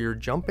 So you're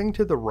jumping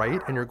to the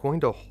right and you're going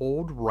to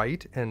hold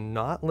right and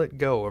not let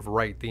go of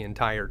right the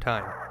entire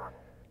time.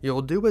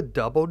 You'll do a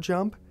double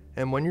jump,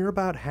 and when you're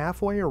about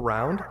halfway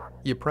around,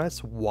 you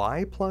press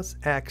Y plus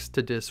X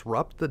to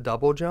disrupt the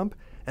double jump,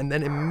 and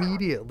then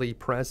immediately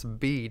press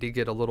B to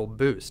get a little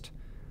boost.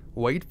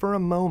 Wait for a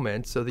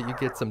moment so that you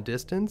get some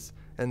distance,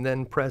 and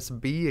then press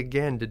B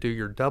again to do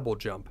your double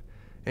jump.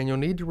 And you'll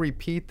need to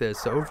repeat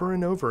this over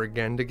and over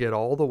again to get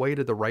all the way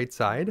to the right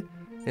side,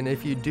 and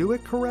if you do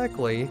it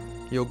correctly,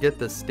 you'll get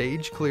the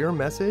stage clear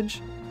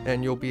message,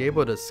 and you'll be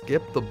able to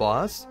skip the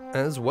boss,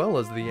 as well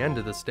as the end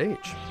of the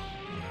stage.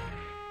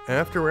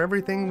 After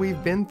everything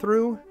we've been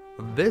through,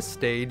 this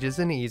stage is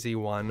an easy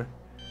one.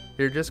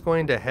 You're just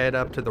going to head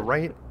up to the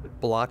right,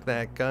 block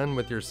that gun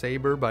with your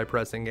saber by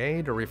pressing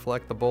A to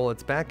reflect the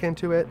bullets back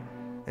into it,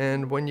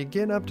 and when you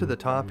get up to the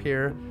top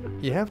here,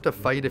 you have to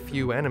fight a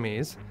few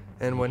enemies,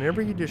 and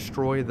whenever you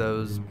destroy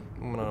those,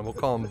 we'll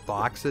call them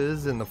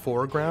boxes in the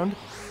foreground,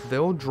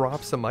 they'll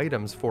drop some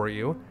items for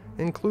you,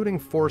 including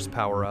force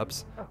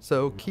power-ups,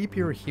 so keep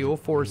your heal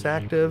force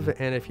active,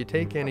 and if you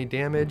take any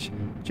damage,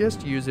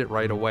 just use it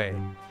right away.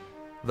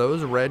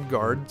 Those red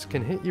guards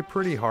can hit you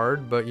pretty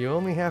hard, but you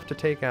only have to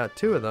take out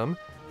 2 of them,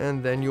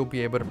 and then you'll be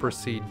able to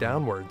proceed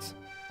downwards.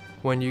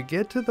 When you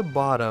get to the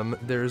bottom,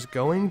 there's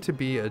going to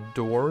be a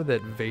door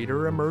that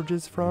Vader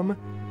emerges from,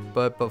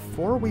 but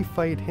before we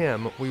fight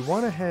him, we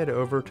want to head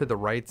over to the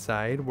right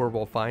side where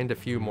we'll find a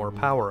few more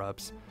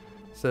power-ups.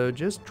 So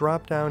just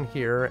drop down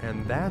here,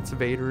 and that's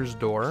Vader's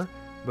door,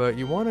 but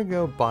you want to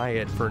go by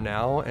it for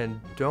now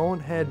and don't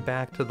head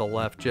back to the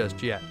left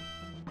just yet.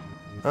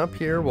 Up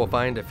here we'll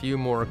find a few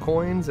more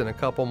coins and a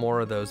couple more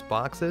of those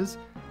boxes,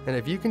 and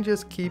if you can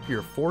just keep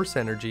your force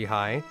energy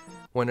high,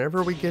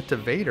 whenever we get to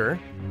Vader,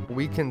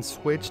 we can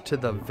switch to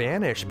the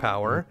vanish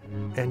power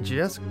and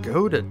just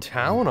go to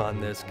town on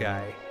this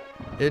guy.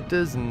 It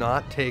does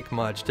not take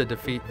much to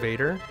defeat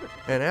Vader,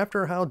 and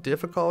after how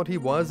difficult he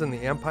was in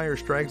The Empire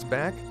Strikes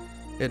Back,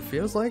 it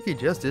feels like he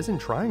just isn't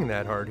trying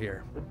that hard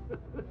here.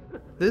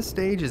 This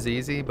stage is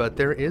easy, but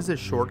there is a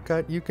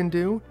shortcut you can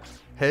do.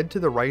 Head to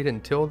the right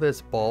until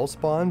this ball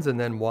spawns and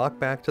then walk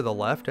back to the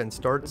left and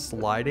start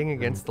sliding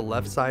against the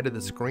left side of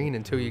the screen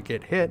until you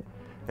get hit,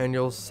 and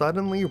you'll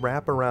suddenly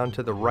wrap around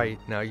to the right.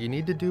 Now you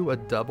need to do a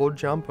double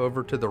jump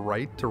over to the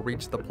right to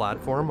reach the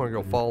platform or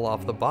you'll fall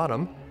off the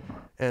bottom.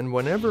 And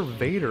whenever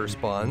Vader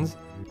spawns,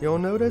 you'll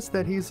notice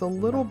that he's a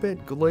little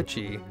bit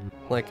glitchy,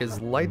 like his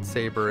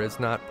lightsaber is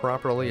not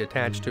properly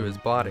attached to his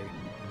body.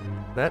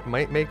 That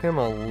might make him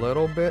a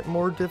little bit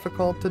more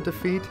difficult to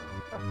defeat,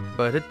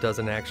 but it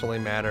doesn't actually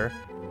matter.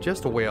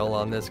 Just wail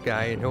on this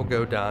guy and he'll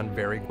go down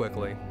very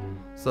quickly.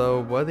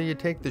 So whether you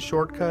take the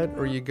shortcut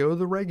or you go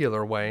the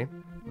regular way,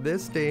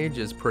 this stage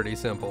is pretty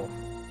simple.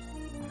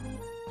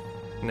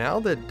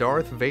 Now that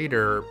Darth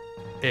Vader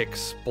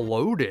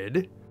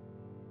exploded,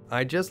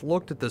 I just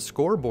looked at the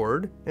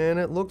scoreboard and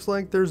it looks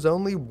like there's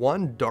only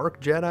one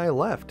Dark Jedi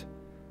left.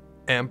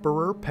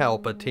 Emperor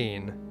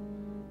Palpatine.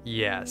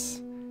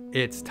 Yes,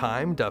 it's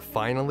time to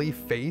finally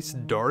face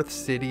Darth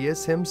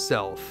Sidious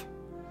himself.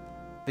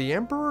 The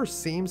Emperor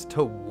seems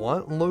to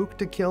want Luke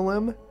to kill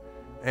him,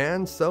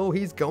 and so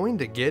he's going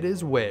to get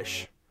his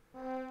wish.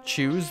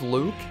 Choose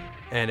Luke,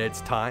 and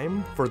it's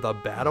time for the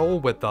battle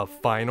with the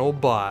final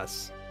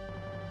boss.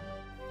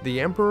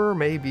 The Emperor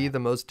may be the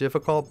most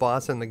difficult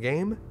boss in the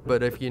game,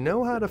 but if you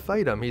know how to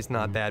fight him, he's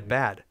not that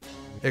bad.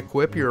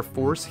 Equip your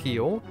Force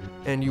Heal,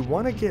 and you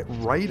want to get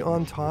right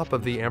on top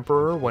of the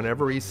Emperor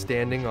whenever he's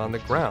standing on the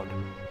ground.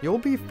 You'll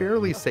be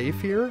fairly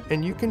safe here,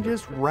 and you can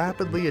just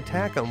rapidly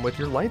attack him with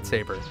your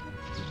lightsaber.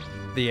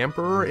 The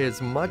Emperor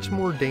is much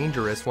more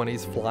dangerous when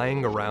he's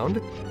flying around.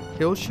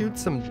 He'll shoot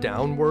some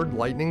downward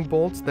lightning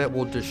bolts that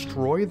will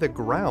destroy the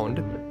ground,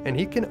 and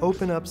he can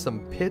open up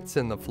some pits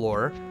in the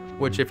floor,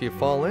 which if you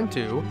fall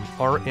into,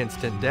 are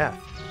instant death.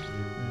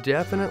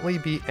 Definitely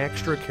be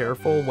extra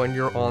careful when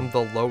you're on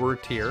the lower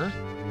tier,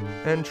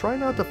 and try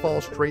not to fall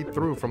straight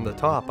through from the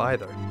top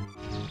either.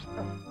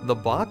 The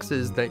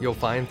boxes that you'll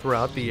find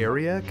throughout the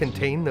area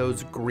contain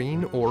those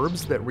green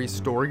orbs that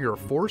restore your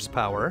force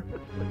power,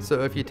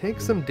 so if you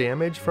take some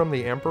damage from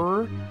the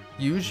Emperor,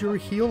 use your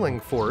healing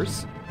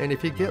force, and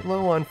if you get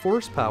low on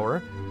force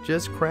power,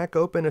 just crack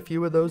open a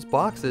few of those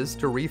boxes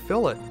to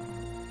refill it.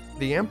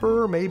 The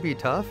Emperor may be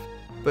tough,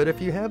 but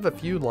if you have a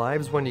few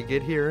lives when you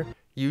get here,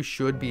 you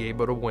should be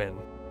able to win.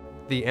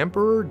 The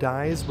Emperor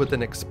dies with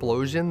an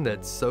explosion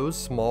that's so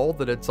small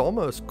that it's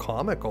almost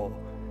comical.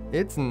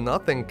 It's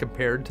nothing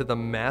compared to the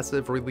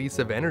massive release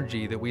of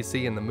energy that we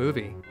see in the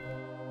movie.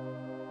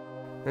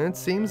 It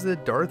seems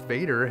that Darth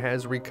Vader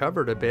has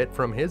recovered a bit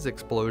from his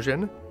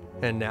explosion,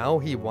 and now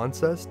he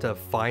wants us to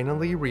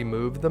finally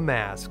remove the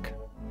mask.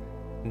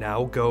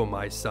 Now go,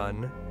 my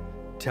son.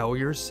 Tell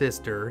your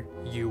sister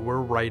you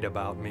were right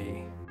about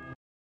me.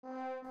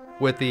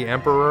 With the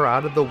Emperor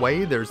out of the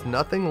way, there's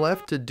nothing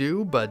left to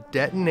do but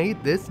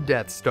detonate this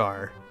Death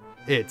Star.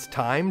 It's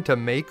time to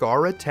make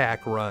our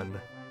attack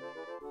run.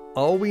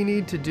 All we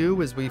need to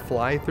do as we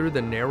fly through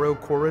the narrow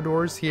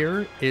corridors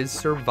here is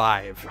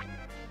survive.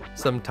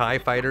 Some TIE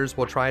fighters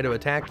will try to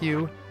attack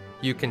you.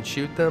 You can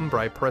shoot them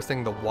by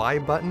pressing the Y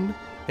button,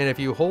 and if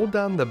you hold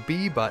down the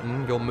B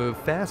button, you'll move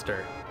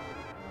faster.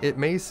 It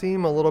may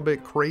seem a little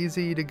bit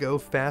crazy to go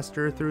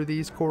faster through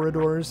these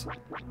corridors,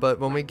 but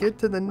when we get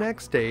to the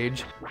next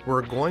stage,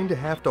 we're going to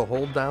have to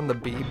hold down the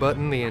B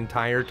button the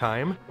entire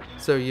time,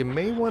 so you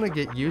may want to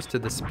get used to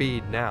the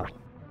speed now.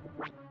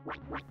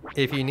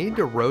 If you need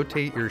to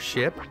rotate your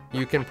ship,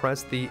 you can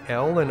press the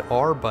L and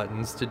R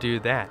buttons to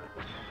do that.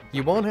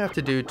 You won't have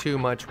to do too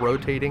much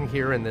rotating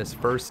here in this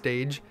first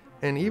stage,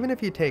 and even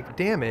if you take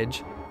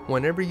damage,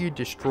 whenever you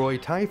destroy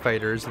TIE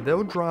fighters,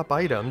 they'll drop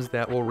items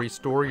that will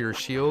restore your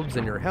shields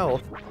and your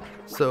health,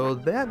 so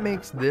that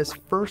makes this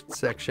first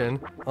section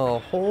a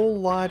whole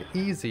lot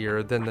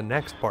easier than the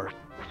next part.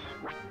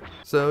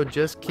 So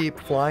just keep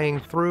flying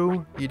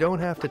through. You don't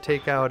have to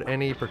take out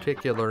any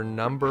particular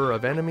number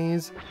of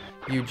enemies,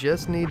 you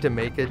just need to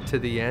make it to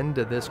the end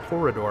of this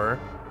corridor,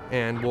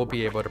 and we'll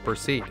be able to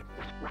proceed.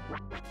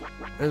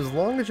 As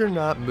long as you're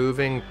not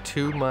moving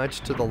too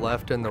much to the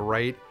left and the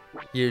right,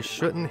 you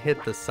shouldn't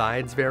hit the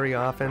sides very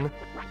often,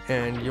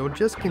 and you'll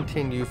just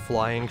continue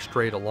flying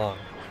straight along.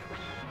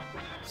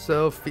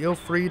 So feel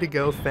free to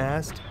go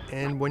fast,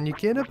 and when you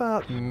get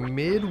about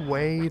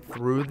midway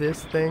through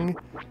this thing,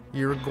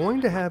 you're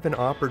going to have an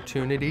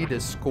opportunity to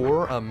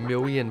score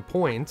 1,000,000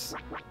 points,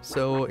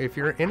 so if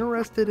you're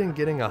interested in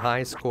getting a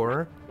high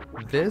score,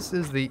 this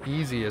is the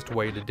easiest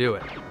way to do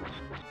it.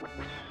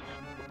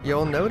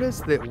 You'll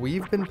notice that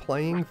we've been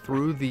playing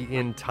through the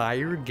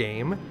entire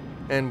game,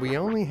 and we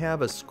only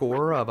have a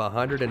score of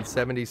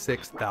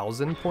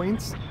 176,000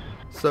 points,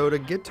 so to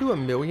get to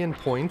 1,000,000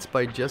 points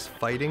by just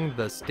fighting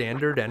the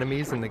standard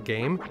enemies in the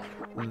game,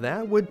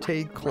 that would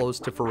take close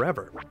to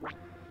forever.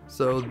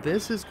 So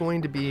this is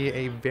going to be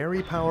a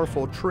very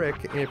powerful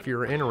trick if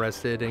you're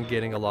interested in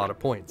getting a lot of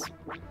points.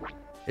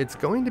 It's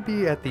going to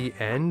be at the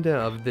end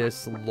of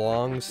this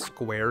long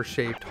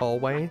square-shaped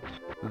hallway.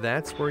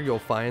 That's where you'll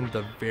find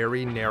the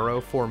very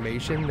narrow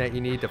formation that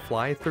you need to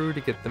fly through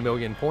to get the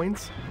 1,000,000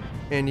 points,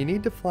 and you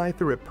need to fly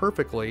through it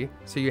perfectly,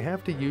 so you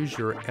have to use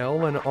your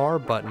L and R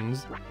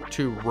buttons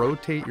to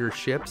rotate your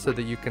ship so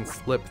that you can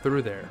slip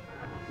through there.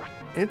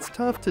 It's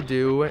tough to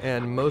do,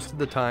 and most of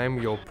the time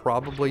you'll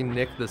probably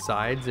nick the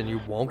sides and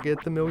you won't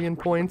get the 1,000,000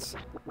 points,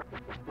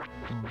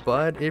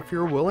 but if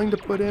you're willing to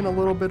put in a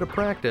little bit of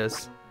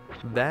practice,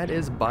 that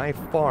is by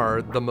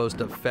far the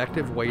most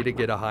effective way to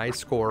get a high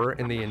score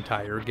in the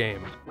entire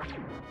game.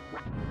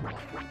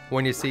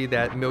 When you see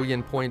that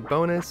 1,000,000 point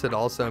bonus, it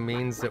also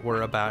means that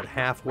we're about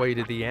halfway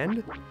to the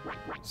end.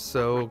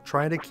 So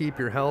try to keep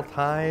your health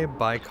high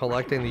by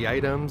collecting the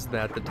items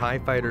that the TIE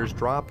fighters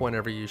drop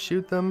whenever you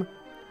shoot them,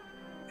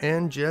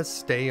 and just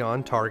stay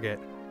on target.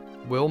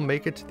 We'll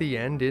make it to the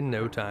end in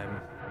no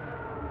time.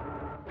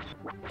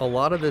 A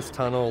lot of this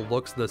tunnel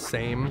looks the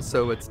same,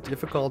 so it's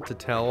difficult to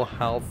tell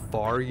how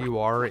far you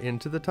are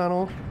into the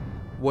tunnel.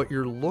 What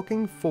you're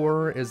looking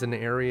for is an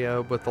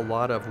area with a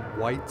lot of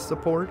white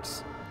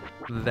supports.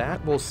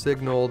 That will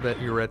signal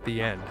that you're at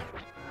the end.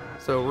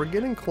 So we're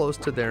getting close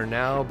to there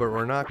now, but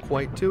we're not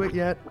quite to it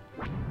yet.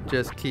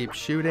 Just keep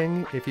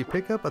shooting. If you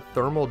pick up a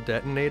thermal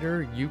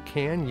detonator, you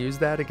can use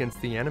that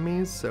against the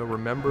enemies, so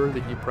remember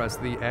that you press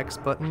the X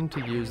button to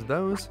use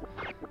those.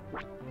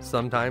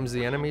 Sometimes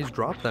the enemies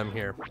drop them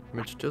here.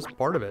 It's just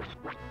part of it.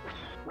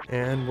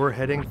 And we're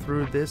heading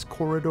through this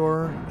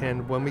corridor,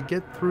 and when we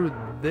get through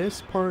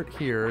this part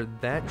here,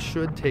 that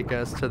should take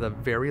us to the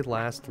very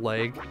last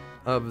leg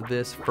of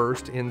this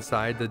first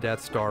inside the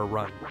Death Star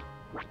run.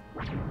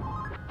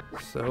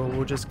 So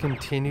we'll just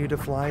continue to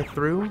fly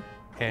through,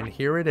 and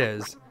here it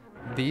is.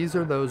 These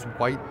are those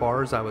white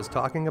bars I was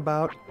talking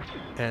about,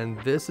 and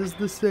this is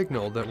the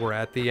signal that we're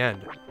at the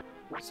end.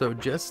 So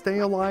just stay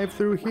alive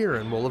through here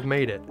and we'll have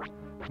made it.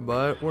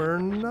 But we're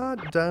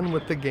not done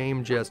with the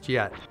game just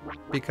yet,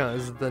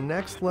 because the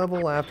next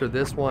level after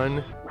this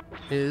one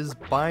is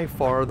by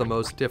far the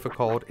most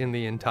difficult in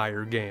the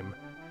entire game.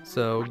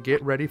 So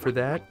get ready for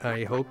that.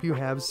 I hope you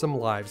have some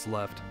lives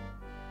left.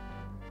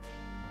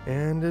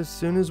 And as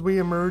soon as we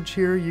emerge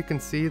here, you can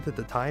see that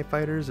the TIE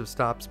fighters have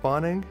stopped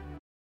spawning.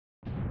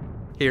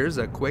 Here's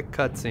a quick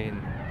cutscene.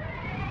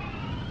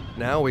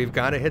 Now we've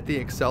got to hit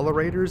the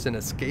accelerators and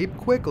escape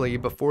quickly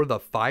before the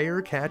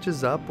fire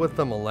catches up with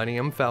the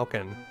Millennium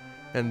Falcon.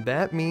 and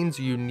that means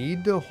you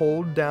need to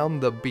hold down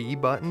the B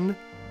button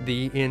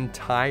the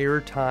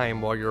entire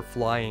time while you're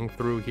flying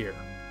through here.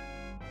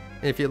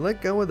 If you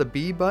let go of the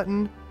B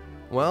button,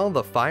 well,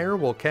 the fire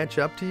will catch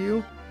up to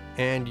you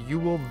and you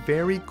will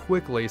very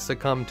quickly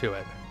succumb to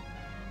it.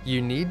 You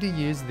need to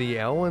use the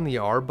L and the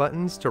R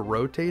buttons to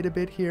rotate a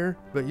bit here,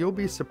 but you'll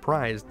be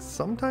surprised,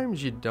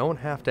 sometimes you don't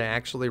have to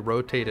actually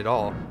rotate at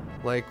all,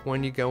 like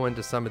when you go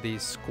into some of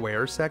these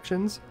square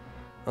sections.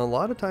 A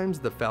lot of times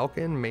the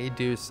Falcon may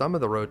do some of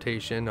the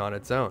rotation on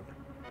its own.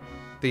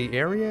 The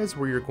areas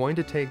where you're going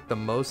to take the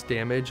most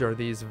damage are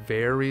these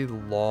very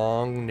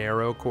long,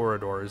 narrow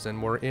corridors,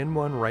 and we're in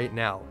one right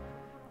now.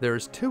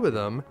 There's 2 of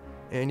them,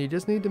 and you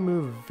just need to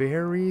move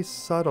very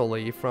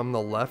subtly from the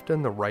left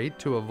and the right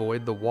to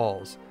avoid the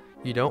walls.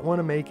 You don't want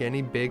to make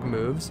any big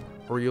moves,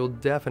 or you'll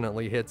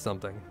definitely hit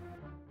something.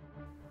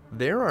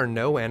 There are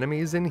no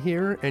enemies in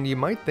here, and you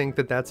might think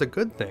that that's a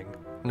good thing.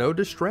 No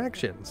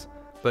distractions.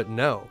 But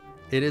no,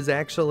 it is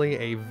actually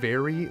a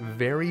very,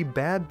 very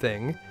bad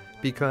thing,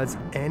 because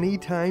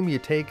anytime you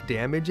take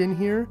damage in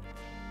here,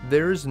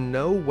 there's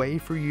no way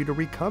for you to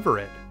recover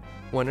it.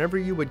 Whenever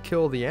you would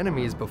kill the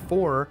enemies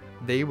before,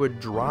 they would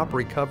drop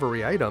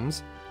recovery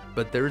items,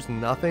 but there's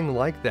nothing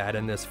like that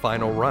in this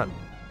final run.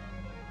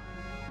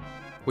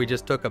 We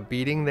just took a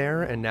beating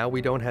there, and now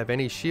we don't have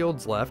any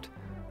shields left,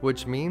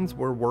 which means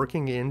we're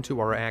working into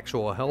our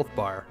actual health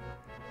bar.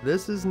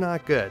 This is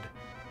not good,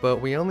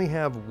 but we only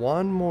have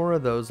 1 more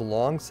of those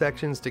long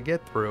sections to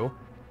get through,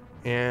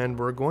 and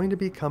we're going to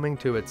be coming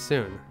to it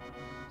soon.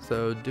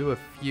 So do a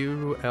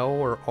few L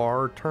or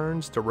R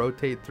turns to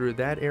rotate through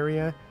that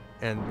area,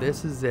 and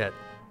this is it.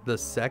 The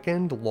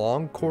second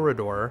long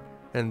corridor,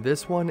 and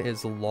this one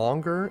is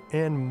longer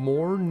and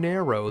more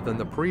narrow than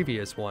the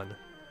previous one.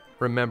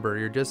 Remember,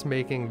 you're just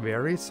making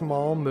very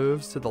small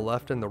moves to the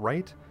left and the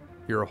right.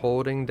 You're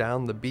holding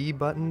down the B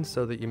button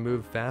so that you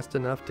move fast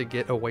enough to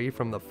get away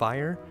from the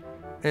fire,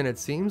 and it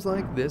seems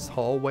like this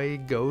hallway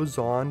goes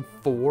on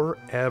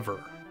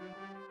forever.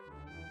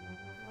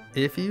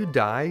 If you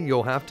die,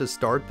 you'll have to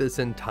start this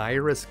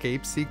entire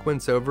escape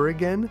sequence over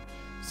again,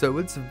 so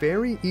it's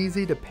very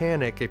easy to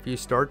panic if you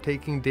start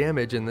taking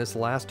damage in this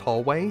last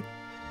hallway,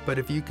 but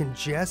if you can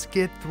just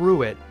get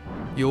through it,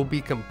 you'll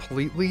be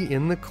completely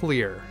in the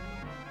clear.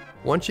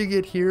 Once you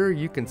get here,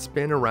 you can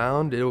spin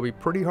around. It'll be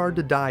pretty hard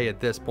to die at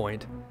this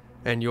point,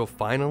 and you'll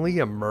finally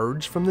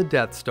emerge from the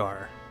Death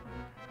Star.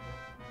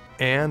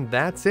 And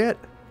that's it.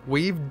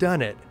 We've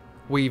done it.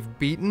 We've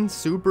beaten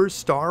Super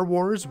Star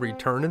Wars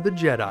Return of the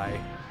Jedi.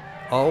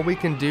 All we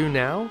can do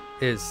now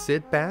is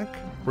sit back,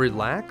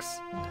 relax,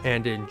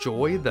 and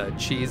enjoy the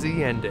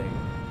cheesy ending.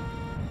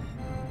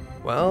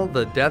 Well,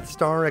 the Death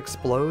Star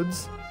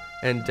explodes,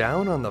 and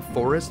down on the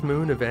Forest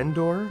Moon of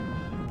Endor,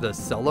 the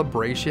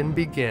celebration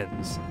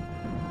begins.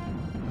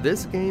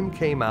 This game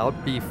came out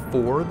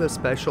before the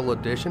special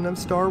edition of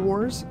Star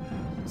Wars,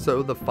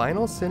 so the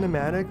final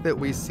cinematic that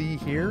we see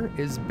here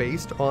is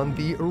based on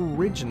the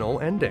original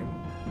ending.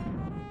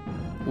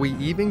 We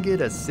even get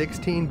a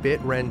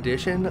 16-bit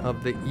rendition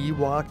of the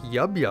Ewok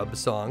Yub Yub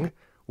song,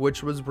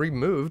 which was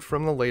removed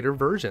from the later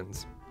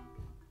versions.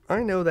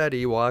 I know that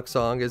Ewok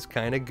song is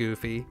kinda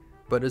goofy,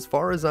 but as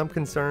far as I'm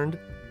concerned,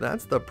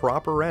 that's the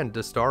proper end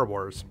to Star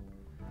Wars.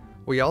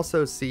 We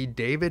also see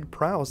David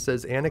Prowse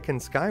as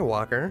Anakin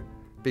Skywalker,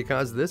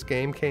 because this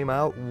game came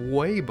out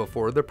way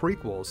before the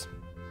prequels.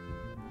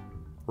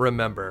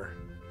 Remember,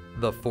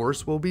 the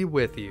Force will be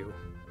with you,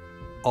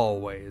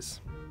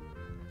 always.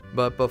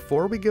 But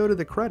before we go to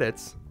the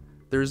credits,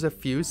 there's a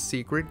few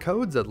secret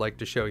codes I'd like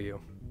to show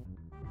you.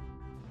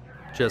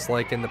 Just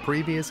like in the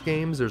previous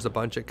games, there's a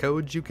bunch of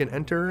codes you can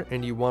enter,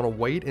 and you want to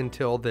wait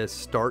until this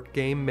Start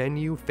Game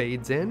menu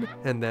fades in,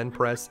 and then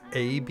press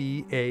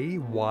ABAYAX,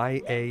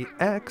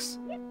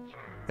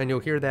 and you'll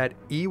hear that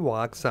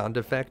Ewok sound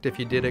effect if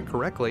you did it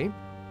correctly.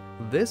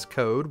 This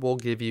code will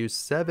give you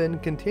 7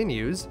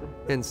 continues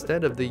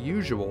instead of the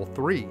usual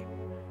 3.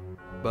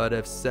 But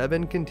if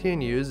 7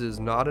 continues is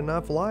not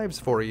enough lives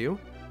for you,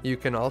 you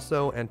can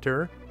also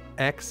enter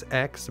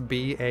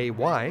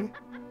XXBAY.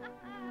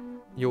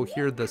 You'll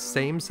hear the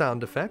same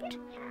sound effect,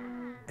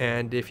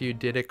 and if you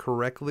did it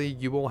correctly,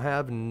 you will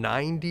have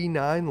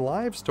 99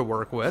 lives to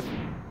work with,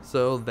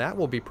 so that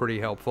will be pretty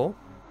helpful.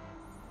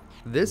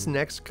 This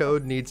next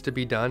code needs to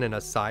be done in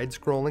a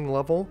side-scrolling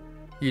level.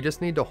 You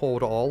just need to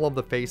hold all of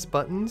the face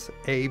buttons,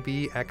 A,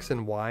 B, X,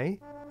 and Y,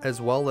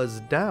 as well as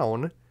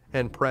down,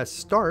 and press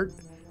start,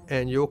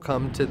 and you'll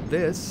come to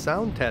this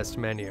sound test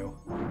menu.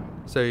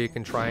 So you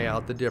can try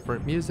out the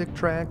different music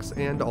tracks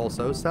and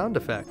also sound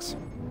effects.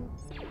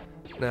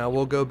 Now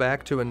we'll go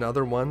back to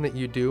another one that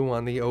you do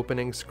on the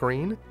opening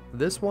screen.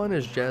 This one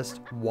is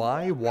just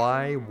Y,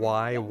 Y,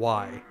 Y,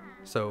 Y.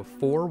 So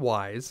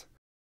 4 Ys.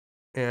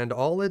 And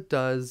all it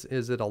does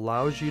is it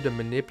allows you to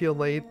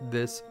manipulate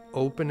this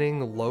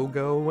opening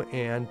logo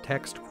and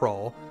text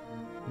crawl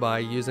by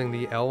using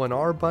the L and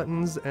R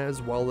buttons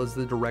as well as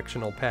the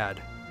directional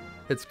pad.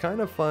 It's kind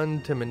of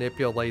fun to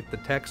manipulate the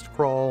text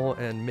crawl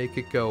and make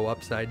it go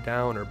upside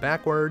down or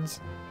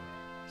backwards.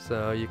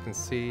 So you can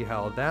see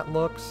how that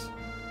looks.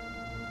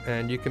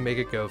 and you can make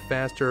it go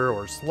faster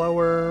or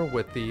slower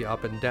with the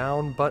up and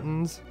down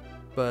buttons,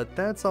 but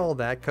that's all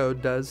that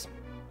code does.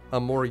 A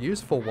more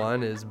useful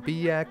one is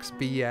BX,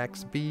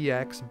 BX,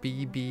 BX,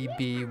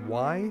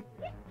 BBBY.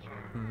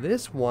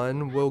 This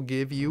one will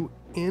give you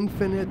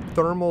infinite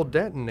thermal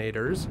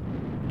detonators.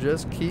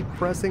 Just keep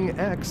pressing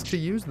X to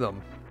use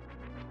them.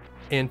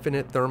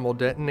 Infinite thermal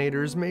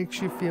detonators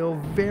makes you feel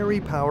very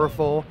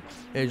powerful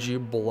as you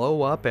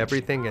blow up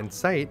everything in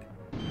sight.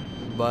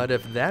 But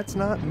if that's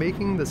not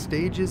making the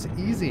stages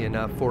easy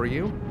enough for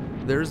you,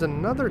 there's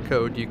another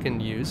code you can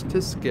use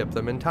to skip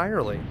them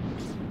entirely.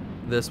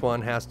 This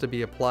one has to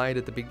be applied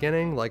at the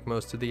beginning like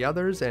most of the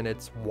others, and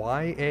it's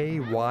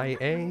YA,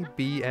 YA,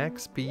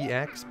 BX,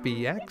 BX,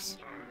 BX.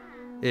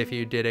 If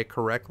you did it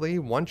correctly,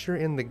 once you're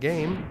in the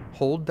game,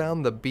 hold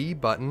down the B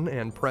button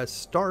and press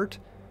start,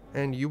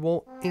 and you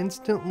will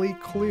instantly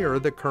clear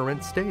the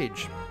current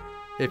stage.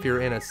 If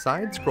you're in a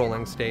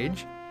side-scrolling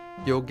stage,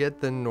 you'll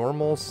get the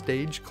normal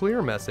stage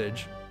clear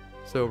message.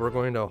 So we're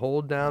going to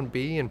hold down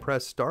B and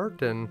press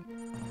start, and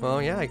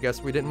well, yeah, I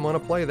guess we didn't want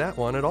to play that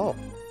one at all.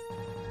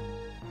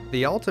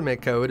 The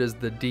ultimate code is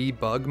the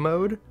debug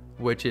mode,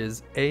 which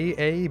is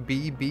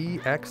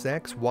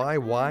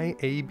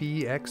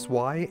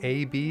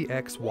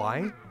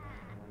AABBXXYYABXYABXY.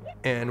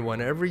 And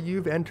whenever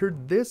you've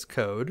entered this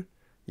code,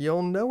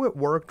 you'll know it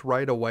worked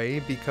right away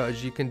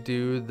because you can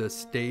do the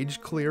stage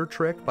clear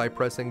trick by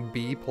pressing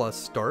B plus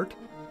start.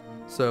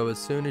 So as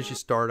soon as you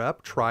start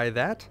up, try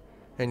that,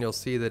 and you'll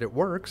see that it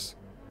works.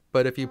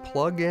 But if you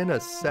plug in a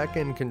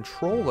second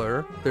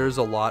controller, there's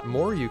a lot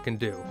more you can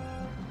do.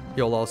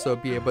 You'll also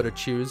be able to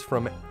choose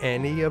from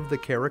any of the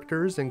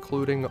characters,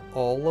 including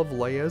all of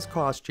Leia's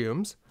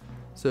costumes.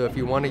 So if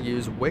you want to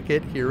use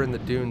Wicket here in the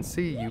Dune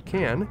Sea, you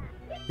can.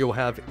 You'll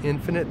have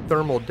infinite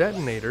thermal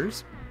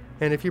detonators,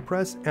 and if you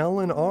press L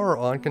and R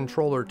on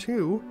controller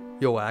 2,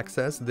 you'll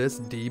access this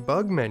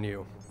debug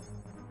menu.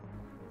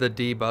 The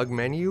debug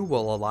menu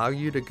will allow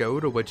you to go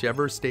to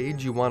whichever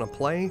stage you want to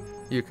play.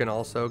 You can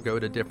also go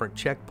to different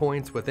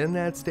checkpoints within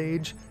that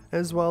stage,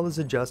 as well as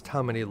adjust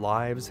how many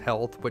lives,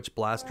 health, which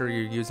blaster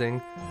you're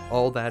using,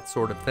 all that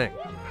sort of thing.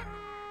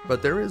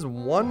 But there is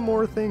one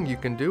more thing you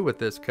can do with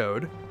this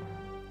code.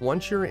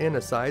 Once you're in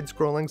a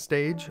side-scrolling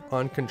stage,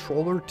 on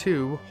controller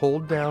 2,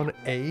 hold down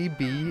A,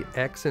 B,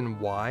 X, and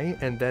Y,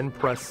 and then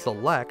press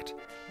select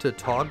to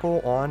toggle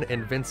on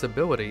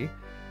invincibility.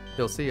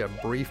 You'll see a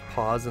brief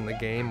pause in the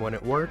game when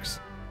it works,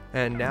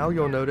 and now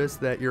you'll notice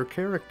that your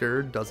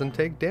character doesn't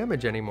take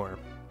damage anymore.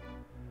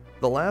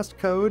 The last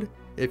code,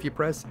 if you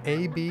press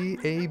AB,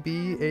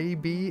 AB,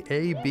 AB,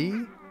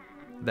 AB,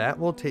 that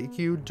will take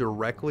you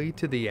directly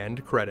to the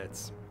end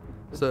credits.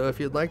 So if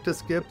you'd like to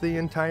skip the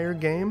entire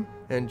game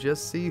and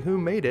just see who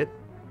made it,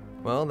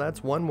 well,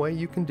 that's one way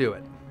you can do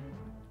it.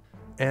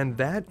 And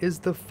that is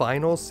the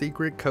final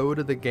secret code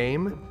of the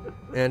game,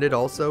 and it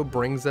also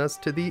brings us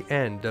to the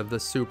end of the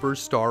Super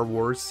Star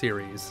Wars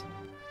series.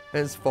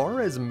 As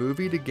far as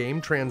movie to game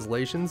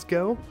translations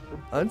go,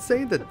 I'd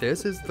say that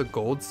this is the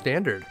gold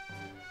standard.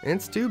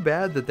 It's too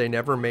bad that they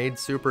never made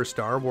Super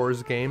Star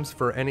Wars games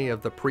for any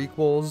of the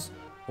prequels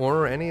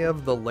or any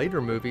of the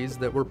later movies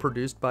that were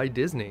produced by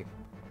Disney.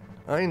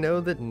 I know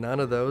that none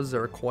of those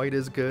are quite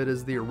as good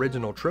as the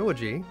original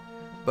trilogy,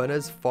 but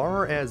as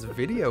far as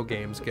video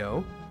games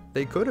go,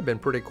 they could have been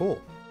pretty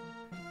cool.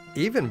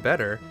 Even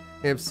better,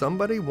 if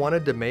somebody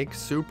wanted to make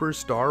Super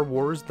Star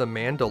Wars The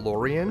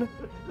Mandalorian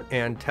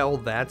and tell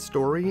that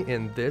story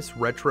in this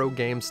retro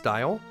game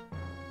style,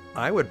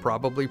 I would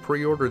probably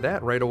pre-order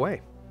that right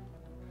away.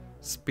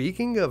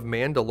 Speaking of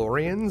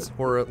Mandalorians,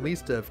 or at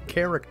least of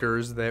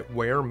characters that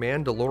wear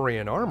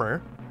Mandalorian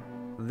armor,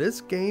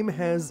 this game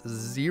has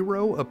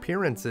 0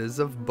 appearances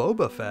of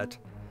Boba Fett,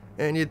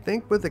 and you'd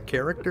think with a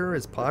character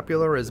as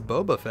popular as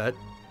Boba Fett,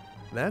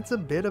 that's a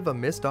bit of a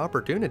missed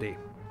opportunity.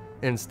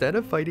 Instead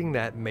of fighting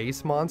that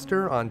mace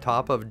monster on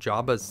top of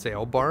Jabba's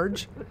sail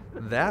barge,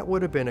 that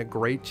would have been a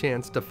great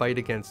chance to fight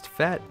against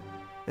Fett,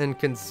 and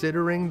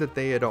considering that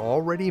they had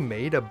already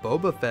made a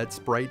Boba Fett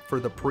sprite for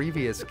the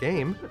previous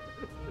game,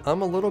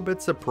 I'm a little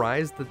bit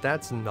surprised that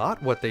that's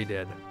not what they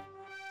did.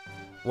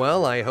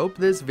 Well, I hope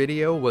this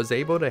video was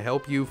able to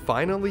help you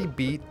finally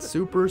beat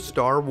Super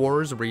Star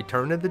Wars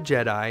Return of the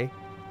Jedi,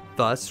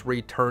 thus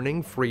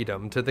returning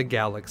freedom to the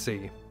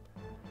galaxy.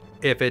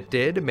 If it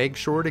did, make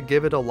sure to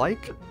give it a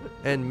like,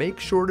 and make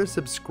sure to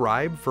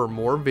subscribe for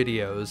more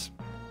videos,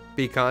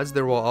 because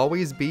there will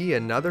always be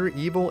another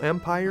evil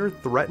empire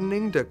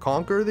threatening to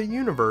conquer the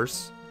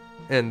universe,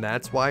 and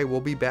that's why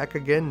we'll be back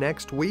again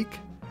next week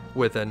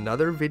with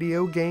another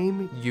video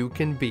game you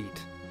can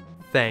beat.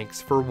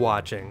 Thanks for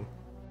watching.